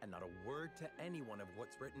 Correct. And not a word to anyone of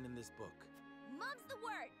what's written in this book. Mum's the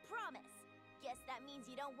word, promise. Guess that means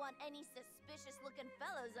you don't want any suspicious-looking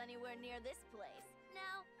fellows anywhere near this place.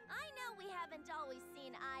 Now, I know we haven't always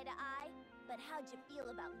seen eye to eye, but how'd you feel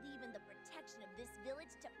about leaving the protection of this village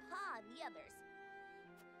to Pa and the others?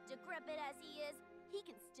 Decrepit as he is, he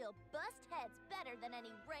can still bust heads better than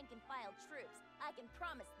any rank-and-file troops. I can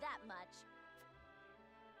promise that much.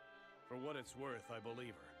 For what it's worth, I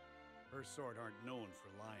believe her. Her sort aren't known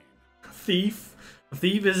for lying. A thief? A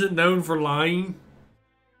thief isn't known for lying?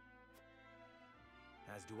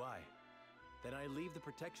 As do I. Then I leave the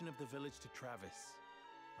protection of the village to Travis.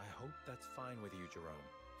 I hope that's fine with you, Jerome.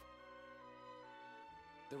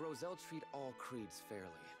 The Roselle treat all creeds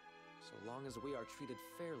fairly, so long as we are treated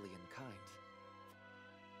fairly and kind.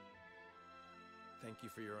 Thank you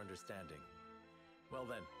for your understanding. Well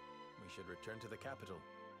then, we should return to the capital.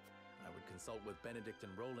 I would consult with Benedict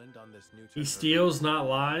and Roland on this new. He steals, not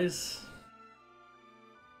lies.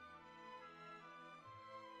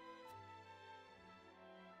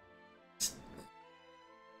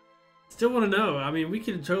 Still want to know. I mean, we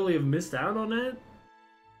could totally have missed out on that.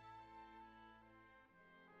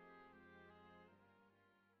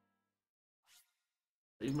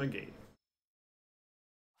 Leave my gate.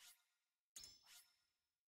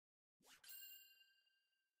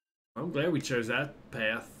 I'm glad we chose that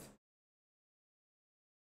path.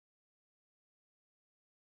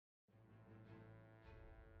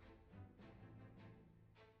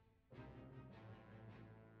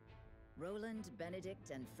 Roland,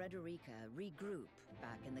 Benedict, and Frederica regroup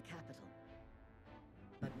back in the capital.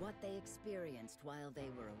 But what they experienced while they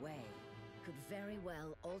were away could very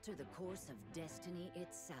well alter the course of destiny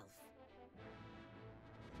itself.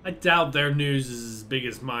 I doubt their news is as big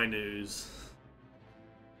as my news.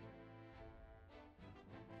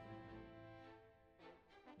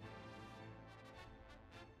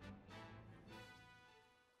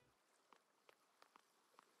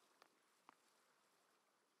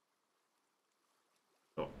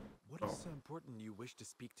 What is so important you wish to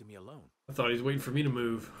speak to me alone? I thought he was waiting for me to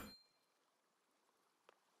move.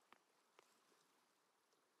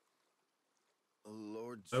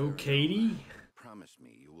 Lord Oh, Katie? Promise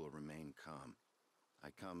me you will remain calm. I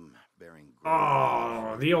come bearing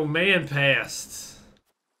Oh, the old man passed.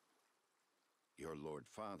 Your Lord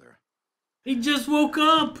Father. He just woke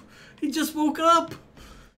up. He just woke up.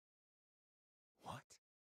 What?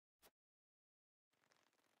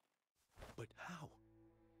 But how?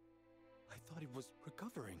 I thought he was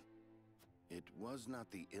recovering. It was not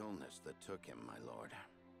the illness that took him, my lord.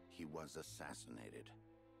 He was assassinated.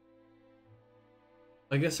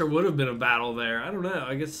 I guess there would have been a battle there. I don't know.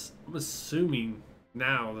 I guess I'm assuming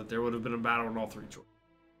now that there would have been a battle in all three choices.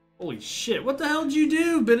 Holy shit. What the hell did you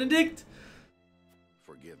do, Benedict?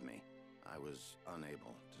 Forgive me. I was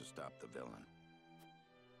unable to stop the villain.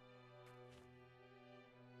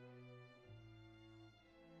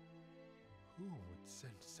 Who would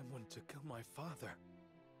send someone to kill my father?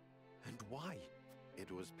 And why?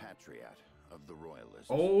 It was Patriot of the Royalists.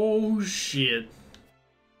 Oh, shit.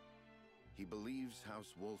 He believes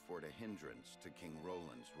House Wolford a hindrance to King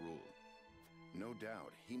Roland's rule. No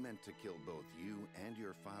doubt, he meant to kill both you and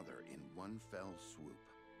your father in one fell swoop.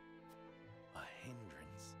 A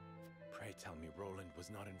hindrance? Pray tell me Roland was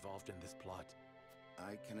not involved in this plot.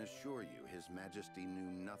 I can assure you His Majesty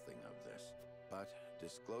knew nothing of this, but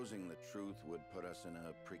disclosing the truth would put us in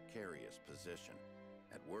a precarious position.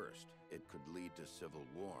 At worst, it could lead to civil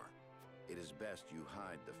war. It is best you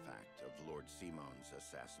hide the fact of Lord Simon's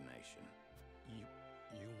assassination.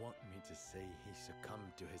 You want me to say he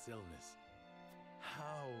succumbed to his illness?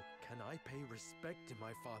 How can I pay respect to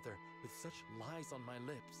my father with such lies on my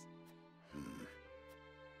lips?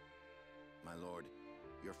 My lord,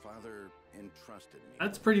 your father entrusted me.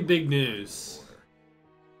 That's pretty big news.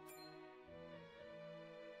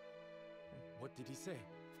 What did he say?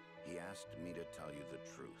 He asked me to tell you the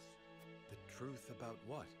truth. The truth about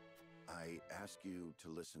what? I ask you to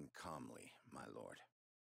listen calmly, my lord.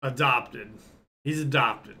 Adopted. He's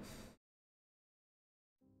adopted.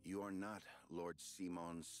 You are not Lord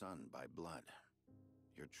Simon's son by blood.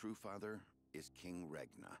 Your true father is King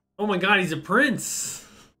Regna. Oh my god, he's a prince.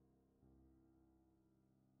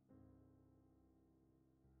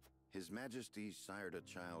 His Majesty sired a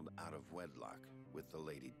child out of wedlock with the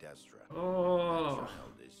Lady Destra. Oh. That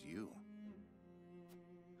child is you.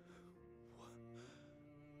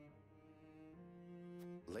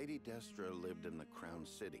 Lady Destra lived in the Crown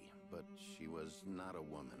City, but she was not a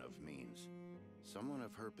woman of means. Someone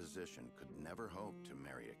of her position could never hope to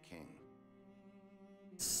marry a king.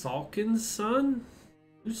 Salkin's son?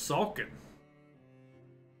 Who's Salkin?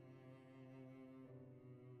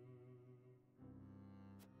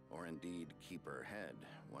 Or indeed keep her head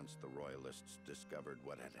once the Royalists discovered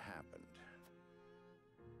what had happened.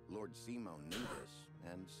 Lord Simon knew this,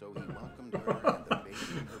 and so he welcomed her and the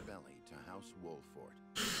baby in her belly to House Wolford.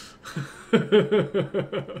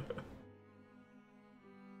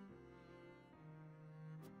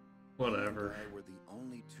 Whatever. He and I were the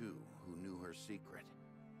only two who knew her secret.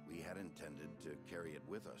 We had intended to carry it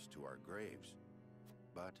with us to our graves.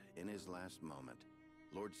 But in his last moment,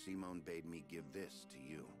 Lord Simon bade me give this to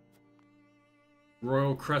you.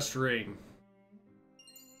 Royal Crest Ring.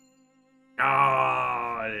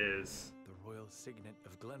 Ah, it is. The royal signet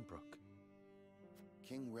of Glenbrook.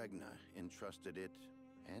 King Regna entrusted it,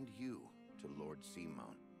 and you, to Lord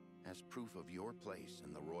Simon, as proof of your place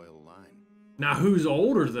in the royal line. Now, who's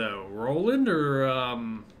older, though? Roland or,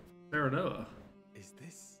 Serenoa? Is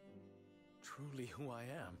this truly who I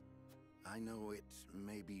am? I know it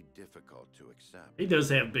may be difficult to accept. He does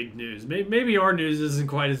have big news. Maybe our news isn't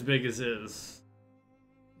quite as big as his.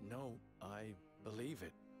 No, I believe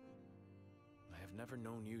it. I have never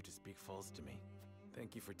known you to speak false to me.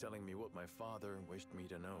 Thank you for telling me what my father wished me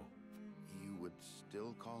to know. You would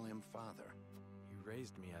still call him father? He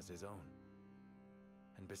raised me as his own.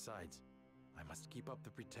 And besides, I must keep up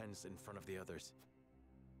the pretense in front of the others.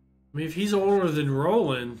 I mean, if he's older than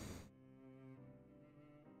Roland...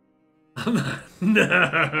 I'm not...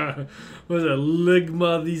 No. Was it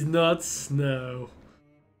Ligma these nuts? No.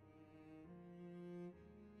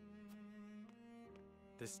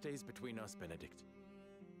 This stays between us, Benedict.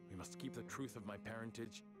 We must keep the truth of my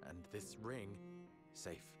parentage and this ring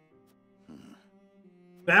safe.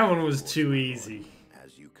 That one was too easy.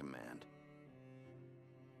 As you command.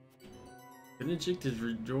 Benedict has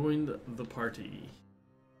rejoined the party.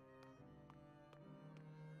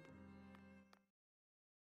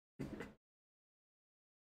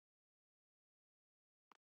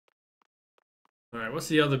 Alright, what's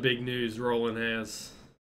the other big news Roland has?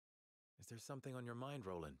 Is there something on your mind,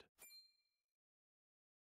 Roland?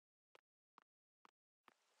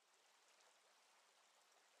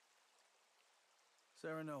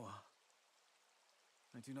 Serenoa,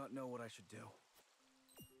 I do not know what I should do.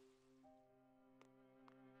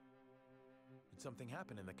 Did something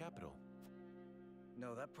happen in the capital?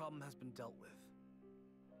 No, that problem has been dealt with.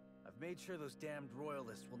 I've made sure those damned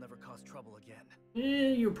royalists will never cause trouble again. Yeah,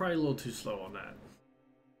 you're probably a little too slow on that.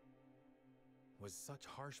 Was such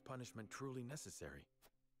harsh punishment truly necessary?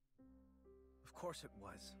 Of course it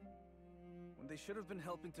was. When they should have been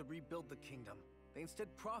helping to rebuild the kingdom, they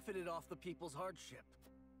instead profited off the people's hardship.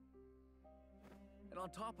 And on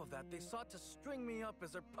top of that, they sought to string me up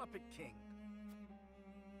as their puppet king.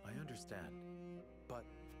 I understand, but...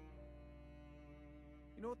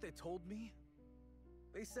 You know what they told me?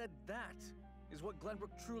 They said that is what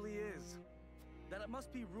Glenbrook truly is. That it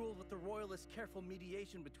must be ruled with the royalists' careful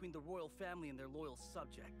mediation between the royal family and their loyal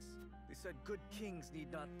subjects. They said good kings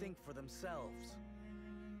need not think for themselves.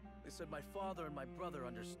 They said my father and my brother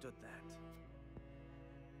understood that.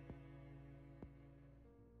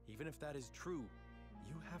 Even if that is true,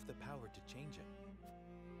 you have the power to change it.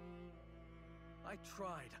 I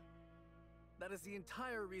tried. That is the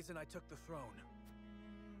entire reason I took the throne.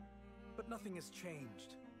 But nothing has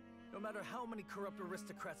changed, no matter how many corrupt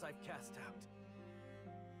aristocrats I've cast out.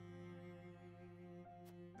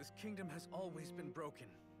 This kingdom has always been broken.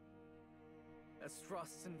 As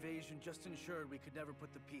Throst's invasion just ensured we could never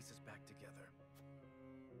put the pieces back together.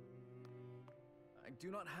 I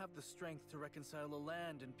do not have the strength to reconcile a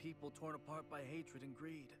land and people torn apart by hatred and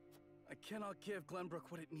greed. I cannot give Glenbrook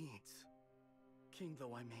what it needs, king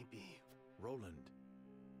though I may be. Roland.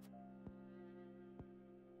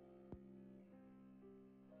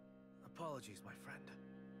 Apologies, my friend.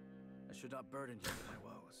 I should not burden you with my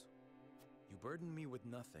woes. You burden me with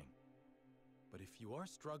nothing. But if you are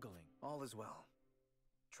struggling... All is well.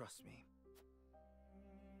 Trust me.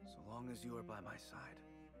 So long as you are by my side.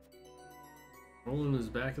 Roland is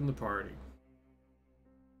back in the party.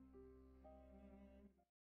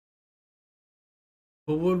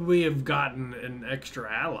 But would we have gotten an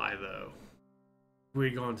extra ally, though? If we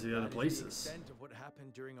had gone to the other places. The extent of what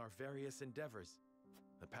happened during our various endeavors.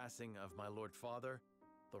 The passing of my Lord Father,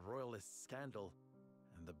 the Royalist scandal,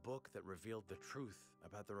 and the book that revealed the truth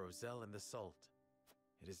about the Roselle and the Salt.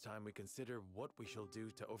 It is time we consider what we shall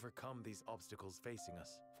do to overcome these obstacles facing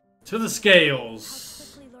us. To the scales!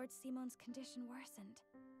 How quickly Lord Simon's condition worsened.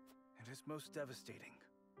 It is most devastating.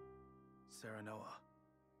 Serenoa,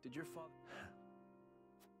 did your father...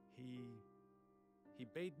 He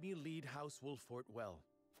bade me lead House Wolfort well.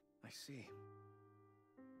 I see.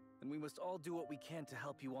 Then we must all do what we can to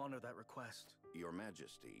help you honor that request. Your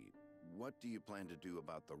Majesty, what do you plan to do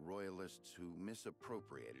about the royalists who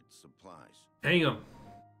misappropriated supplies? Hang 'em.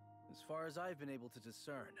 As far as I've been able to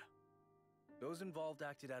discern, those involved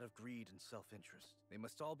acted out of greed and self-interest. They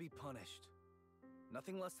must all be punished.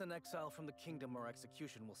 Nothing less than exile from the kingdom or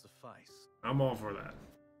execution will suffice. I'm all for that.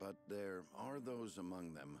 But there are those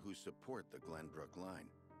among them who support the Glenbrook line.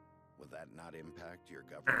 Will that not impact your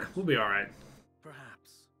government? We'll be alright.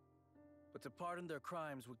 Perhaps. But to pardon their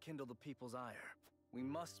crimes would kindle the people's ire. We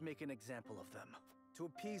must make an example of them. To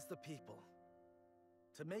appease the people.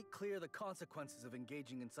 To make clear the consequences of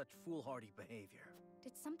engaging in such foolhardy behavior.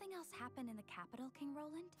 Did something else happen in the capital, King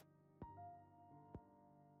Roland?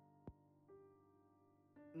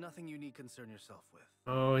 Nothing you need concern yourself with.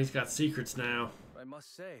 Oh, he's got secrets now. I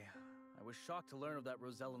must say, I was shocked to learn of that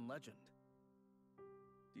Rosellan legend.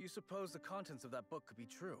 Do you suppose the contents of that book could be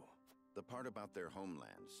true? The part about their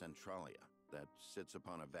homeland, Centralia. that sits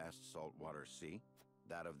upon a vast saltwater sea?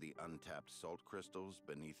 That of the untapped salt crystals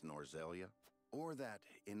beneath Norzelia? Or that,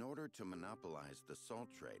 in order to monopolize the salt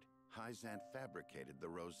trade, Hyzant fabricated the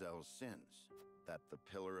Roselle's sins? That the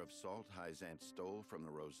pillar of salt Hyzant stole from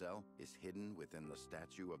the Roselle is hidden within the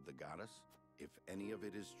statue of the goddess? If any of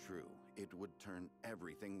it is true, it would turn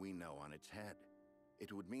everything we know on its head.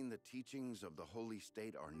 It would mean the teachings of the Holy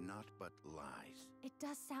State are not but lies. It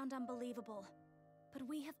does sound unbelievable, but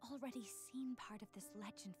we have already seen part of this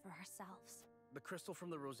legend for ourselves. The crystal from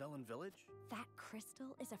the Rosellan village? That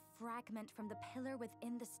crystal is a fragment from the pillar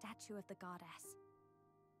within the statue of the goddess.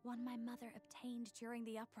 One my mother obtained during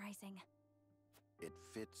the uprising. It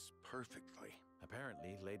fits perfectly.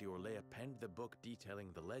 Apparently, Lady Orlea penned the book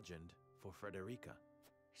detailing the legend for Frederica.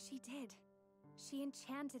 She did. She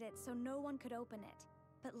enchanted it so no one could open it,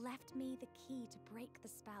 but left me the key to break the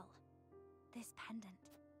spell. This pendant.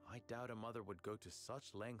 I doubt a mother would go to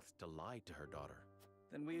such lengths to lie to her daughter.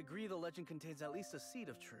 Then we agree the legend contains at least a seed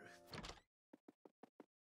of truth.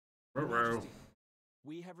 Majesty,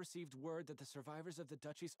 we have received word that the survivors of the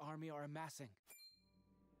Duchy's army are amassing.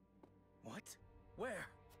 What? Where?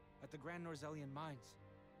 At the Grand Norzellian mines.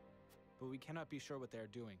 But we cannot be sure what they are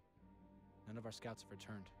doing. None of our scouts have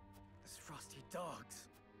returned. These frosty dogs.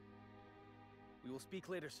 We will speak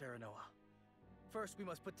later, Serenoa. First, we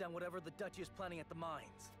must put down whatever the Duchy is planning at the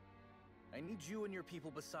mines. I need you and your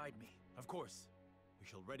people beside me. Of course. We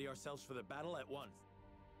shall ready ourselves for the battle at once.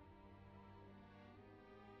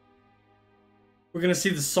 We're gonna see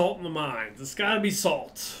the salt in the mines. It's gotta be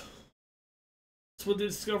salt. That's what they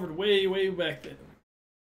discovered way, way back then.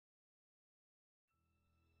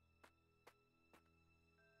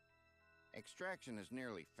 Extraction is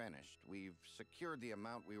nearly finished. We've secured the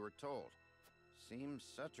amount we were told. Seems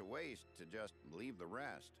such a waste to just leave the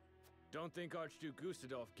rest. Don't think Archduke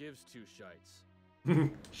Gustadolf gives two shites.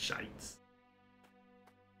 Shites.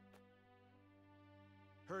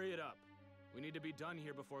 Hurry it up. We need to be done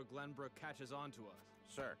here before Glenbrook catches on to us.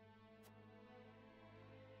 Sir.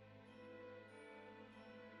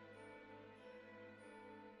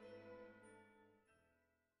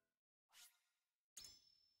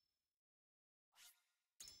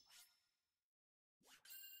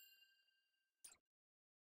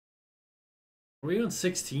 Are we on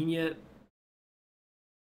 16 yet? Is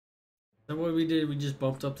that what we did? We just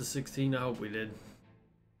bumped up to 16? I hope we did.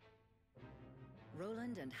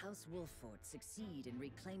 Roland and House Wolffort succeed in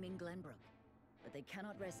reclaiming Glenbrook, but they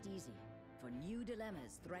cannot rest easy, for new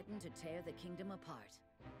dilemmas threaten to tear the kingdom apart.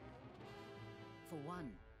 For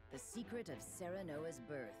one, the secret of Serenoa's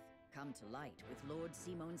birth come to light with Lord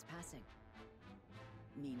Simon's passing.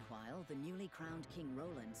 Meanwhile, the newly crowned King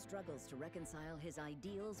Roland struggles to reconcile his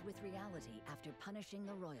ideals with reality after punishing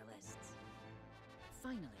the Royalists.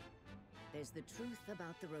 Finally, there's the truth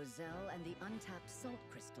about the Roselle and the untapped salt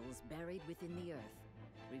crystals buried within the earth,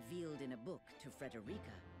 revealed in a book to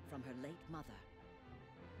Frederica from her late mother.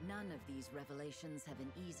 None of these revelations have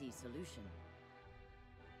an easy solution.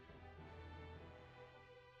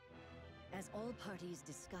 As all parties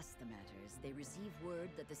discuss the matters, they receive word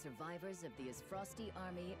that the survivors of the Isfrosti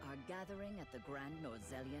army are gathering at the Grand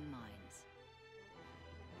Norzellian mines.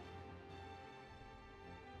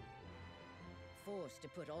 Forced to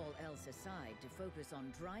put all else aside to focus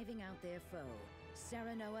on driving out their foe,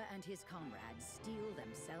 Serenoa and his comrades steel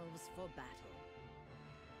themselves for battle.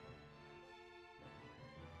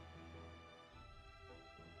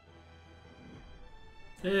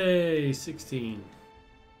 Hey, 16.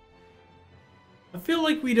 I feel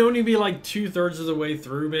like we'd only be like 2/3 of the way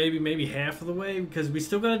through, maybe half of the way, because we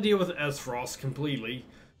still gotta deal with Esfrost completely.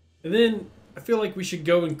 And then I feel like we should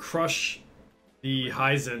go and crush the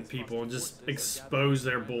Hyzant people and just expose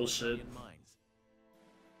their bullshit.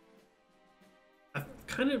 I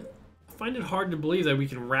kind of find it hard to believe that we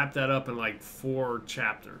can wrap that up in like 4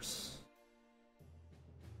 chapters.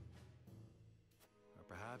 Or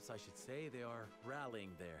perhaps I should say they are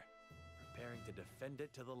rallying there, preparing to defend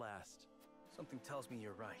it to the last. Something tells me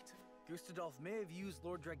you're right. Gustadolf may have used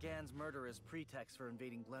Lord Dragan's murder as pretext for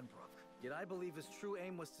invading Glenbrook. Yet I believe his true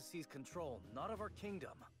aim was to seize control, not of our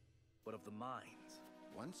kingdom, but of the mines.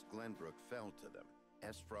 Once Glenbrook fell to them,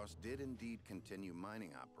 Esfrost did indeed continue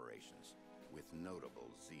mining operations, with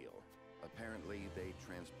notable zeal. Apparently, they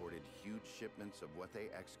transported huge shipments of what they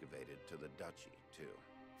excavated to the Duchy, too.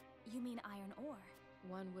 You mean iron ore?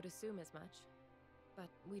 One would assume as much. But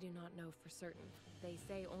we do not know for certain. They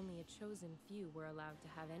say only a chosen few were allowed to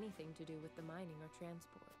have anything to do with the mining or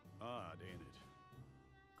transport. Odd, ain't it?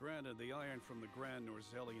 Granted, the iron from the Grand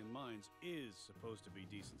Norzellian mines is supposed to be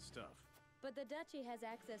decent stuff. But the Duchy has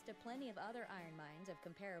access to plenty of other iron mines of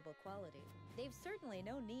comparable quality. They've certainly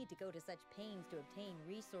no need to go to such pains to obtain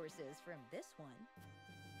resources from this one.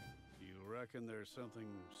 You reckon there's something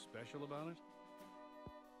special about it?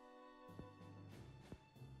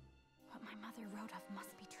 What my mother wrote of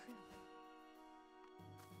must be true.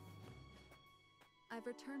 I've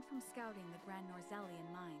returned from scouting the Grand Norzelian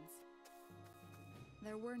mines.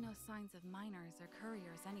 There were no signs of miners or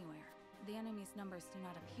couriers anywhere. The enemy's numbers do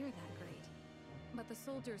not appear that great, but the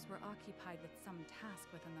soldiers were occupied with some task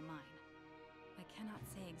within the mine. I cannot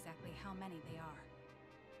say exactly how many they are.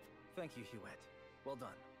 Thank you, Hewitt. Well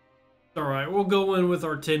done. Alright, we'll go in with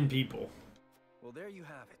our 10 people. Well, there you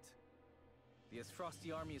have it. The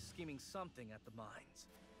Asfrosti army is scheming something at the mines.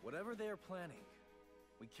 Whatever they are planning,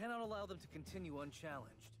 we cannot allow them to continue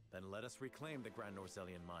unchallenged. Then let us reclaim the Grand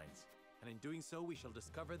Norzelian mines. And in doing so, we shall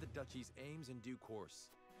discover the Duchy's aims in due course.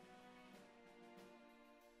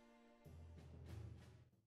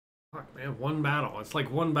 Fuck, man, one battle. It's like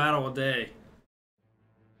one battle a day.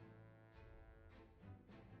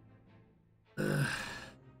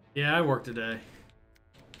 Yeah, I worked today.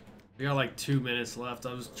 We got like 2 minutes left.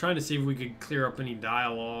 I was trying to see if we could clear up any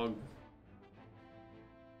dialogue.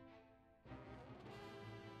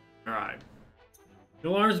 Alright. The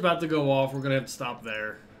alarm's about to go off. We're gonna have to stop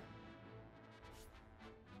there.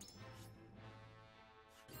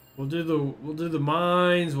 We'll do the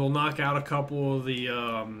mines. We'll knock out a couple of the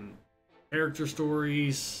character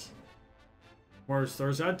stories. Where's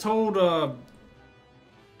Thursday? I told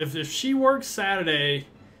if she works Saturday,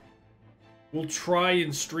 we'll try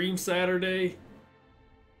and stream Saturday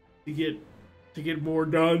to get more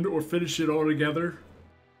done or finish it all together.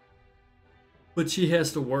 But she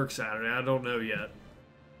has to work Saturday. I don't know yet.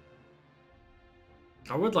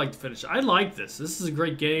 I would like to finish. I like this. This is a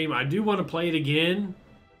great game. I do want to play it again.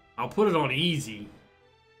 I'll put it on easy.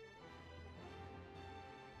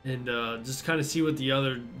 And just kind of see what the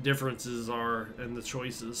other differences are and the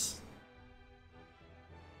choices.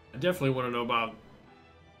 I definitely want to know about...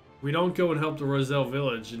 We don't go and help the Roselle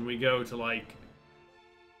village and we go to like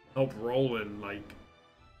help Roland. Like,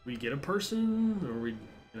 we get a person or we, you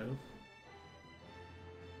know...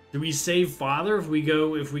 Do we save father if we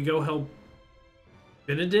go help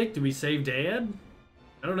Benedict? Do we save dad?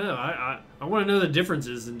 I don't know. I want to know the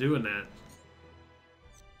differences in doing that.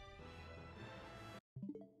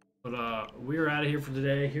 But we're out of here for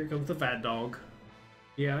today. Here comes the fat dog.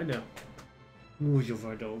 Yeah, I know. Ooh, you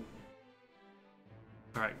fat dog.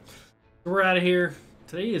 All right, so we're out of here.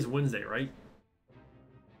 Today is Wednesday, right?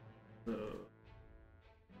 It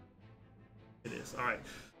is. All right.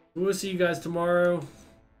 We'll see you guys tomorrow.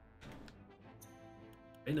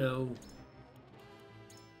 I know.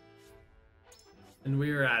 And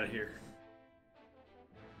we are out of here.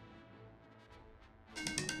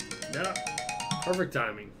 Yeah. Perfect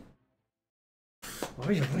timing.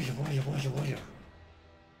 We had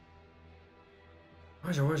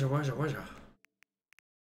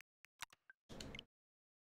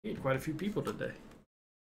quite a few people today.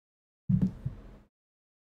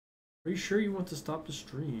 Are you sure you want to stop the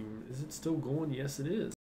stream? Is it still going? Yes, it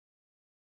is.